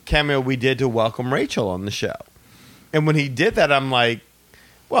the cameo we did to welcome Rachel on the show. And when he did that, I'm like,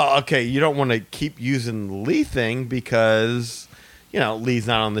 well, okay, you don't want to keep using the Lee thing because, Lee's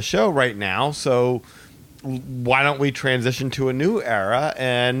not on the show right now. So why don't we transition to a new era,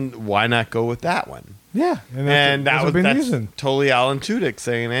 and why not go with that one? Yeah, that's totally Alan Tudyk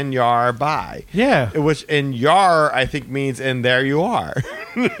saying "and yar bye." Yeah, which "and yar" I think means "and there you are."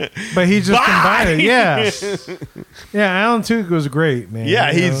 But he just combined it. Yeah, Alan Tudyk was great, man.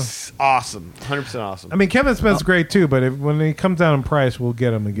 Yeah, he's awesome, 100% awesome. I mean, Kevin Smith's great too, but when he comes down in price, we'll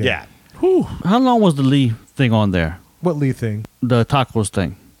get him again. Yeah. Whew. How long was the Lee thing on there? What Lee thing? The tacos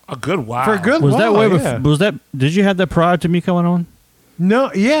thing. A good while. For a good was while, that way? yeah. Was that? Did you have that prior to me coming on?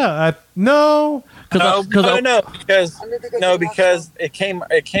 No. Yeah. No. Because it came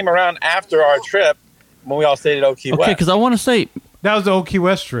around after our trip when we all stayed at Old Key West. Okay, because I want to say that was the Old Key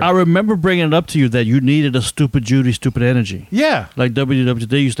West trip. I remember bringing it up to you that you needed a Stupid Judy, Stupid Energy. Yeah, like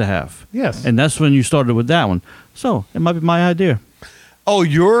WWD used to have. Yes, and that's when you started with that one. So it might be my idea. Oh,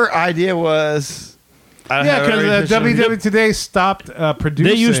 your idea was. Yeah, because WW Today stopped producing.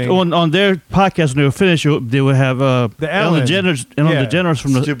 They used on their podcast when they were finished. They would have the Ellen DeGeneres and the DeGeneres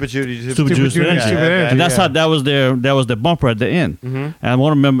from the Stupid Judy, Stupid Judy, and that's how that was their bumper at the end. And I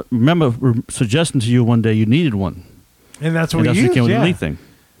want to remember suggesting to you one day you needed one, and that's what we used. Came with the Lee thing.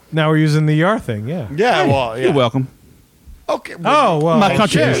 Now we're using the YAR thing. Yeah. Yeah. Well, you're welcome. Okay. Well, my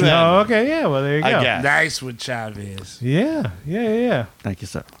contribution. Oh, okay. Yeah. Well, there you go. Nice with Chavez. Yeah. Thank you,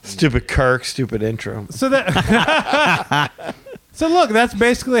 sir. Stupid Kirk. Stupid intro. So look, that's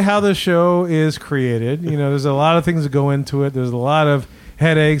basically how the show is created. There's a lot of things that go into it. There's a lot of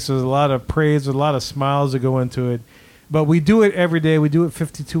headaches. There's a lot of praise. There's a lot of smiles that go into it. But we do it every day. We do it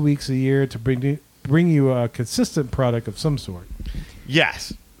 52 weeks a year to bring you a consistent product of some sort.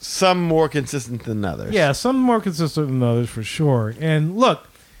 Yes. Some more consistent than others. Yeah, some more consistent than others for sure. And look,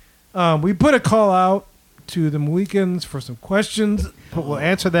 we put a call out to the Mohicans for some questions, but we'll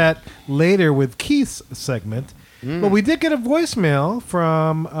answer that later with Keith's segment. But we did get a voicemail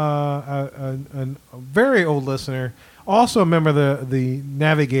from a very old listener, also a member of the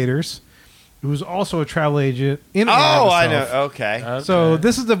Navigators, who's also a travel agent in Atlanta. Oh, I know. Okay. So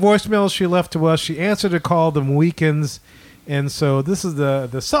this is the voicemail she left to us. She answered a call, the Mohicans. And so this is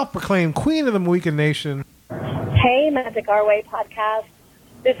the self-proclaimed queen of the Mohican Nation. Hey, Magic Our Way podcast.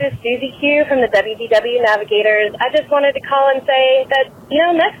 This is Susie Q from the WDW Navigators. I just wanted to call and say that,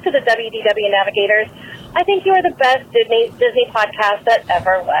 next to the WDW Navigators, I think you are the best Disney podcast that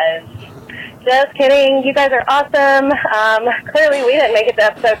ever was. Just kidding. You guys are awesome. Clearly, we didn't make it to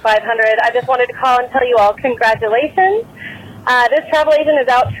episode 500. I just wanted to call and tell you all congratulations. This travel agent is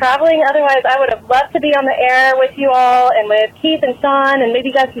out traveling. Otherwise, I would have loved to be on the air with you all and with Keith and Sean, and maybe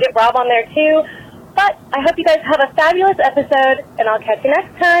you guys can get Rob on there too. But I hope you guys have a fabulous episode, and I'll catch you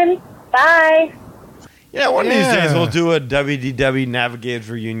next time. Bye. Yeah, one of these days we'll do a WDW Navigators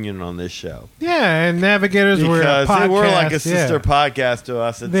reunion on this show. Yeah, and Navigators were a podcast. They were like a sister podcast to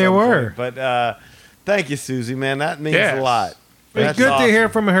us at they some were. Point. But thank you, Susie, man. That means a lot. It's good to hear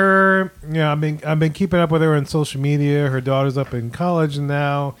from her. I've been keeping up with her on social media. Her daughter's up in college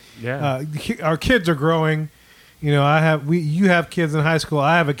now. Yeah, our kids are growing. You have kids in high school.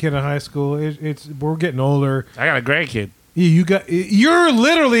 I have a kid in high school. We're getting older. I got a grandkid. You're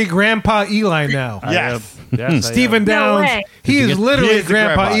literally Grandpa Eli now. Yes. Stephen Downs. No way. He is literally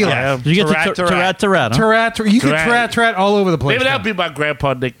Grandpa Eli. Did you get to Tarat? You can Tarat all over the place. Maybe that'll be my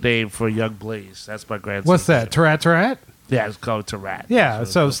grandpa nickname for Young Blaze. That's my grandson. What's that? Tarat? Yeah, it's called Tarat. Yeah,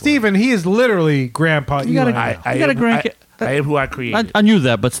 so Stephen, he is literally Grandpa Eli. I got a grandkid. I am who I created. I knew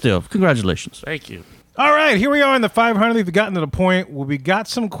that, but still, congratulations. Thank you. All right, here we are in the 500th. We've gotten to the point where we got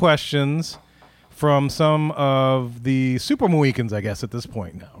some questions from some of the Super Mohicans, I guess, at this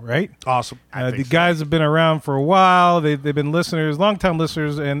point now, right? Awesome. The guys have been around for a while. They've been listeners, long-time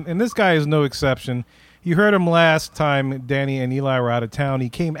listeners, and this guy is no exception. You heard him last time Danny and Eli were out of town. He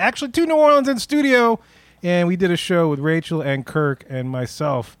came actually to New Orleans in studio, and we did a show with Rachel and Kirk and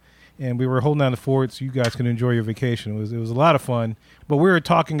myself. and we were holding down the fort so you guys can enjoy your vacation. It was a lot of fun. But we were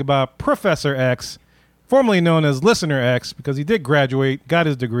talking about Professor X, formerly known as Listener X, because he did graduate, got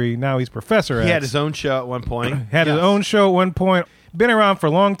his degree. Now he's Professor X. He had his own show at one point. His own show at one point. Been around for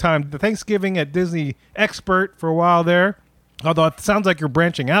a long time. The Thanksgiving at Disney expert for a while there. Although it sounds like you're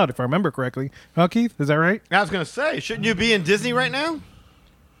branching out, if I remember correctly. Huh, Keith? Is that right? I was going to say, shouldn't you be in Disney right now?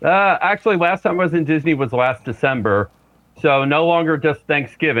 Actually, last time I was in Disney was last December. So no longer just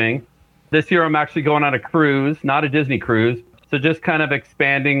Thanksgiving. This year I'm actually going on a cruise, not a Disney cruise. So just kind of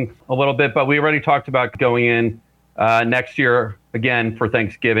expanding a little bit. But we already talked about going in next year again for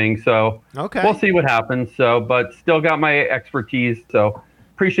Thanksgiving. So we'll see what happens. So, but still got my expertise. So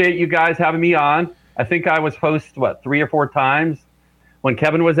appreciate you guys having me on. I think I was host, 3 or 4 times. When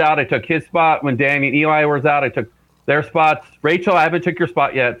Kevin was out, I took his spot. When Danny and Eli was out, I took their spots. Rachel, I haven't took your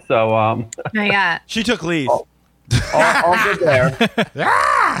spot yet. So not yet. She took Lee's. All good there.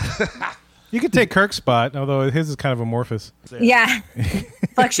 You could take Kirk's spot, although his is kind of amorphous. Yeah.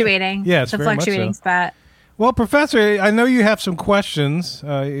 Fluctuating. Yeah, it's the very much fluctuating so. spot. Well, Professor, I know you have some questions.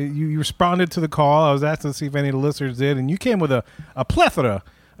 You responded to the call. I was asked to see if any of the listeners did, and you came with a plethora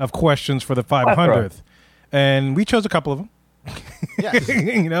of questions for the 500th. And we chose a couple of them. Yes.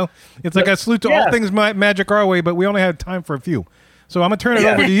 You know, it's like I salute to all things Magic Our Way, but we only have time for a few. So I'm going to turn it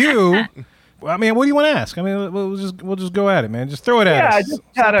over to you. I mean, what do you want to ask? I mean, we'll just go at it, man. Just throw it at us.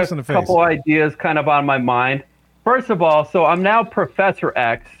 Yeah, I just had a couple ideas kind of on my mind. First of all, so I'm now Professor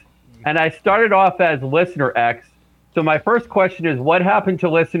X, and I started off as Listener X. So my first question is, what happened to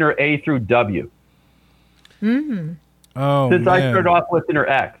Listener A through W? Oh, Since I man. started off Listener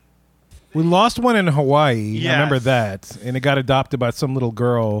X. We lost one in Hawaii. Yes. I remember that. And it got adopted by some little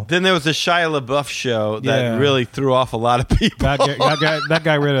girl. Then there was the Shia LaBeouf show that Yeah. really threw off a lot of people. That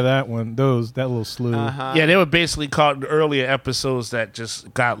got rid of that one. That little slew. Yeah, they were basically caught in earlier episodes that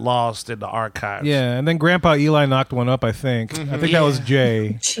just got lost in the archives. Yeah, and then Grandpa Eli knocked one up, I think. I think that was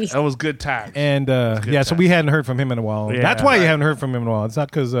Jay. That was good times. And so we hadn't heard from him in a while. Yeah. That's why you haven't heard from him in a while. It's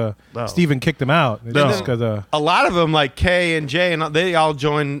not because Steven kicked him out. It's just because a lot of them, like Kay and Jay, and they all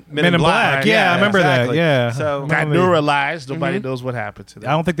joined Men in Black. Yeah, I remember exactly. that. Yeah. So got neuralized. Nobody knows what happened to them.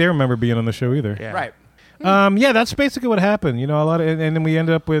 I don't think they remember being on the show either. Yeah. Right. Yeah, that's basically what happened. You know, a lot of, and then we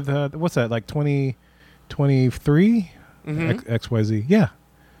ended up with what's that, like 23 XYZ. Yeah,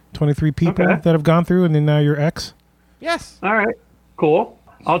 23 people that have gone through, and then now you're X. Yes. All right. Cool.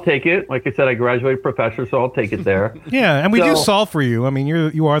 I'll take it. Like I said, I graduated professor, so I'll take it there. Yeah, and we do solve for you. I mean,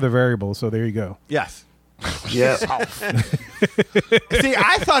 you are the variable, so there you go. Yes. Yeah. See,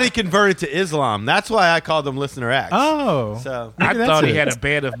 I thought he converted to Islam. That's why I called him Listener X. Oh. So I thought he had a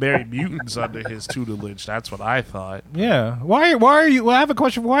band of merry mutants under his tutelage. That's what I thought. Yeah. Why are you? Well, I have a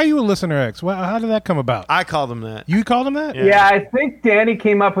question. Why are you a Listener X? How did that come about? I called him that. You called him that? Yeah, I think Danny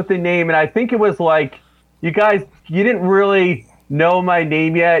came up with the name, and I think it was like, you didn't really know my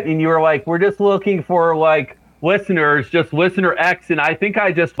name yet, and you were like, we're just looking for like listeners, just Listener X, and I think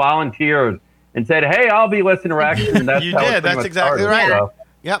I just volunteered and said, hey, I'll be Listener X. And that's You how it did. pretty That's much exactly started, right. so.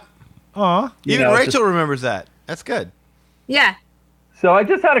 Yep. Aw. Even Rachel remembers that. That's good. Yeah. So I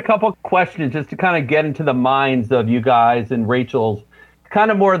just had a couple questions just to kind of get into the minds of you guys and Rachel's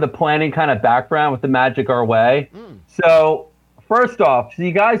kind of more of the planning kind of background with the Magic Our Way. So first off, so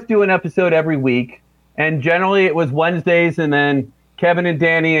you guys do an episode every week, and generally it was Wednesdays, and then Kevin and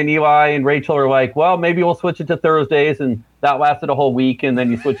Danny and Eli and Rachel are like, well, maybe we'll switch it to Thursdays, and that lasted a whole week, and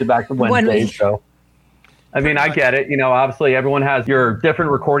then you switch it back to Wednesdays. So, I mean, I get it. You know, obviously everyone has your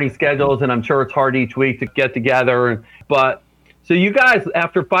different recording schedules, and I'm sure it's hard each week to get together. But so you guys,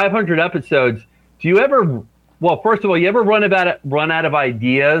 after 500 episodes, do you ever? Well, first of all, you ever run out of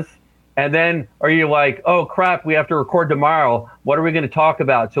ideas, and then are you like, oh crap, we have to record tomorrow? What are we going to talk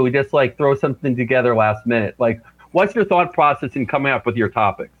about? So we just like throw something together last minute. Like, what's your thought process in coming up with your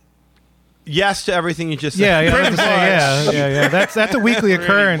topics? Yes to everything you just said. Yeah. That's a weekly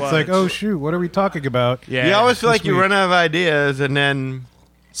occurrence. Like, oh shoot, what are we talking about? Yeah. You always feel like you run out of ideas, and then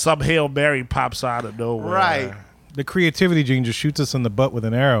some Hail Mary pops out of nowhere. Right. The creativity gene just shoots us in the butt with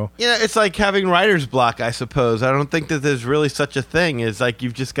an arrow. Yeah, it's like having writer's block, I suppose. I don't think that there's really such a thing. It's like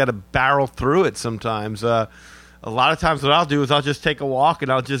you've just got to barrel through it sometimes. A lot of times what I'll do is I'll just take a walk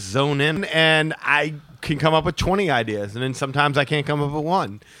and I'll just zone in, and I can come up with 20 ideas, and then sometimes I can't come up with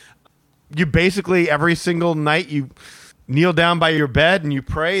one. You basically, every single night, you kneel down by your bed and you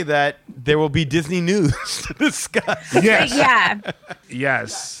pray that there will be Disney news to discuss. Yes. Yeah.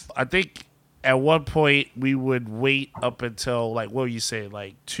 Yes. I think at one point we would wait up until, like, what were you saying,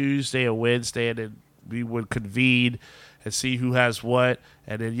 like Tuesday or Wednesday, and then we would convene and see who has what.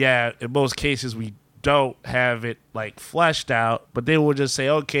 And then, yeah, in most cases we don't have it like fleshed out, but they will just say,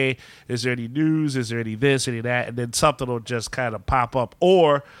 okay, is there any news? Is there any this, any that? And then something will just kind of pop up.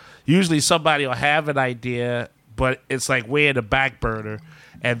 Or usually somebody will have an idea, but it's like way in the back burner.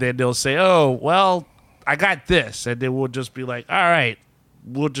 And then they'll say, oh, well, I got this. And then we'll just be like, all right,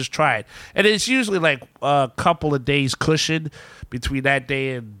 we'll just try it. And it's usually like a couple of days cushion between that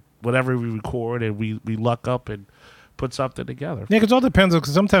day and whatever we record, and we luck up and put something together. Yeah, because it all depends.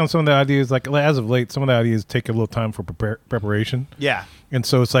 Because sometimes some of the ideas, like as of late, some of the ideas take a little time for preparation. Yeah. And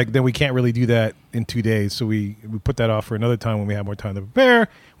so it's like then we can't really do that in 2 days. So we put that off for another time when we have more time to prepare,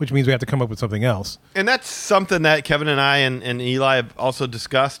 which means we have to come up with something else. And that's something that Kevin and I and Eli have also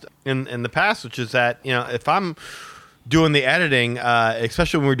discussed in the past, which is that, you know, if I'm doing the editing,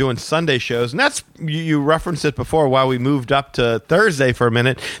 especially when we're doing Sunday shows, and that's, you referenced it before, while we moved up to Thursday for a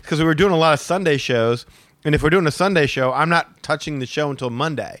minute, because we were doing a lot of Sunday shows. And if we're doing a Sunday show, I'm not touching the show until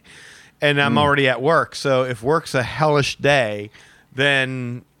Monday, and I'm already at work. So if work's a hellish day,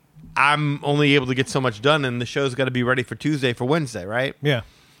 then I'm only able to get so much done, and the show's got to be ready for Tuesday for Wednesday, right? Yeah.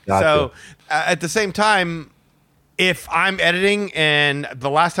 Gotcha. So at the same time, if I'm editing and the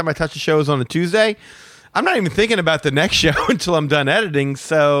last time I touched a show was on a Tuesday, I'm not even thinking about the next show until I'm done editing.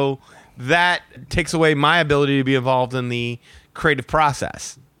 So that takes away my ability to be involved in the creative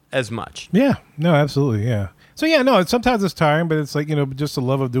process as much. Yeah, no, absolutely, yeah. So yeah, no, sometimes it's tiring, but it's like, you know, just the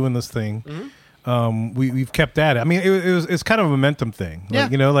love of doing this thing. Mm-hmm. We've kept at it. I mean, it's kind of a momentum thing. Like, Yeah.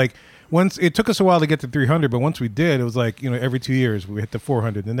 you know, like once it took us a while to get to 300, but once we did, it was like, you know, every 2 years we hit the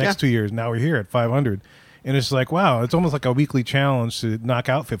 400. The next 2 years, now we're here at 500, and it's like, wow, it's almost like a weekly challenge to knock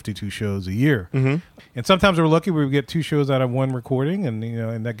out 52 shows a year. Mm-hmm. And sometimes we're lucky we get 2 shows out of one recording, and you know,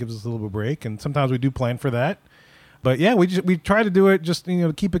 and that gives us a little bit of break. And sometimes we do plan for that. But yeah, we try to do it just, you know,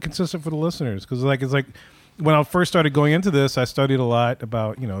 to keep it consistent for the listeners, because like it's like when I first started going into this, I studied a lot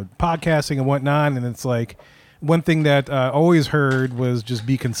about, you know, podcasting and whatnot, and it's like one thing that I always heard was just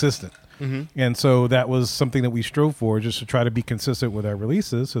be consistent. Mm-hmm. And so that was something that we strove for, just to try to be consistent with our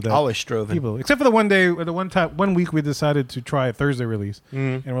releases. So that Always strove. people, except for the one day, or the one week we decided to try a Thursday release,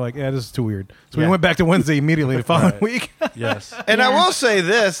 and we're like, yeah, this is too weird. So we went back to Wednesday immediately the following week. Yes. And I will say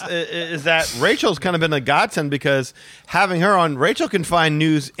this is that Rachel's kind of been a godsend, because having her on, Rachel can find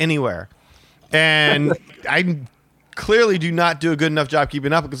news anywhere. And I clearly do not do a good enough job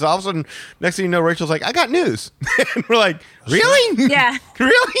keeping up, because all of a sudden, next thing you know, Rachel's like, I got news. And we're like, really? Yeah.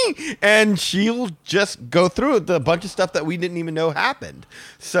 Really? And she'll just go through a bunch of stuff that we didn't even know happened.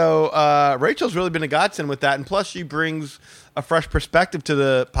 So Rachel's really been a godsend with that. And plus, she brings a fresh perspective to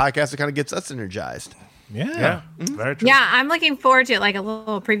the podcast that kind of gets us energized. Yeah. Very true. Yeah, I'm looking forward to it, like a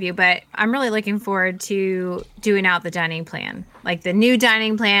little preview, but I'm really looking forward to doing out the dining plan, like the new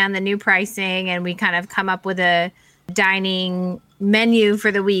dining plan, the new pricing, and we kind of come up with a dining menu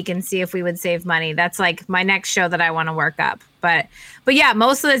for the week and see if we would save money. That's like my next show that I want to work up. But yeah,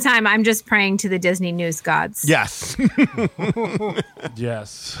 most of the time I'm just praying to the Disney news gods. Yes.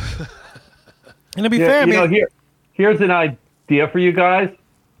 Yes. And to be fair, you know, here's an idea for you guys.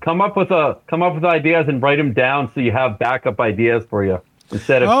 Come up with ideas and write them down so you have backup ideas for you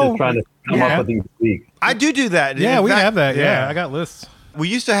instead of just trying to come up with each week. I do that. Yeah, In we fact, have that. Yeah, I got lists. We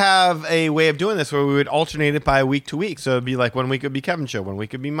used to have a way of doing this where we would alternate it by week to week. So it'd be like 1 week it would be Kevin's show, 1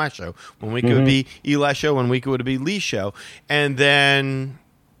 week it would be my show, 1 week it would be Eli's show, 1 week it would be Lee's show. And then,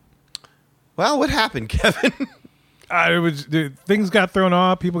 well, what happened, Kevin? Things got thrown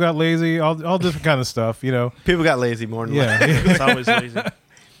off. People got lazy. All different kind of stuff. You know, people got lazy more than It's always lazy.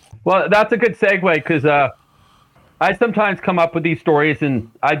 Well, that's a good segue, because I sometimes come up with these stories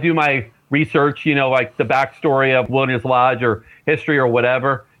and I do my research, you know, like the backstory of Wilderness Lodge or history or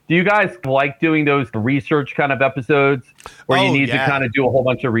whatever. Do you guys like doing those research kind of episodes where you need to kind of do a whole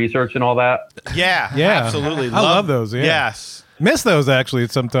bunch of research and all that? Yeah, absolutely. I love those. Yeah. Yes. Miss those actually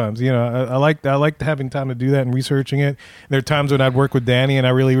sometimes. You know, I like having time to do that and researching it. There are times when I'd work with Danny and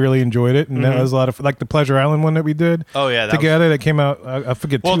I really enjoyed it, and that was a lot of, like the Pleasure Island one that we did. Oh yeah, that came out. I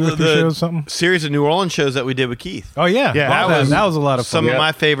forget 2 or 3 shows something. Series of New Orleans shows that we did with Keith. Oh yeah, that was a lot of fun. Some of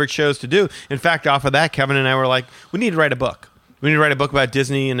my favorite shows to do. In fact, off of that, Kevin and I were like, we need to write a book. We need to write a book about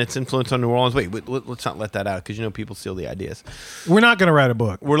Disney and its influence on New Orleans. Wait, let's not let that out, because you know people steal the ideas. We're not going to write a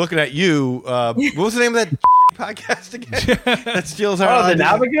book. We're looking at you. What was the name of that podcast again? That steals our The ideas?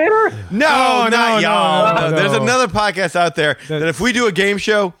 Navigator? No, not y'all. no. There's another podcast out there that if we do a game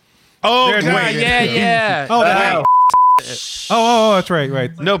show, Yeah. Oh, that's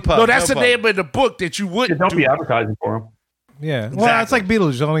right. No pub. No, that's the name of the book that you wouldn't Don't be advertising for them. Yeah. Well, it's like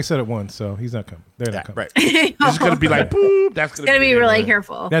Beetlejuice. I only said it once, so he's not coming. They're not coming. Right. It's going to be like, boop. That's going Gotta be really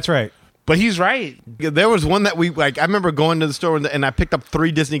careful. That's right. But he's right. There was one that we like. I remember going to the store and I picked up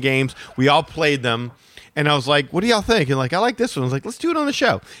 3 Disney games. We all played them, and I was like, "What do y'all think?" And like, I like this one. I was like, "Let's do it on the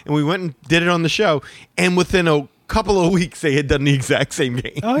show." And we went and did it on the show. And within a couple of weeks, they had done the exact same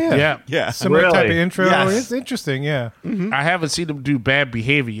game. Oh yeah, yeah. Similar type of intro. Yes. It's interesting. Yeah. I haven't seen them do Bad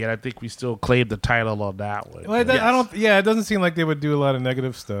Behavior yet. I think we still claim the title on that one. Well, I don't. Yeah, it doesn't seem like they would do a lot of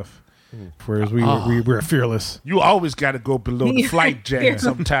negative stuff. Whereas we were fearless. You always got to go below the flight jet Yeah.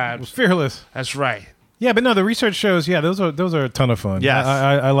 sometimes. Fearless. That's right. Yeah, but no, the research shows. Yeah, those are a ton of fun. Yes.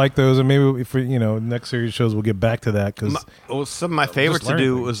 I like those, and maybe if we, next series shows, we'll get back to that because some of my favorites to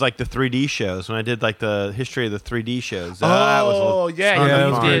do was like the 3D shows. When I did like the history of the 3D shows. That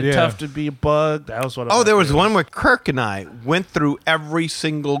was Tough to Be a Bug. That was one of my there was favorites. one where Kirk and I went through every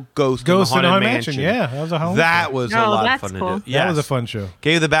single Ghost in the Ghost in the Haunted Haunted Mansion. Yeah, that was a Halloween That show. was Oh, a lot of that's fun cool. to do. That was a fun show.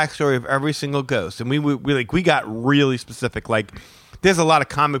 Gave the backstory of every single ghost, and we got really specific. Like, there's a lot of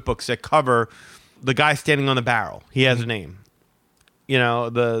comic books that cover the guy standing on the barrel. He has a name.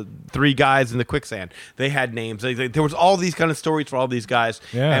 The 3 guys in the quicksand. They had names. There was all these kind of stories for all these guys,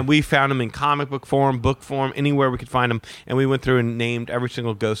 and we found them in comic book form, book form, anywhere we could find them, and we went through and named every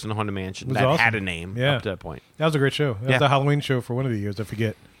single ghost in the Haunted Mansion It was that awesome. had a name up to that point. That was a great show. That was a Halloween show for one of the years. I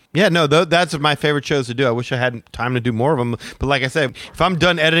forget. Yeah, no, that's my favorite shows to do. I wish I had time to do more of them. But like I said, if I'm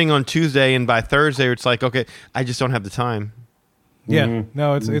done editing on Tuesday and by Thursday, it's like, okay, I just don't have the time. Yeah,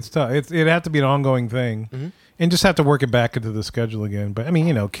 no, it's tough. It'd have to be an ongoing thing, and just have to work it back into the schedule again. But I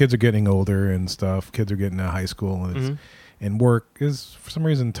mean, kids are getting older and stuff. Kids are getting out of high school, and and work is for some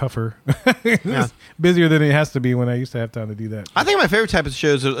reason tougher. It's busier than it has to be when I used to have time to do that. I think my favorite type of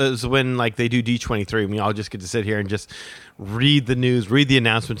shows is when like they do D23 and we all just get to sit here and just read the news, read the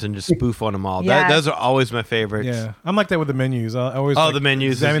announcements, and just spoof on them all. Yeah. Those are always my favorites. Yeah, I'm like that with the menus. I always the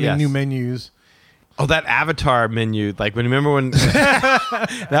menus, examining new menus. Oh, that Avatar menu! Like remember when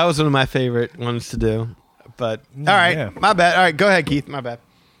that was one of my favorite ones to do. But all right, my bad. All right, go ahead, Keith. My bad.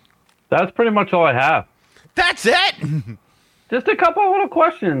 That's pretty much all I have. That's it. Just a couple of little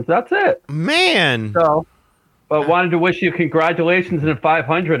questions. That's it, man. So, but wanted to wish you congratulations in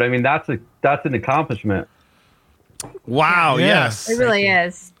 500. I mean, that's an accomplishment. Wow. It really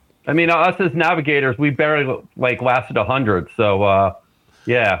is. I mean, us as navigators, we barely lasted 100. So,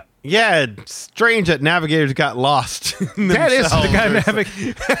 yeah. Yeah, it's strange that navigators got lost. That is the guy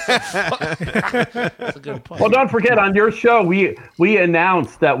That's a good point. Well, don't forget on your show, we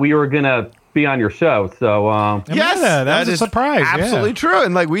announced that we were gonna be on your show. So, yes, that was a is surprise. Absolutely Yeah. true.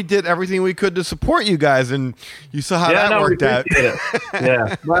 And like we did everything we could to support you guys, and you saw how that worked out. It.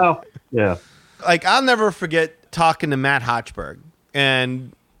 Yeah. Well, yeah. Like I'll never forget talking to Matt Hochberg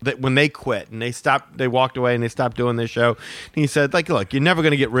and that when they quit and they walked away and they stopped doing their show. And he said, like, look, you're never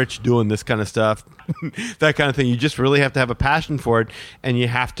going to get rich doing this kind of stuff, that kind of thing. You just really have to have a passion for it, and you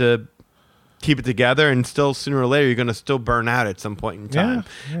have to keep it together. And still, sooner or later, you're going to still burn out at some point in time.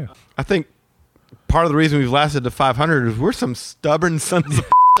 Yeah. I think part of the reason we've lasted to 500 is we're some stubborn sons of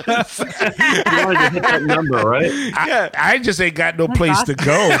You wanted to hit that number, right? I just ain't got no place to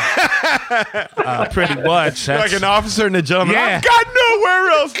go. Pretty much. like an officer and a gentleman. Yeah. I've got nowhere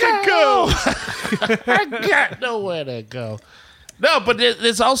else to go. I got nowhere to go. No, but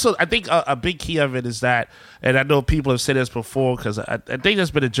there's also, I think a big key of it is that, and I know people have said this before, because I think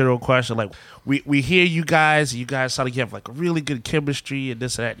that's been a general question. Like, we hear you guys sound like you have like a really good chemistry and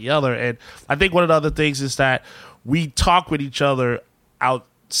this and that and the other. And I think one of the other things is that we talk with each other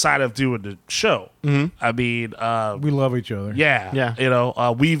outside of doing the show. I mean, We love each other.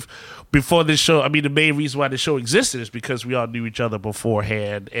 Yeah. We've, before this show, I mean, the main reason why the show existed is because we all knew each other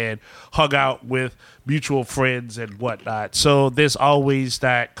beforehand and hung out with mutual friends and whatnot. So there's always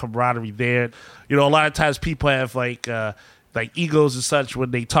that camaraderie there. A lot of times people have like egos and such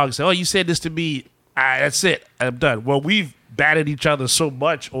when they talk and say, oh, you said this to me. That's it. I'm done. Well, we've batted each other so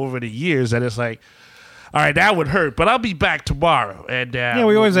much over the years that it's like, all right, that would hurt, but I'll be back tomorrow. And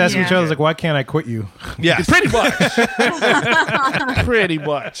we always ask each other, like, why can't I quit you? Yeah, pretty much. Pretty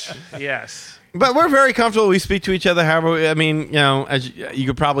much, yes. But we're very comfortable. We speak to each other. However, I mean, as you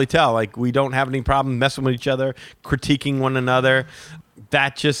could probably tell, like we don't have any problem messing with each other, critiquing one another.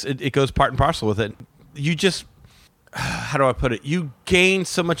 That just it goes part and parcel with it. You just, how do I put it? You gain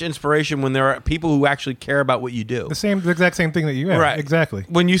so much inspiration when there are people who actually care about what you do. The exact same thing that you have. Right. Exactly.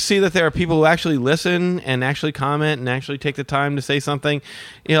 When you see that there are people who actually listen and actually comment and actually take the time to say something,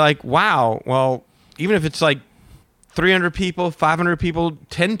 you're like, wow. Well, even if it's like 300 people, 500 people,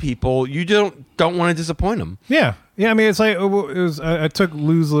 10 people, you don't want to disappoint them. Yeah. I mean, it's like I took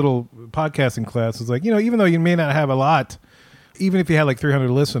Lou's little podcasting class. It's like, even though you may not have a lot, even if you had like 300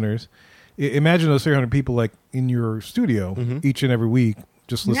 listeners, imagine those 300 people like in your studio each and every week,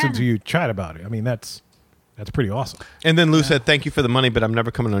 just listen to you chat about it. I mean, that's pretty awesome. And then Lou said, "Thank you for the money, but I'm never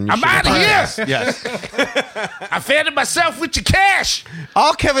coming on your show." I'm out of here. Yes. I fanned myself with your cash.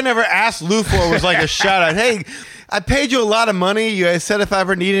 All Kevin ever asked Lou for was like a shout out. Hey, I paid you a lot of money. You guys said if I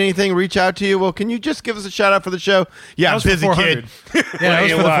ever need anything, reach out to you. Well, can you just give us a shout out for the show? Yeah, I'm busy, kid. Yeah, that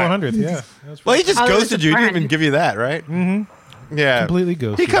was for the 400th. Yeah. Well, he just ghosted you. He didn't even give you that, right? Mm-hmm. Yeah. Completely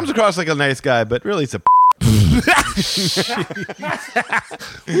ghosted. He comes across like a nice guy, but really he's a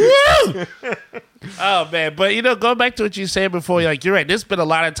Oh man, but going back to what you said before, like you're right. There's been a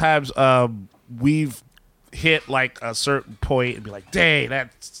lot of times we've hit like a certain point and be like, "Dang,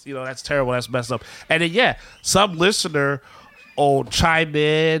 that's terrible, that's messed up." And then some listener will chime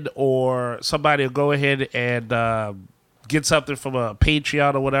in, or somebody will go ahead and get something from a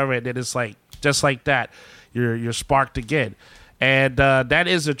Patreon or whatever, and then it's like just like that, you're sparked again, and that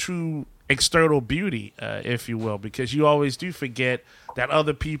is a true external beauty, if you will, because you always do forget that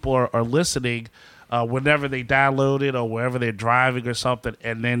other people are listening whenever they download it or wherever they're driving or something.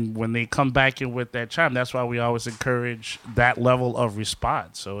 And then when they come back in with that chime, that's why we always encourage that level of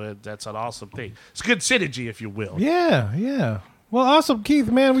response. So that's an awesome thing. It's good synergy, if you will. Yeah. Well, awesome, Keith,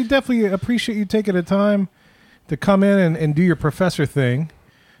 man. We definitely appreciate you taking the time to come in and do your professor thing.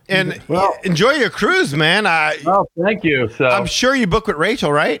 And enjoy your cruise, man. Thank you. So I'm sure you booked with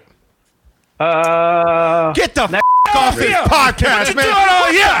Rachel, right? Get the off this podcast, man.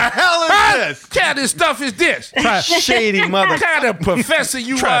 What the hell is this? What kind of stuff is this? Shady mother. What kind of professor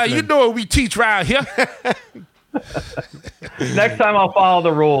you are? You know what we teach around here. Next time I'll follow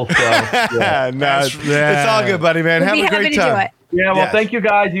the rules. So, it's all good, buddy, man. Have a great time. Yeah, well, thank you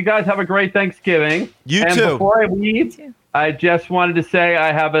guys. You guys have a great Thanksgiving. You and too. Before I leave, I just wanted to say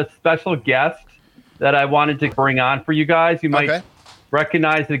I have a special guest that I wanted to bring on for you guys. You might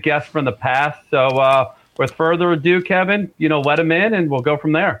recognize the guest from the past. So with further ado, Kevin, let him in and we'll go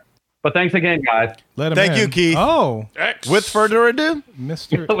from there. But thanks again, guys. Thank you, Keith. Oh. X. With further ado?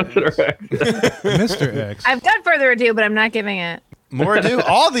 Mr. Mr. X. I've got further ado, but I'm not giving it. More ado?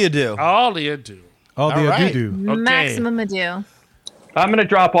 All the ado. All the ado. All the right. ado. Maximum ado. I'm going to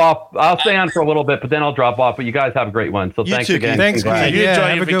drop off. I'll stay on for a little bit, but then I'll drop off. But you guys have a great one. So thanks too, again. Thanks, Bye. Keith. You Yeah, enjoy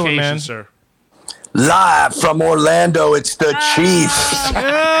have your a good one, vacation, man. sir. Live from Orlando, it's the Chief.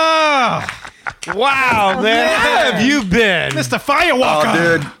 Wow, man. How have you been? Mr. Firewalker.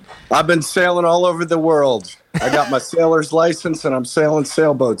 Oh, dude, I've been sailing all over the world. I got my sailor's license, and I'm sailing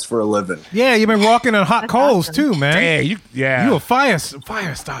sailboats for a living. Yeah, you've been walking on hot coals, too, man. Yeah, You a fire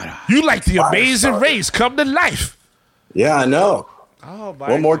starter. You like the Amazing Race come to life. Yeah, I know. Oh, my.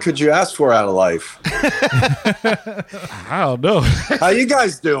 What more could you ask for out of life? I don't know. How you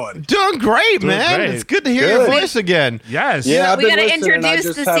guys doing? Doing great, man. great. It's good to hear your voice again. Yes. Yeah, I've We been gotta listening. I introduce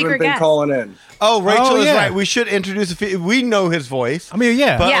just the haven't secret been guest. calling in. Oh, Rachel is yeah. right. We should introduce we know his voice. I mean,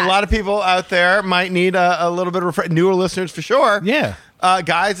 yeah. But Yeah. a lot of people out there might need a little bit of newer listeners for sure. Yeah.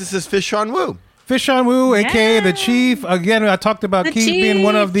 Guys, this is Fish on Woo. Fish on Woo, a.k.a. the Chief. Again, I talked about The Keith being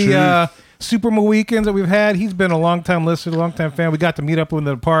one of the Chief. Super Mohicans that we've had. He's been a long-time listener, long-time fan. We got to meet up in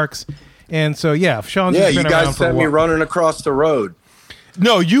the parks. And so, Sean's Yeah, just you been around guys for a sent me while. running across the road.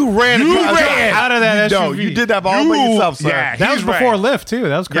 No, you ran out of that No, SUV. you did that all by yourself, sir. Yeah, That was he's before right. Lyft, too.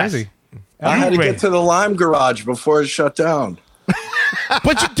 That was crazy. I had to get to the Lime Garage before it shut down.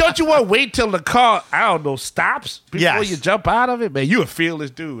 But don't you want to wait till the car, stops before Yes. you jump out of it? Man, you a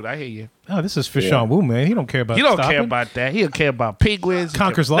fearless dude. I hear you. Oh, this is Fish on Woo, man. He don't care about You don't stopping. care about that. He don't care about penguins. He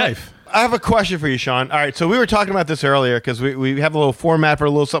Conquers care- life. I have a question for you, Sean. All right, so we were talking about this earlier because we have a little format for a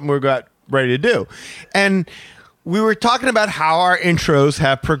little something we got ready to do. And we were talking about how our intros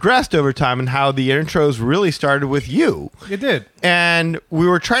have progressed over time and how the intros really started with you. It did. And we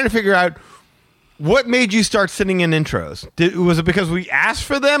were trying to figure out what made you start sending in intros. Was it because we asked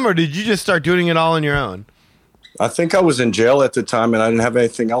for them, or did you just start doing it all on your own? I think I was in jail at the time and I didn't have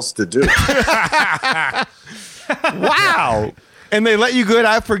anything else to do. Wow. And they let you go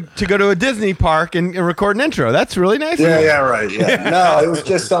out to go to a Disney park and record an intro. That's really nice. Yeah, right. Yeah. No, it was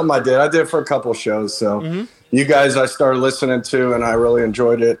just something I did. I did it for a couple shows. So you guys I started listening to and I really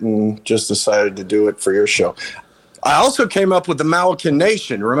enjoyed it and just decided to do it for your show. I also came up with the Malacan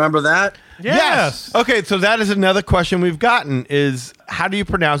Nation. Remember that? Yes. Okay, so that is another question we've gotten is how do you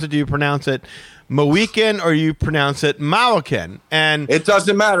pronounce it? Do you pronounce it Mohican or you pronounce it Malacan? And it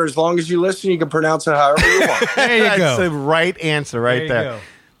doesn't matter. As long as you listen, you can pronounce it however you want. There you go. That's the right answer right There there. you go.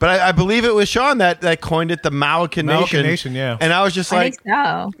 But I believe it was Sean that coined it the Malacan Nation. Nation, yeah. And I was just I like, think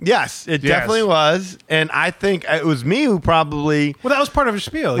so. yes, it definitely was. And I think it was me who probably Well, that was part of his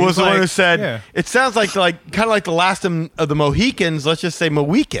spiel. He was the one who like- said, yeah. it sounds like kind of like the last of the Mohicans, let's just say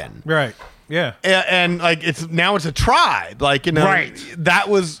Mohican. Right. Yeah. And like it's a tribe. Like, you know, Right. that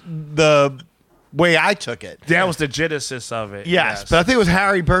was the way I took it. That was the genesis of it. Yes, but I think it was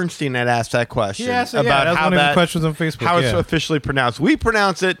Harry Bernstein that asked that question Yes, about that was how one of the questions on Facebook. how it's yeah. officially pronounced. We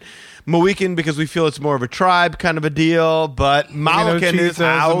pronounce it Mohican because we feel it's more of a tribe kind of a deal, but Malacan is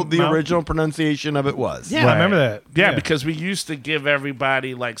how the original pronunciation of it was. Yeah, I remember that. Yeah, because we used to give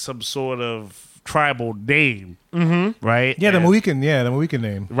everybody like some sort of tribal name, right? Yeah, the And- Mohican. Yeah, the Mohican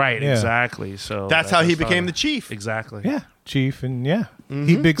name. Right, Yeah. exactly. So That's how he just became the chief. Exactly. Yeah, chief, and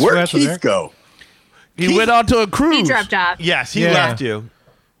he big Where'd sweats in there. Keith go? He went on to a cruise. He dropped off. Yes, he Yeah. left you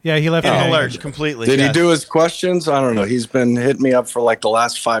Yeah, he left in hanging. the lurch completely. Did he yes. do his questions? I don't know. He's been hitting me up for like the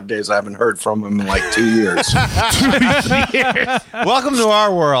last 5 days. I haven't heard from him in like 2 years. Welcome to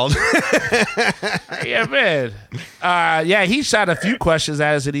our world. Yeah, man. Yeah, he shot a few questions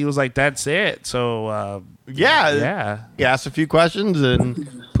at us, and he was like, "That's it." So, yeah. He asked a few questions and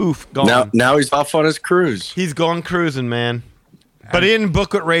poof, gone. now he's off on his cruise. He's going cruising, man. But he didn't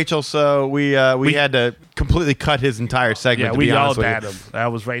book with Rachel, so we had to completely cut his entire segment. Yeah, to we be honest yelled with at you. him.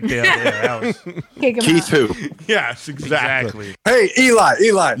 That was right there. Yeah, that was Keith who? Yes, exactly. Hey,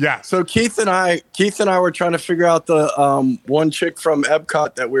 Eli. Yeah. So Keith and I were trying to figure out the one chick from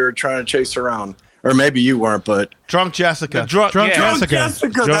Epcot that we were trying to chase around. Or maybe you weren't, but Drunk Jessica. Drunk Jessica.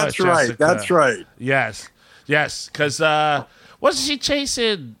 Drunk That's right. Jessica. That's right. Yes, because wasn't she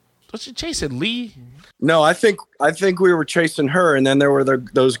chasing? Was she chasing Lee? No, I think we were chasing her, and then there were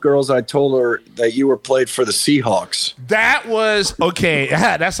those girls. I told her that you were played for the Seahawks. That was okay.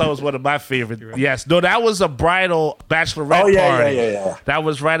 That's always one of my favorite. Yes, no, that was a bridal bachelorette party. Yeah. That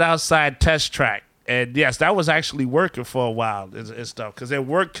was right outside Test Track. And yes, that was actually working for a while and stuff. Because it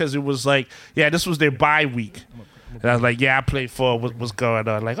worked because it was like, yeah, this was their bye week. And I was like, yeah, I played for what's going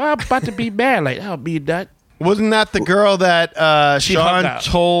on. Like, oh, I'm about to be mad. Like, I'll be that. Wasn't that the girl that She hung Sean out.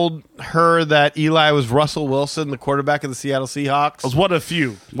 told her that Eli was Russell Wilson, the quarterback of the Seattle Seahawks? It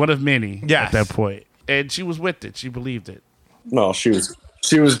was one of many Yes. at that point. And she was with it. She believed it. No, she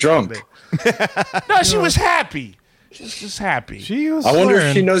was drunk. No, she was happy. She was just happy. She was. I wonder if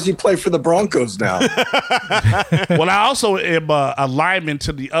swearing. she knows he played for the Broncos now. Well, I also am a lineman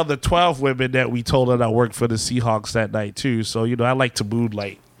to the other 12 women that we told her that worked for the Seahawks that night, too. So, you know, I like to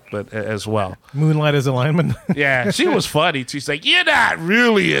moonlight but as well. Moonlight as a lineman. Yeah, she was funny, too. She's like, you're not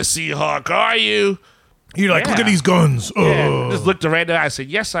really a Seahawk, are you? You're like, Yeah. look at these guns. Yeah. Ugh. Just looked her right in the eye. I said,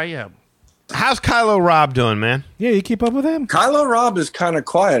 yes, I am. How's Kylo Rob doing, man? Yeah, you keep up with him? Kylo Rob is kind of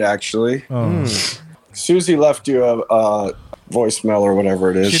quiet, actually. Oh. Susie left you a voicemail or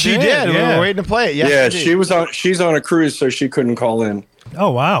whatever it is. She did. We were waiting to play it. Yes, yeah, indeed. she's on a cruise, so she couldn't call in.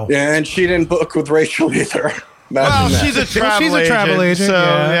 Oh, wow. Yeah, and she didn't book with Rachel either. Well, Imagine that. she's a travel agent. So,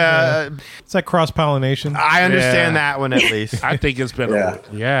 yeah. It's like cross-pollination. I understand that one at least. I think it's been I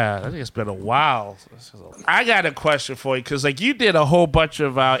think it's been a while. I got a question for you because like you did a whole bunch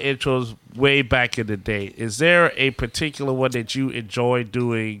of our intros way back in the day. Is there a particular one that you enjoy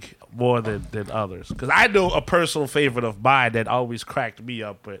doing more than others? Because I know a personal favorite of mine that always cracked me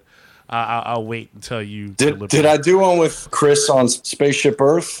up, but I'll wait until you. Did I do one with Chris on Spaceship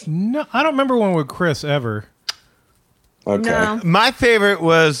Earth? No, I don't remember one with Chris ever. Okay. No. My favorite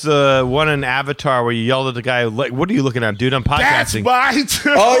was the one in Avatar where you yelled at the guy, like, what are you looking at, dude? I'm That's podcasting. mine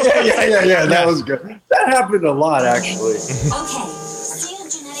too. Oh, yeah. That was good. That happened a lot, actually.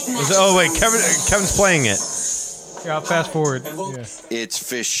 Oh, wait, Kevin's playing it. Yeah, I'll fast forward. Yeah. It's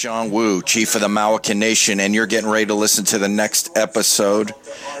Fish Sean Wu, Chief of the Malacan Nation, and you're getting ready to listen to the next episode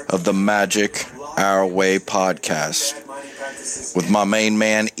of the Magic Our Way podcast with my main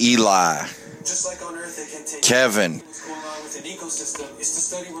man, Eli, Kevin,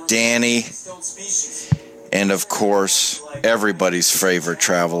 Danny, and of course, everybody's favorite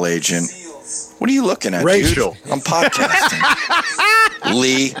travel agent. What are you looking at, Rachel. dude? I'm podcasting.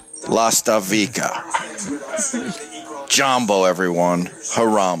 Lee Lastavica. Jumbo, everyone.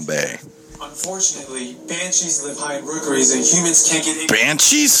 Harambe. Unfortunately, banshees live high in rookeries and humans can't get in.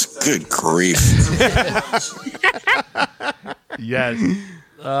 Banshees? Good grief. Yes.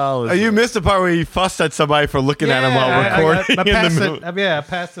 Oh, You missed the part where you fussed at somebody for looking at him while recording. I in the passed middle. it. I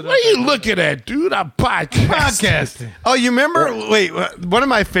passed it up. What are you looking at, dude? I'm podcasting. Oh, you remember? Wait, one of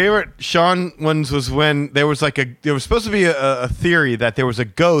my favorite Sean ones was when there was supposed to be a theory that there was a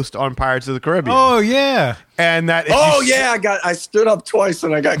ghost on Pirates of the Caribbean. Oh, yeah. And that. I stood up twice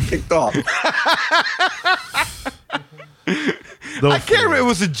and I got kicked off. I can't remember.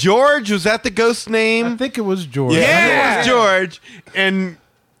 Was it George? Was that the ghost's name? I think it was George. Yeah, it was George. And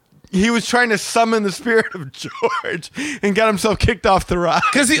he was trying to summon the spirit of George and got himself kicked off the ride.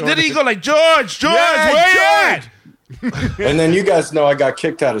 Because then he go like, George, Yeah, where you at? And then you guys know I got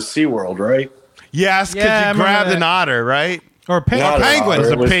kicked out of SeaWorld, right? Yes, because Yeah, I you remember grabbed that. an otter, right? Or a Not an penguin. otter. It's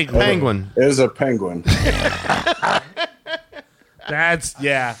a It was- pig penguin. It was a penguin. That's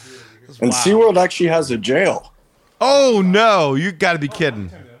And SeaWorld actually has a jail. Oh no! You got to be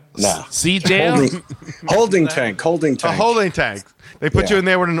kidding. Nah. Sea jail? Holding tank. Holding A tank. holding tank. They put you Yeah. in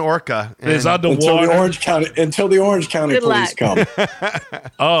there with an orca. It's and- Until the Orange County Good police luck. come.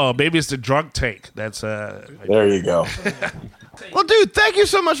 Oh, maybe it's the drunk tank. That's There you go. Well, dude, thank you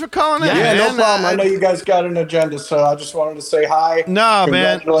so much for calling in. Yeah, no man. problem. I know you guys got an agenda, so I just wanted to say hi. No,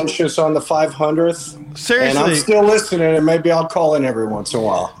 man. Congratulations on the 500th. Seriously. And I'm still listening, and maybe I'll call in every once in a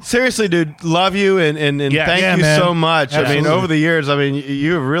while. Seriously, dude, love you and Yeah. thank Yeah, you man. so much. I Absolutely. mean, over the years,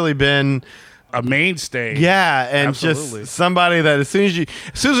 you have really been a mainstay. Yeah, and Absolutely. just somebody that as soon as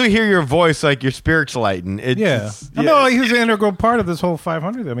we hear your voice, like your spirits lighten. It Yeah. just- I know he was an integral part of this whole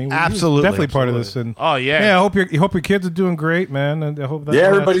 500. I mean, he was Absolutely. definitely part of this. And Oh, yeah. yeah. I hope your kids are doing great, man. And I hope that Yeah,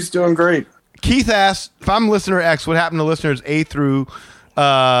 everybody's doing great. Keith asked, if I'm listener X, what happened to listeners A through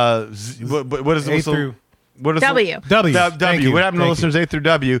what is A through what is W. W. W. Thank you. What happened to Thank you. listeners A through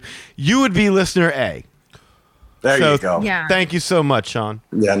W? You would be listener A. There So, you go. Yeah. Thank you so much, Sean.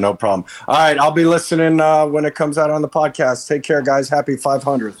 Yeah, no problem. All right, I'll be listening when it comes out on the podcast. Take care, guys. Happy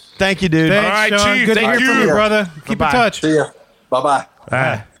 500th. Thank you, dude. Thanks, All right, Sean. Chief, Good to thank hear from you. you, brother. Keep Bye-bye. in touch. See ya.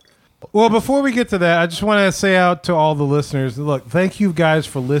 Bye-bye. Well, before we get to that, I just want to say out to all the listeners, look, thank you guys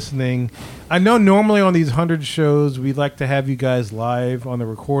for listening. I know normally on these 100 shows, we like to have you guys live on the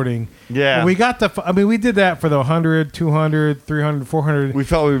recording. Yeah. But we did that for the 100, 200, 300, 400. We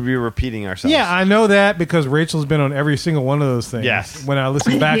felt we would be repeating ourselves. Yeah, I know that because Rachel's been on every single one of those things. Yes. When I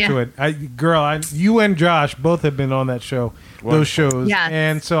listen back Yeah. to it, you and Josh both have been on that show, those shows. Yes.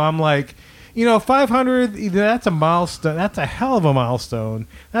 And so I'm like, 500, that's a milestone. That's a hell of a milestone.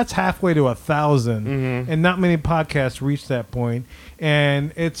 That's halfway to 1,000. Mm-hmm. And not many podcasts reach that point.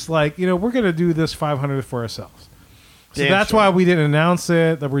 And it's like, we're going to do this 500 for ourselves. So Damn that's sure. why we didn't announce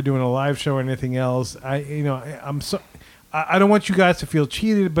it, that we're doing a live show or anything else. I don't want you guys to feel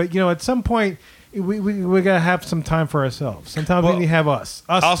cheated, but at some point we gotta have some time for ourselves. Sometimes we need to have us.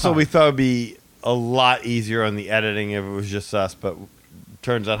 Also, time. we thought it'd be a lot easier on the editing if it was just us, but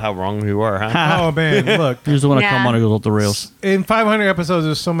turns out how wrong we were, huh? Oh man, look. Here's the one that Yeah. come on and goes off the rails. In 500 episodes,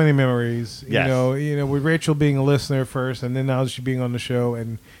 there's so many memories. Yes. With Rachel being a listener first, and then now she being on the show,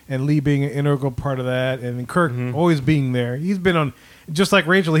 and Lee being an integral part of that, and Kirk always being there. He's been on, just like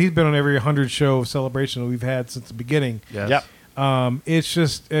Rachel. He's been on every 100 show celebration that we've had since the beginning. Yes. Yep.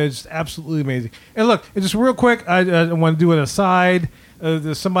 It's absolutely amazing. And look, just real quick, I want to do an aside.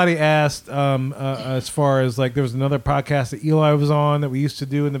 Somebody asked as far as like there was another podcast that Eli was on that we used to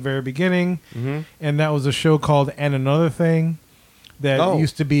do in the very beginning, and that was a show called And Another Thing that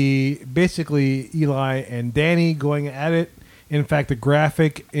used to be basically Eli and Danny going at it. In fact, the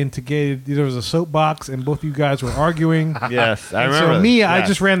graphic indicated there was a soapbox and both of you guys were arguing. Yes, I And remember. So me, Yes. I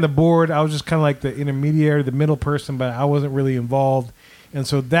just ran the board. I was just kind of like the intermediary, the middle person, but I wasn't really involved. And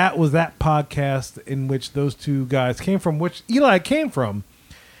so that was that podcast in which those two guys came from, which Eli came from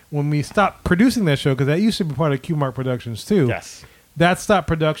when we stopped producing that show, because that used to be part of Q-Mark Productions too. Yes. That stopped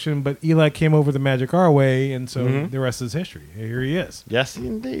production, but Eli came over the Magic Our Way, and so the rest is history. Here he is. Yes,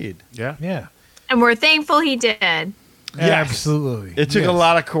 indeed. Yeah. Yeah. And we're thankful he did. Yes. Absolutely. It took Yes. a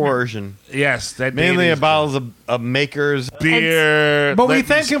lot of coercion. Yes, that Mainly Danny's bottles of Makers. beer. But we let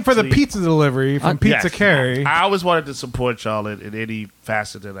thank me him for the sleep. pizza delivery from Pizza yes. Carry. I always wanted to support y'all in any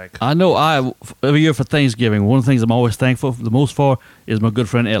facet that I could. I know every year for Thanksgiving, one of the things I'm always thankful the most for is my good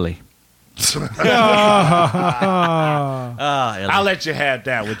friend Ellie. Oh. Ellie. I'll let you have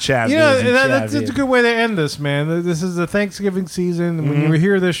that with Chav. That's a good way to end this, man. This is the Thanksgiving season. When you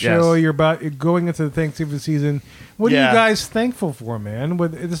hear this show, Yes. you're going into the Thanksgiving season. What are Yeah. you guys thankful for, man?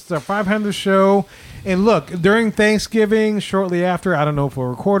 This is our 500th show. And look, during Thanksgiving, shortly after, I don't know if we'll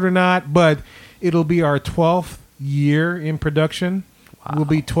record or not, but it'll be our 12th year in production. Wow. We'll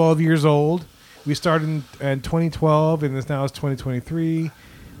be 12 years old. We started in 2012, and now it's 2023.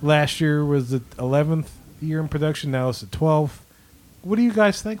 Last year was the 11th year in production. Now it's the 12th. What are you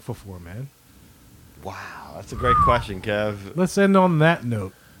guys thankful for, man? Wow, that's a great question, Kev. Let's end on that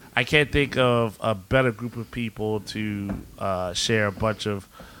note. I can't think of a better group of people to share a bunch of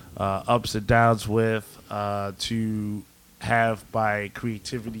ups and downs with, to have my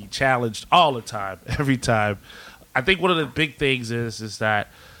creativity challenged all the time, every time. I think one of the big things is that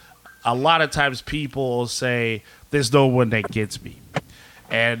a lot of times people say, there's no one that gets me.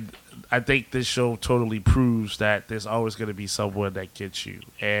 And I think this show totally proves that there's always going to be someone that gets you.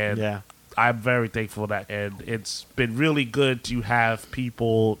 And Yeah. I'm very thankful for that. And it's been really good to have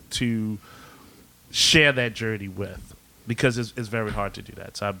people to share that journey with, because it's very hard to do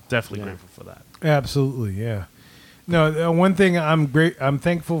that. So I'm definitely grateful for that. Absolutely, yeah. No, one thing I'm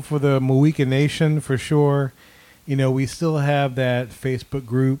thankful for the Mohican Nation for sure. You know, we still have that Facebook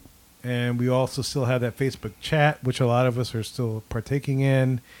group, and we also still have that Facebook chat, which a lot of us are still partaking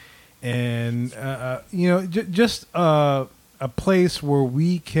in, and you know, just a place where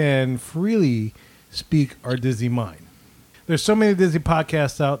we can freely speak our Disney mind. There's so many Disney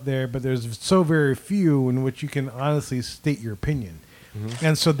podcasts out there, but there's so very few in which you can honestly state your opinion. Mm-hmm.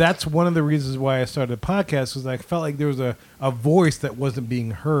 And so that's one of the reasons why I started a podcast, was I felt like there was a voice that wasn't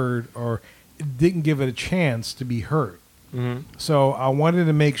being heard or didn't give it a chance to be heard. Mm-hmm. So I wanted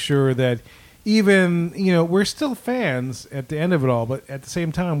to make sure that even, you know, we're still fans at the end of it all, but at the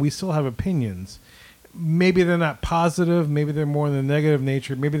same time, we still have opinions. Maybe they're not positive, maybe they're more in the negative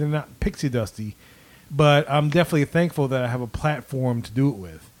nature, maybe they're not pixie dusty, but I'm definitely thankful that I have a platform to do it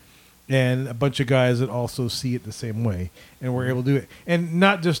with. And a bunch of guys that also see it the same way, and we're able to do it. And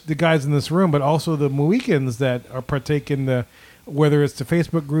not just the guys in this room, but also the Mohicans that are partaking the, whether it's the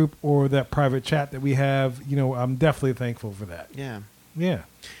Facebook group or that private chat that we have. You know, I'm definitely thankful for that. Yeah. Yeah.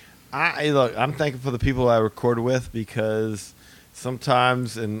 I'm thankful for the people I record with, because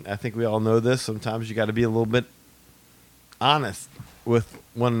sometimes, and I think we all know this, sometimes you got to be a little bit honest with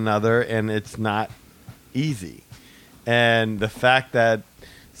one another, and it's not easy. And the fact that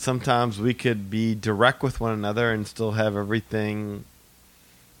sometimes we could be direct with one another and still have everything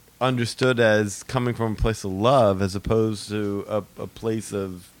understood as coming from a place of love, as opposed to a place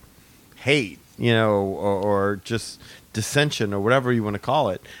of hate, you know, or just dissension, or whatever you want to call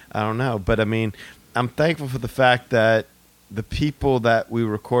it. I don't know. But I mean, I'm thankful for the fact that the people that we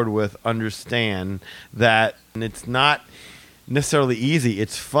record with understand that it's not necessarily easy.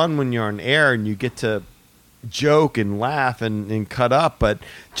 It's fun when you're on air and you get to joke and laugh and cut up, but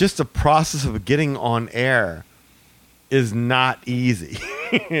just the process of getting on air is not easy.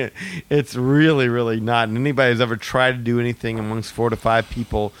 It's really, really not. And anybody who's ever tried to do anything amongst 4 to 5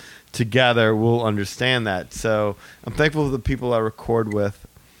 people together will understand that. So I'm thankful for the people I record with.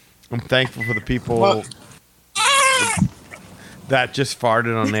 I'm thankful for the people that just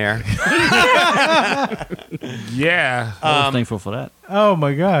farted on air. Yeah. I was thankful for that. Oh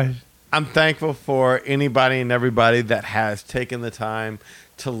my gosh. I'm thankful for anybody and everybody that has taken the time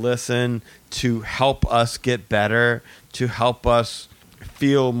to listen, to help us get better, to help us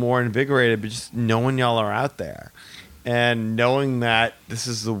feel more invigorated, but just knowing y'all are out there and knowing that this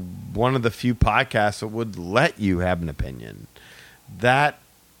is one of the few podcasts that would let you have an opinion. That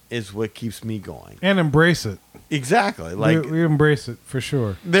is what keeps me going. And embrace it. Exactly. Like we embrace it for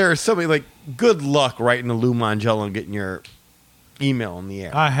sure. There are so many, like, good luck writing to Lou Mangello and getting your email in the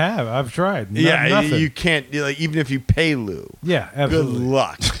air. I've tried. Nothing. You can't, like, even if you pay Lou. Yeah, absolutely. Good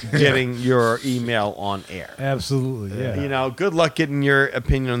luck getting your email on air. Absolutely, yeah. You know, good luck getting your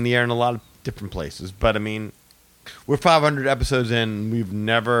opinion on the air in a lot of different places. But I mean, we're 500 episodes in. We've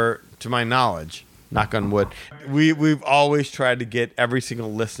never, to my knowledge, knock on wood, we've always tried to get every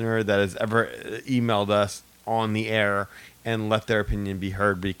single listener that has ever emailed us on the air and let their opinion be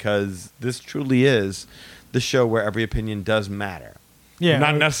heard, because this truly is the show where every opinion does matter. Yeah,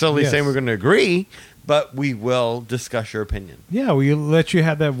 not necessarily yes. saying we're going to agree, but we will discuss your opinion. Yeah, we let you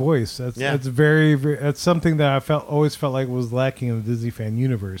have that voice. That's very, very. That's something that I always felt like was lacking in the Disney fan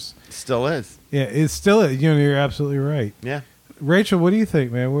universe. Still is. Yeah, it still is. You know, you're absolutely right. Yeah, Rachel, what do you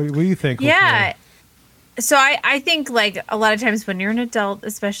think, man? What do you think? Yeah. So I think, like, a lot of times when you're an adult,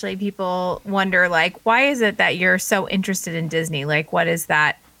 especially, people wonder, like, why is it that you're so interested in Disney? Like, what is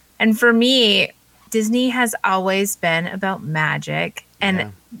that? And for me, Disney has always been about magic,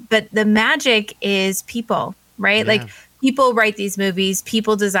 but the magic is people, right? Yeah. Like, people write these movies,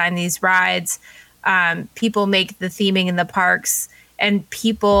 people design these rides, people make the theming in the parks, and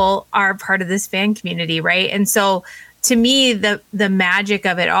people are part of this fan community, right? And so, to me, the magic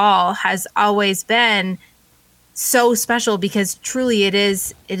of it all has always been so special, because truly it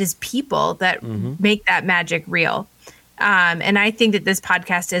is people that make that magic real. And I think that this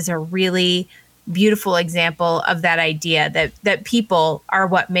podcast is a really beautiful example of that idea, that people are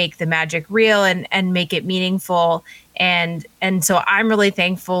what make the magic real and make it meaningful. And so I'm really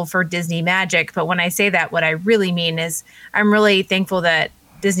thankful for Disney Magic. But when I say that, what I really mean is I'm really thankful that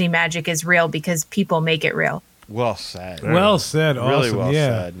Disney Magic is real because people make it real. Well said. Well said. Awesome. Really well yeah.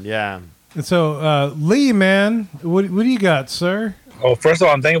 said. Yeah. And so, Lee, man, what do you got, sir? Oh, first of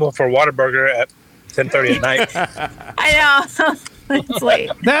all, I'm thankful for Whataburger at 10:30 at night. I know. It's late.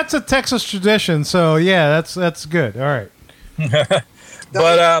 That's a Texas tradition, so yeah, that's good. All right.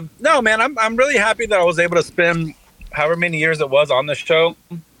 But no, man, I'm really happy that I was able to spend however many years it was on this show.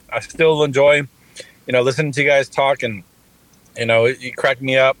 I still enjoy listening to you guys talk, and it cracked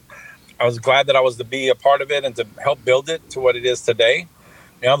me up. I was glad that I was to be a part of it and to help build it to what it is today.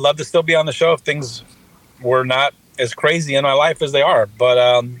 I'd love to still be on the show if things were not as crazy in my life as they are, but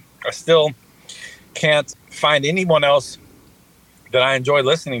I still can't find anyone else that I enjoy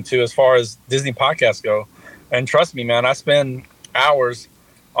listening to as far as Disney podcasts go. And trust me, man, I spend hours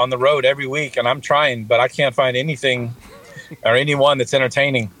on the road every week, and I'm trying, but I can't find anything or anyone that's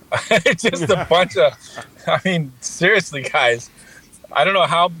entertaining. It's just a bunch of, seriously, guys, I don't know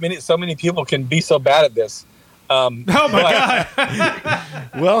how so many people can be so bad at this. Oh my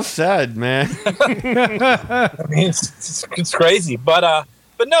God. Well said, man. It's crazy, but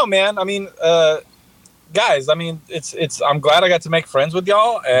no, man. Guys, I'm glad I got to make friends with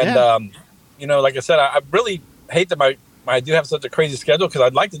y'all, and like I said, I really hate that I do have such a crazy schedule, because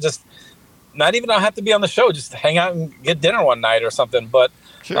I'd like to just not have to be on the show, just hang out and get dinner one night or something. But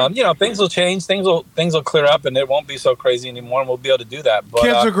sure. Things will change, things will clear up, and it won't be so crazy anymore, and we'll be able to do that. But,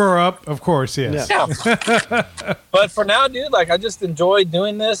 kids will grow up, of course, yes. Yeah. But for now, dude, I just enjoy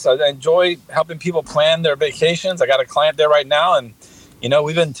doing this. I enjoy helping people plan their vacations. I got a client there right now, and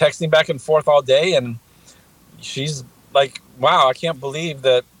we've been texting back and forth all day, and she's like, wow, I can't believe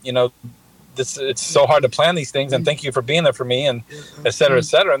that it's so hard to plan these things, and thank you for being there for me, and et cetera, et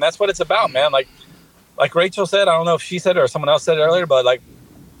cetera. And that's what it's about, man. Like Rachel said, I don't know if she said it or someone else said it earlier, but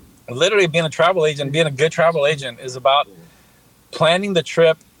literally being a travel agent, being a good travel agent is about planning the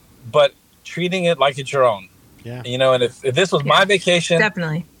trip, but treating it like it's your own. Yeah. And if this was my vacation,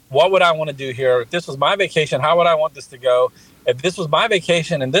 definitely, what would I want to do here? If this was my vacation, how would I want this to go? If this was my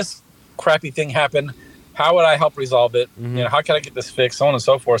vacation and this crappy thing happened, how would I help resolve it? Mm-hmm. How can I get this fixed? So on and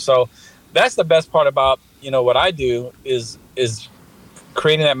so forth. So that's the best part about, what I do is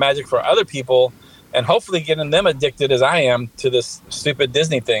creating that magic for other people, and hopefully getting them addicted as I am to this stupid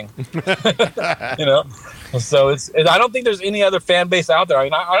Disney thing. So I don't think there's any other fan base out there. I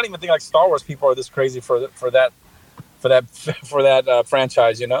don't even think Star Wars people are this crazy for that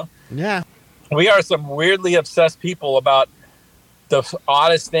franchise. Yeah, we are some weirdly obsessed people about the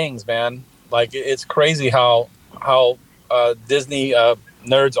oddest things, man. It's crazy how Disney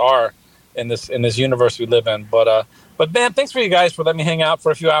nerds are in this universe we live in. But man, thanks for you guys for letting me hang out for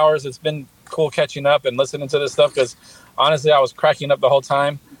a few hours. It's been cool catching up and listening to this stuff, because honestly, I was cracking up the whole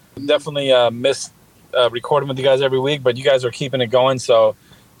time. Definitely miss recording with you guys every week, but you guys are keeping it going. So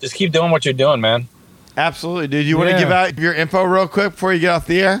just keep doing what you're doing, man. Absolutely, dude. You want to give out your info real quick before you get off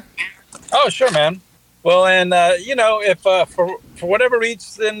the air? Oh, sure, man. Well, and if for whatever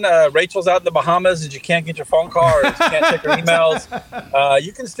reason Rachel's out in the Bahamas and you can't get your phone call or you can't check her emails,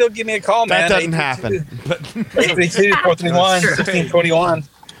 you can still give me a call, man. That doesn't happen. 832-431-1621.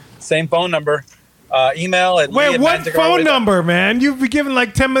 Same phone number. Email at Wait, what phone number, man? You've been given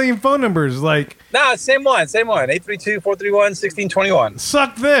 10 million phone numbers. Nah, same one. 832-431-1621.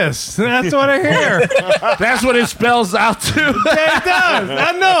 Suck this. That's what I hear. That's what it spells out to. Yeah, it does.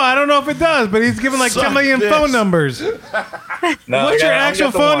 I know. I don't know if it does, but he's given 10 million phone numbers. What's your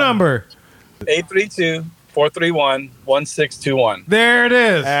actual phone number? 832-431-1621. There it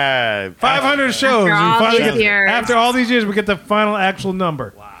is. 500 shows. After all these years, we get the final actual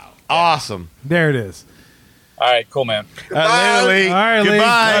number. Wow. Awesome. There it is. All right, cool, man. Later, Lee. All right,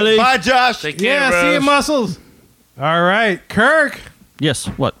 Goodbye. Lee. Bye, Josh. Take care, See you, muscles. All right, Kirk. Yes,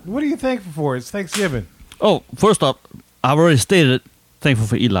 what? What are you thankful for? It's Thanksgiving. Oh, first off, I've already stated it. Thankful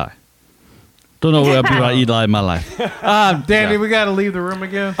for Eli. Don't know where I've been without Eli in my life. Danny, we got to leave the room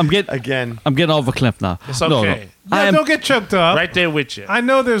again. I'm getting off a cliff now. It's okay. No, don't get choked up. Right there with you. I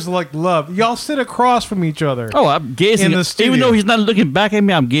know there's love. Y'all sit across from each other. Oh, I'm gazing. In the studio. Even though he's not looking back at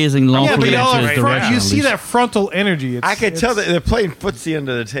me, I'm gazing longfully into his direction. You see that frontal energy. I can tell that they're playing footsie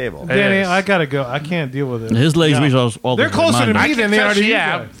under the table. Danny, I got to go. I can't deal with it. His legs reach all They're closer to me than they are to you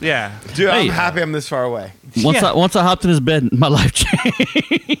guys. Yeah. Dude, I'm happy I'm this far away. Once I hopped in his bed, my life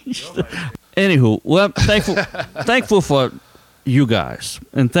changed. Anywho, well, thankful for you guys,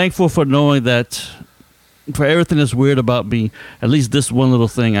 and thankful for knowing that for everything that's weird about me, at least this one little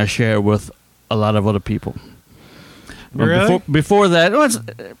thing I share with a lot of other people. Really? Before that,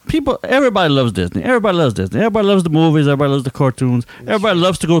 everybody loves Disney. Everybody loves Disney. Everybody loves the movies. Everybody loves the cartoons. Everybody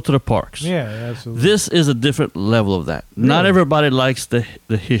loves to go to the parks. Yeah, absolutely. This is a different level of that. Really? Not everybody likes the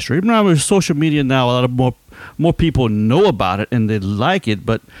history. Even though with social media now, a lot of more people know about it and they like it,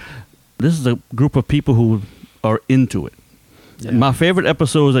 but this is a group of people who are into it. Yeah. My favorite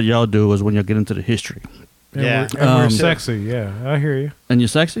episodes that y'all do is when y'all get into the history. And we're sexy. Yeah, I hear you. And you're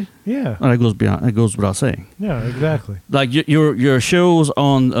sexy? Yeah. Oh, that goes without saying. Yeah, exactly. Like your shows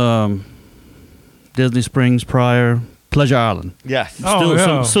on Disney Springs prior, Pleasure Island. Yes.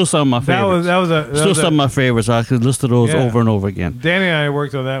 Still some of my favorites. Still some of my favorites. I could list those over and over again. Danny and I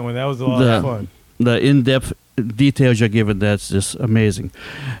worked on that one. That was a lot of fun. The in-depth details you're giving, that's just amazing.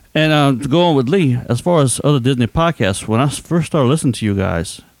 And to go on with Lee, as far as other Disney podcasts, when I first started listening to you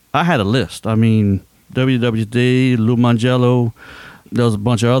guys, I had a list. I mean, WWD, Lou Mangello, there was a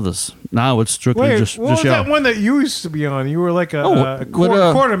bunch of others. Now it's strictly just what was y'all. that one that you used to be on? You were like a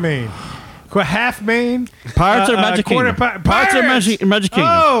quarter main. Half main? Pirates of Magic Kingdom. Pirates of Magic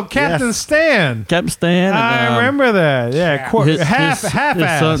Kingdom. Oh, Captain Stan. Captain Stan. I remember that. Yeah,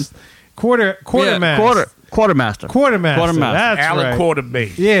 half-assed. Quartermaster. Quartermaster. That's Alan right.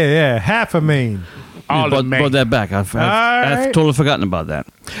 Quartermain. Yeah, half a main. Brought that back. I've totally forgotten about that.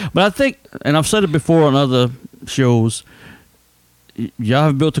 But I think, and I've said it before on other shows, y'all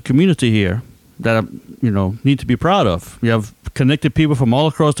have built a community here that need to be proud of. You have connected people from all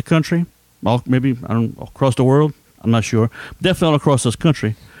across the country, across the world. I'm not sure. Definitely all across this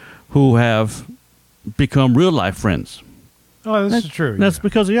country, who have become real life friends. Oh, this is true. That's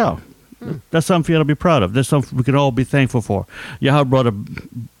because of y'all. That's something for y'all to be proud of. That's something we can all be thankful for. Y'all have brought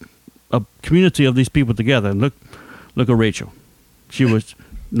a community of these people together. And look at Rachel. She was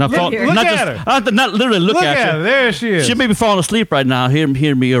not look at her. Not literally look at her. There she is. She may be falling asleep right now, hear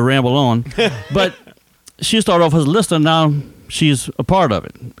me ramble on, but she started off as a listener. Now she's a part of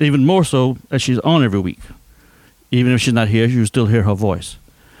it. Even more so as she's on every week. Even if she's not here, you still hear her voice.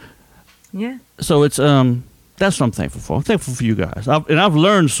 Yeah. So it's that's what I'm thankful for. I'm thankful for you guys, I've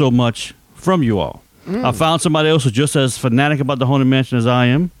learned so much from you all. I found somebody else who's just as fanatic about the Haunted Mansion as I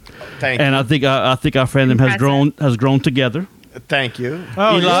am. Thank you. And I think our fandom has grown together. Thank you.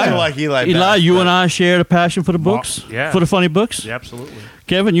 Oh, Eli, you and I shared a passion for the books, for the funny books. Yeah, absolutely.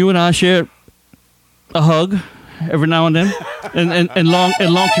 Kevin, you and I shared a hug every now and then, and long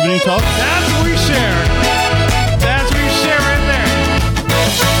community talk. That's what we share.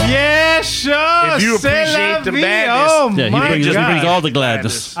 Sure. If you appreciate the madness. Oh, he brings all the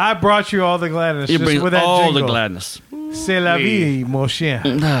gladness. I brought you all the gladness. He brings with that all jingle. the gladness. C'est la vie, mon chien.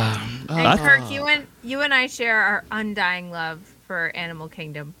 And Kirk, you and I share our undying love for Animal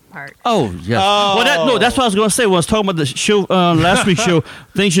Kingdom Park. Oh, yes. Well, that's what I was going to say when I was talking about the show, last week's show,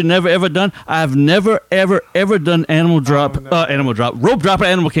 things you've never, ever done. I've never, ever, ever done rope drop at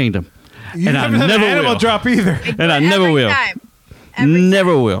Animal Kingdom. You've never done an animal drop either. And I never will.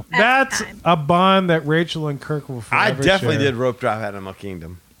 Never will. That's a bond that Rachel and Kirk will forever I definitely share. did rope drop Animal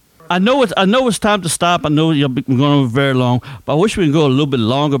Kingdom. I know it's time to stop. I know we're going over very long, but I wish we could go a little bit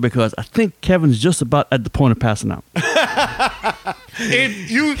longer because I think Kevin's just about at the point of passing out. You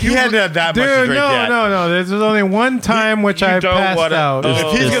hadn't had that much to drink yet. No. There's only one time which I passed out.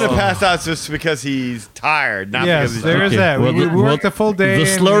 If he's going to pass out, it's just because he's tired, not because he's there is that. We worked a full day. The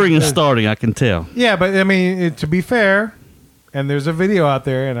slurring is starting, I can tell. Yeah, but I mean, to be fair, and there's a video out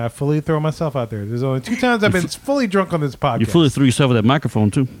there, and I fully throw myself out there. There's only 2 times I've been fully drunk on this podcast. You fully threw yourself at that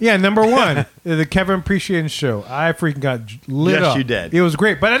microphone, too. Yeah, number 1, the Kevin Appreciation Show. I freaking got lit up. Yes, you did. It was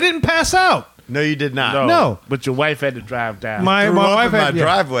great, but I didn't pass out. No, you did not. No. But your wife had to drive down. My wife had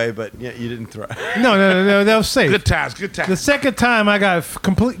driveway, but you didn't throw. No, that was safe. Good times. The second time I got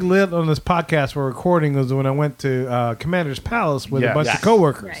completely lit on this podcast we're recording was when I went to Commander's Palace with a bunch of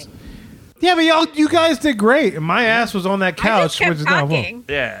coworkers. Right. Yeah, but you guys did great. And my ass was on that couch, which is not fun.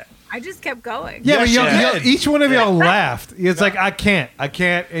 Yeah. I just kept going. Yeah, but y'all, each one of y'all laughed. It's like I can't,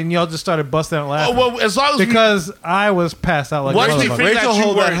 and y'all just started busting out laughing. Oh, well, as long as because I was passed out like once we figured out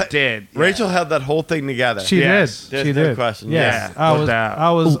you weren't dead. Rachel held that whole thing together. She did. There's she no did. question. Yes. Yeah.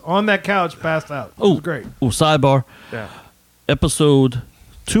 I was on that couch, passed out. It was great. Oh, sidebar. Yeah. Episode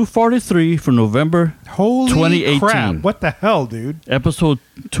 243 from November 2018. Crap. What the hell, dude? Episode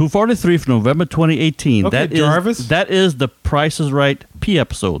 243 from November 2018. Okay, Jarvis. That is the Price is Right P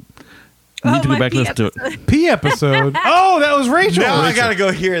episode. You need to go back and listen to it. P episode? Oh, that was Rachel. Now I got to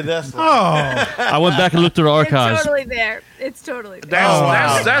go hear this one. Oh. I went back and looked through the archives. It's totally there.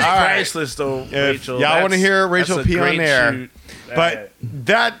 That's priceless, though, Rachel. Y'all want to hear Rachel P on there. Shoot. But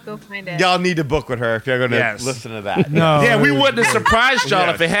y'all need to book with her if you're going to listen to that. No. Yeah, we wouldn't have surprised y'all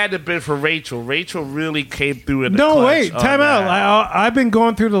if it hadn't been for Rachel. Rachel really came through in the clutch. No, wait. Time out. I've been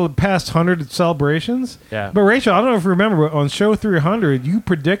going through the past 100 celebrations. Yeah. But Rachel, I don't know if you remember, but on show 300, you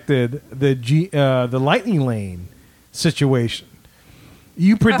predicted the Lightning Lane situation.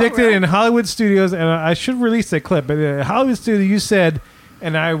 You predicted in Hollywood Studios, and I should release that clip, but in Hollywood Studios, you said,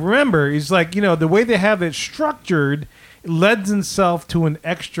 and I remember, it's like, the way they have it structured lends itself to an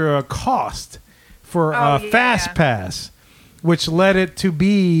extra cost for Fast Pass, which led it to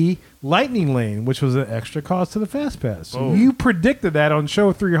be Lightning Lane, which was an extra cost to the Fast Pass. So Oh. you predicted that on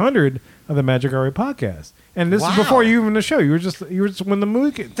show 300 of the Magic Our Way podcast. And this Wow. is before you even the show. You were just when the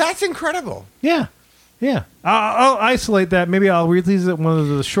movie. That's incredible. Yeah. Yeah. I'll isolate that. Maybe I'll release it one of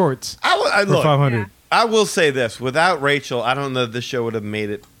the shorts for Look, 500. I will say this: without Rachel, I don't know if this show would have made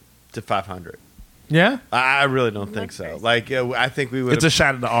it to 500. Yeah, I really don't think so. Like, I think we would. It's a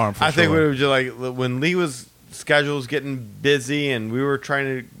shot in the arm. For I think sure. we would have just like when Lee was schedule was getting busy and we were trying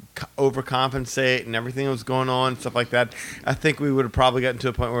to overcompensate and everything that was going on, stuff like that. I think we would have probably gotten to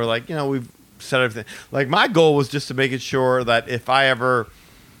a point where, like, we've set everything. Like, my goal was just to make it sure that if I ever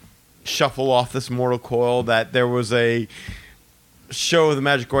shuffle off this mortal coil, that there was a show of the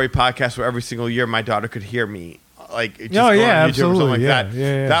Magic Our Way podcast where every single year my daughter could hear me, like, just Oh, go yeah, on YouTube or something like absolutely. Yeah, that.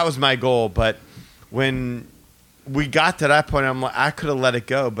 yeah. That was my goal. But when we got to that point, I'm like, I could have let it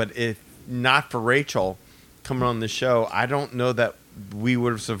go. But if not for Rachel coming on the show, I don't know that we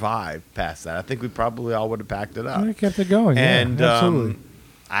would have survived past that. I think we probably all would have packed it up. I kept it going. And yeah, absolutely.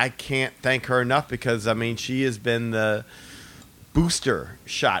 I can't thank her enough because, I mean, she has been the booster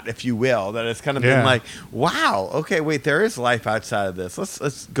shot, if you will, that it's kind of been like, wow, okay, wait, there is life outside of this.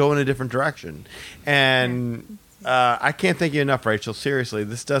 Let's go in a different direction. And I can't thank you enough, Rachel. Seriously,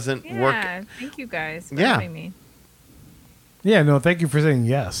 this doesn't work. Yeah, thank you guys for Yeah. having me. Yeah, no, thank you for saying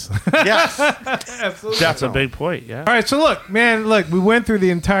yes. Yes. Absolutely. That's a big point, yeah. All right, so look, we went through the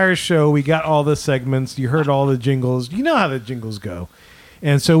entire show. We got all the segments. You heard all the jingles. You know how the jingles go.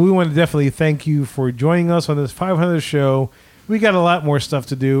 And so we want to definitely thank you for joining us on this 500th show. We got a lot more stuff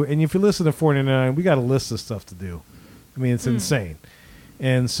to do. And if you listen to 499, we got a list of stuff to do. I mean, it's insane.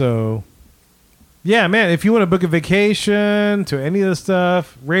 And so, yeah, man, if you want to book a vacation to any of this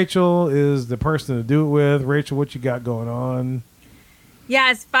stuff, Rachel is the person to do it with. Rachel, what you got going on?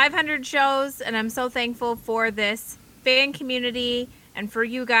 Yes, 500 shows, and I'm so thankful for this fan community and for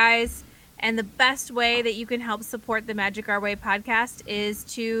you guys. And the best way that you can help support the Magic Our Way podcast is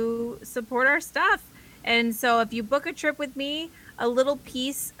to support our stuff. And so if you book a trip with me, a little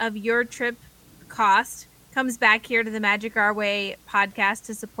piece of your trip cost comes back here to the Magic Our Way podcast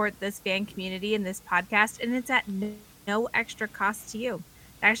to support this fan community and this podcast. And it's at no extra cost to you.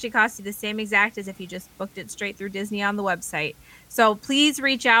 It actually costs you the same exact as if you just booked it straight through Disney on the website. So please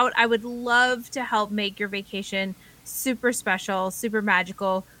reach out. I would love to help make your vacation super special, super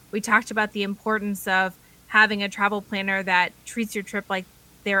magical. We talked about the importance of having a travel planner that treats your trip like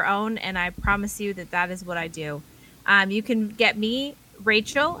their own, and I promise you that is what I do. You can get me,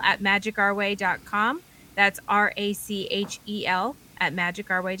 Rachel, at magicourway.com. That's RACHEL at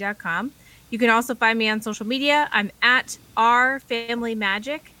magicourway.com. You can also find me on social media. I'm at R Family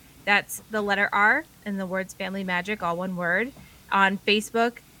Magic. That's the letter R and the words Family Magic, all one word. On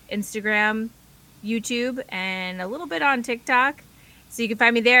Facebook, Instagram, YouTube, and a little bit on TikTok. So you can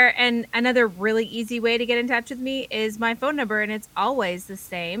find me there. And another really easy way to get in touch with me is my phone number, and it's always the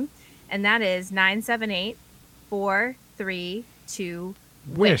same. And that is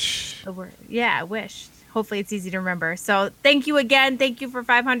 978-432-WISH. Yeah, WISH. Hopefully it's easy to remember. So thank you again. Thank you for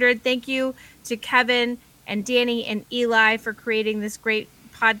 500. Thank you to Kevin and Danny and Eli for creating this great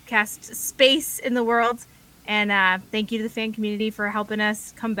podcast space in the world. And thank you to the fan community for helping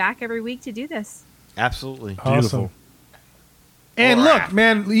us come back every week to do this. Absolutely. Awesome. Beautiful. And look,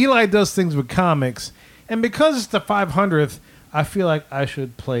 man, Eli does things with comics. And because it's the 500th, I feel like I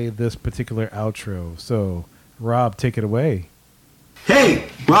should play this particular outro. So, Rob, take it away. Hey,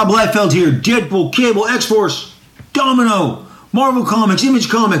 Rob Liefeld here. Deadpool, Cable, X-Force, Domino, Marvel Comics, Image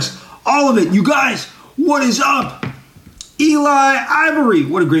Comics, all of it. You guys, what is up? Eli Ivory.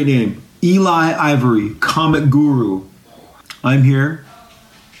 What a great name. Eli Ivory, comic guru. I'm here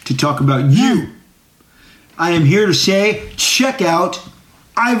to talk about you. I am here to say, check out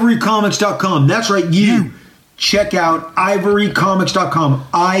ivorycomics.com. That's right, you. Check out ivorycomics.com.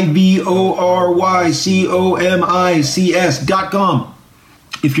 ivorycomics.com.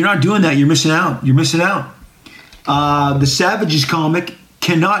 If you're not doing that, you're missing out. You're missing out. The Savages comic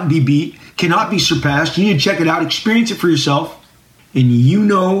cannot be beat, cannot be surpassed. You need to check it out, experience it for yourself, and you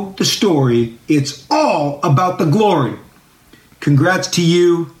know the story. It's all about the glory. Congrats to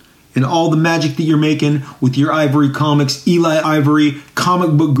you and all the magic that you're making with your Ivory Comics. Eli Ivory,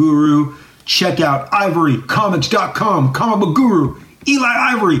 comic book guru. Check out ivorycomics.com, comic book guru.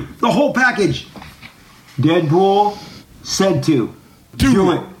 Eli Ivory, the whole package. Deadpool said to.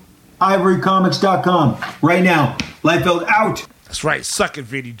 Do it. ivorycomics.com right now. Liefeld out. That's right. Suck it,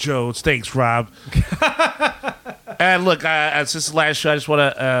 Vinny Jones. Thanks, Rob. And look, since the last show, I just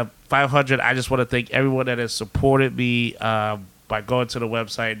want to 500. I just want to thank everyone that has supported me by going to the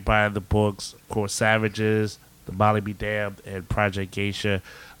website, buying the books. Of course, Savages, the Molly Be Damned, and Project Geisha.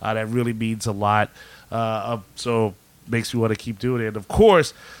 That really means a lot. So makes me want to keep doing it. And of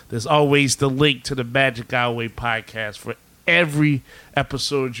course, there's always the link to the Magic Our Way podcast for every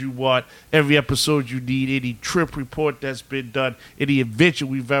episode you want, every episode you need, any trip report that's been done, any adventure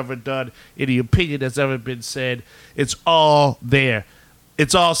we've ever done, any opinion that's ever been said. It's all there.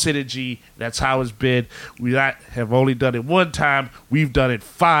 It's all synergy. That's how it's been. We have only done it one time. We've done it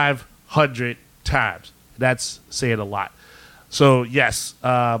 500 times. That's saying a lot. So, yes,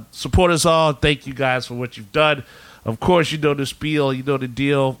 support us all. Thank you guys for what you've done. Of course, you know the spiel. You know the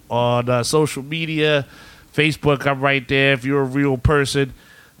deal on social media. Facebook, I'm right there. If you're a real person,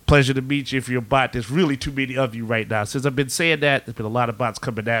 pleasure to meet you. If you're a bot, there's really too many of you right now. Since I've been saying that, there's been a lot of bots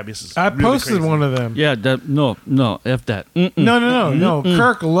coming at me. I posted crazy. one of them. Yeah, no, F that. No.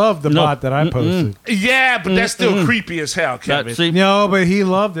 Kirk loved the bot that I posted. Yeah, but that's still creepy as hell, Kevin. No, but he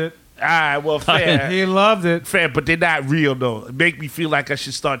loved it. All right, well, fair. He loved it. Fair, but they're not real, though. It make me feel like I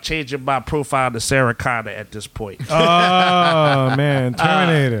should start changing my profile to Sarah Connor at this point. Oh, man.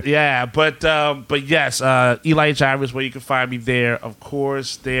 Terminator. Yeah, but yes, Eli H. Iris, where you can find me there. Of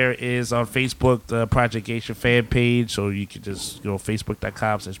course, there is on Facebook the Project Geisha fan page, so you can just go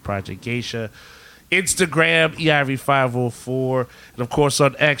facebook.com/Project Geisha. Instagram, EIV504. And, of course,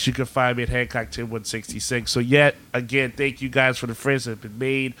 on X, you can find me at Hancock10166. So, yet, again, thank you guys for the friends that have been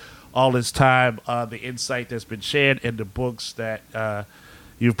made all this time, the insight that's been shared, and the books that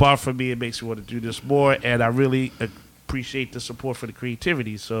you've bought from me. It makes me want to do this more, and I really appreciate the support for the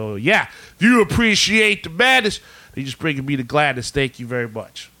creativity. So, yeah, if you appreciate the madness, then you're just bringing me the gladness. Thank you very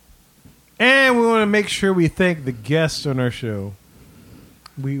much. And we want to make sure we thank the guests on our show.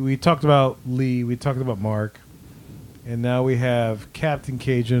 We talked about Lee, we talked about Mark, and now we have Captain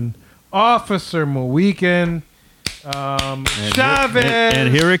Cajun, Officer Mohican, Chavez.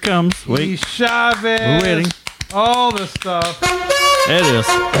 And here it comes. Wait. Lee Chavez. We're waiting. All the stuff. It is.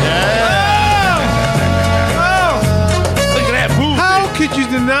 Look at that move. How could you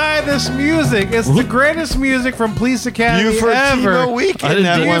deny this music? It's the greatest music from Police Academy Buford ever. Timo Weekend.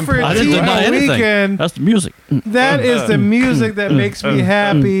 I didn't deny anything. Weekend. That's the music. That is the music that makes me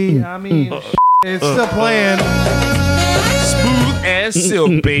happy. I mean, it's still playing. Smooth as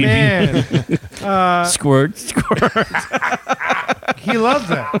silk, baby. Man. Squirt. He loves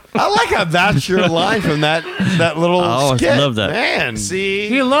that. I like how that's your line from that little skit. I love that. Man. See?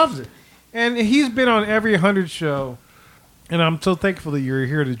 He loves it. And he's been on every 100 show. And I'm so thankful that you're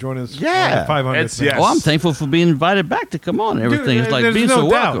here to join us. Yeah. 500. Yes. Oh, I'm thankful for being invited back to come on and everything. Dude, It's like there's being no so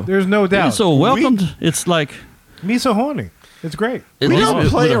doubt. welcome. There's no doubt. Being so welcomed. It's like Me so horny. It's great. We don't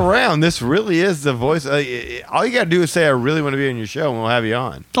play around. This really is the voice. All you got to do is say, I really want to be on your show, and we'll have you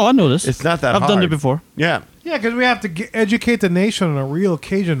on. Oh, I know this. It's not that I've hard. done it before. Yeah. Yeah, because we have to educate the nation on a real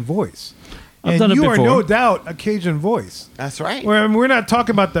Cajun voice. I've And done it you are before. no doubt a Cajun voice. That's right. We're not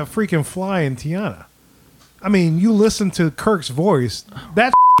talking about the freaking fly in Tiana. I mean, you listen to Kirk's voice.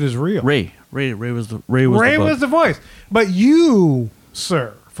 That is real. Ray was the voice. But you,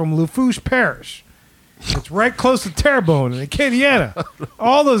 sir, from Lafourche Parish, it's right close to Terrebonne and Acadiana,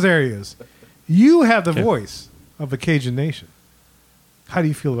 all those areas. You have the voice of the Cajun Nation. How do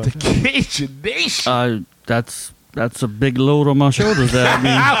you feel about that? Cajun Nation. That's a big load on my shoulders. There. I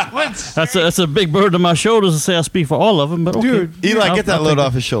mean, that's a big burden on my shoulders to say I speak for all of them. But okay. Dude, Eli, get that load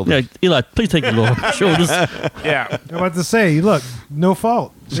off his shoulders. Yeah, Eli, please take the load off my shoulders. Yeah. I'm about to say, look, no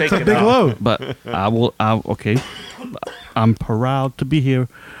fault. Take it's a it big off. load. But okay. I'm proud to be here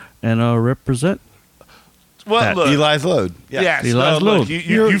and represent. Well, look, Eli's load. Yeah. Yes, Eli's look, load.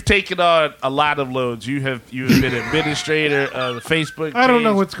 you've taken on a lot of loads. You have been administrator of the Facebook. I don't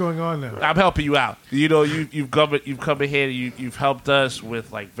know page. what's going on now. I'm helping you out. You know, you've come in here. You've helped us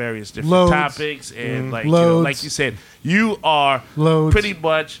with like various different Loads. topics, and like Loads. like you said, you are Loads. pretty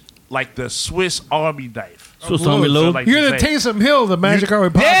much like the Swiss Army knife. Swiss Army load. Like You're you the say. Taysom Hill, the Magic Hour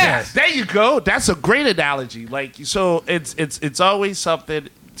podcast. Yeah, there you go. That's a great analogy. Like so, it's always something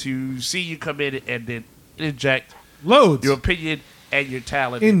to see you come in and then inject Loads. your opinion and your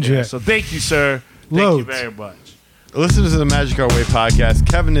talent. in there. Inject. So thank you, sir. Thank Loads. you very much. Listeners of the Magic Our Way podcast,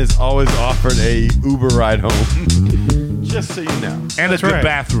 Kevin is always offered a Uber ride home. Just so you know. And That's a good right.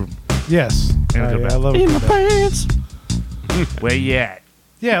 bathroom. Yes. And a I good love In my it. pants. Where you at?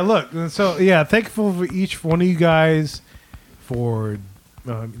 Yeah, look. And so, yeah, thankful for each one of you guys for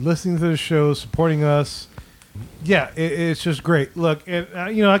listening to the show, supporting us. Yeah, it's just great. Look, and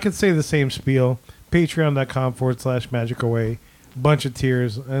I could say the same spiel. Patreon.com/magicaway. Bunch of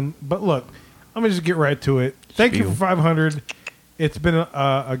tiers. But look, I'm going to just get right to it. Thank you for 500. It's been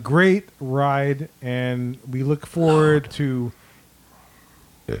a great ride, and we look forward to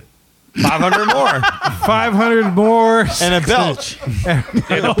 500 more. 500 more. And a belch.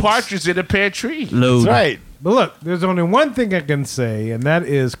 And a partridge in a pear tree. Load. That's right. But look, there's only one thing I can say, and that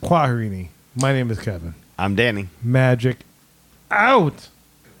is Quaharini. My name is Kevin. I'm Danny. Magic out.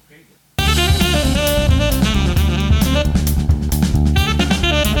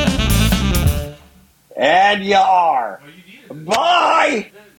 And you are. Bye.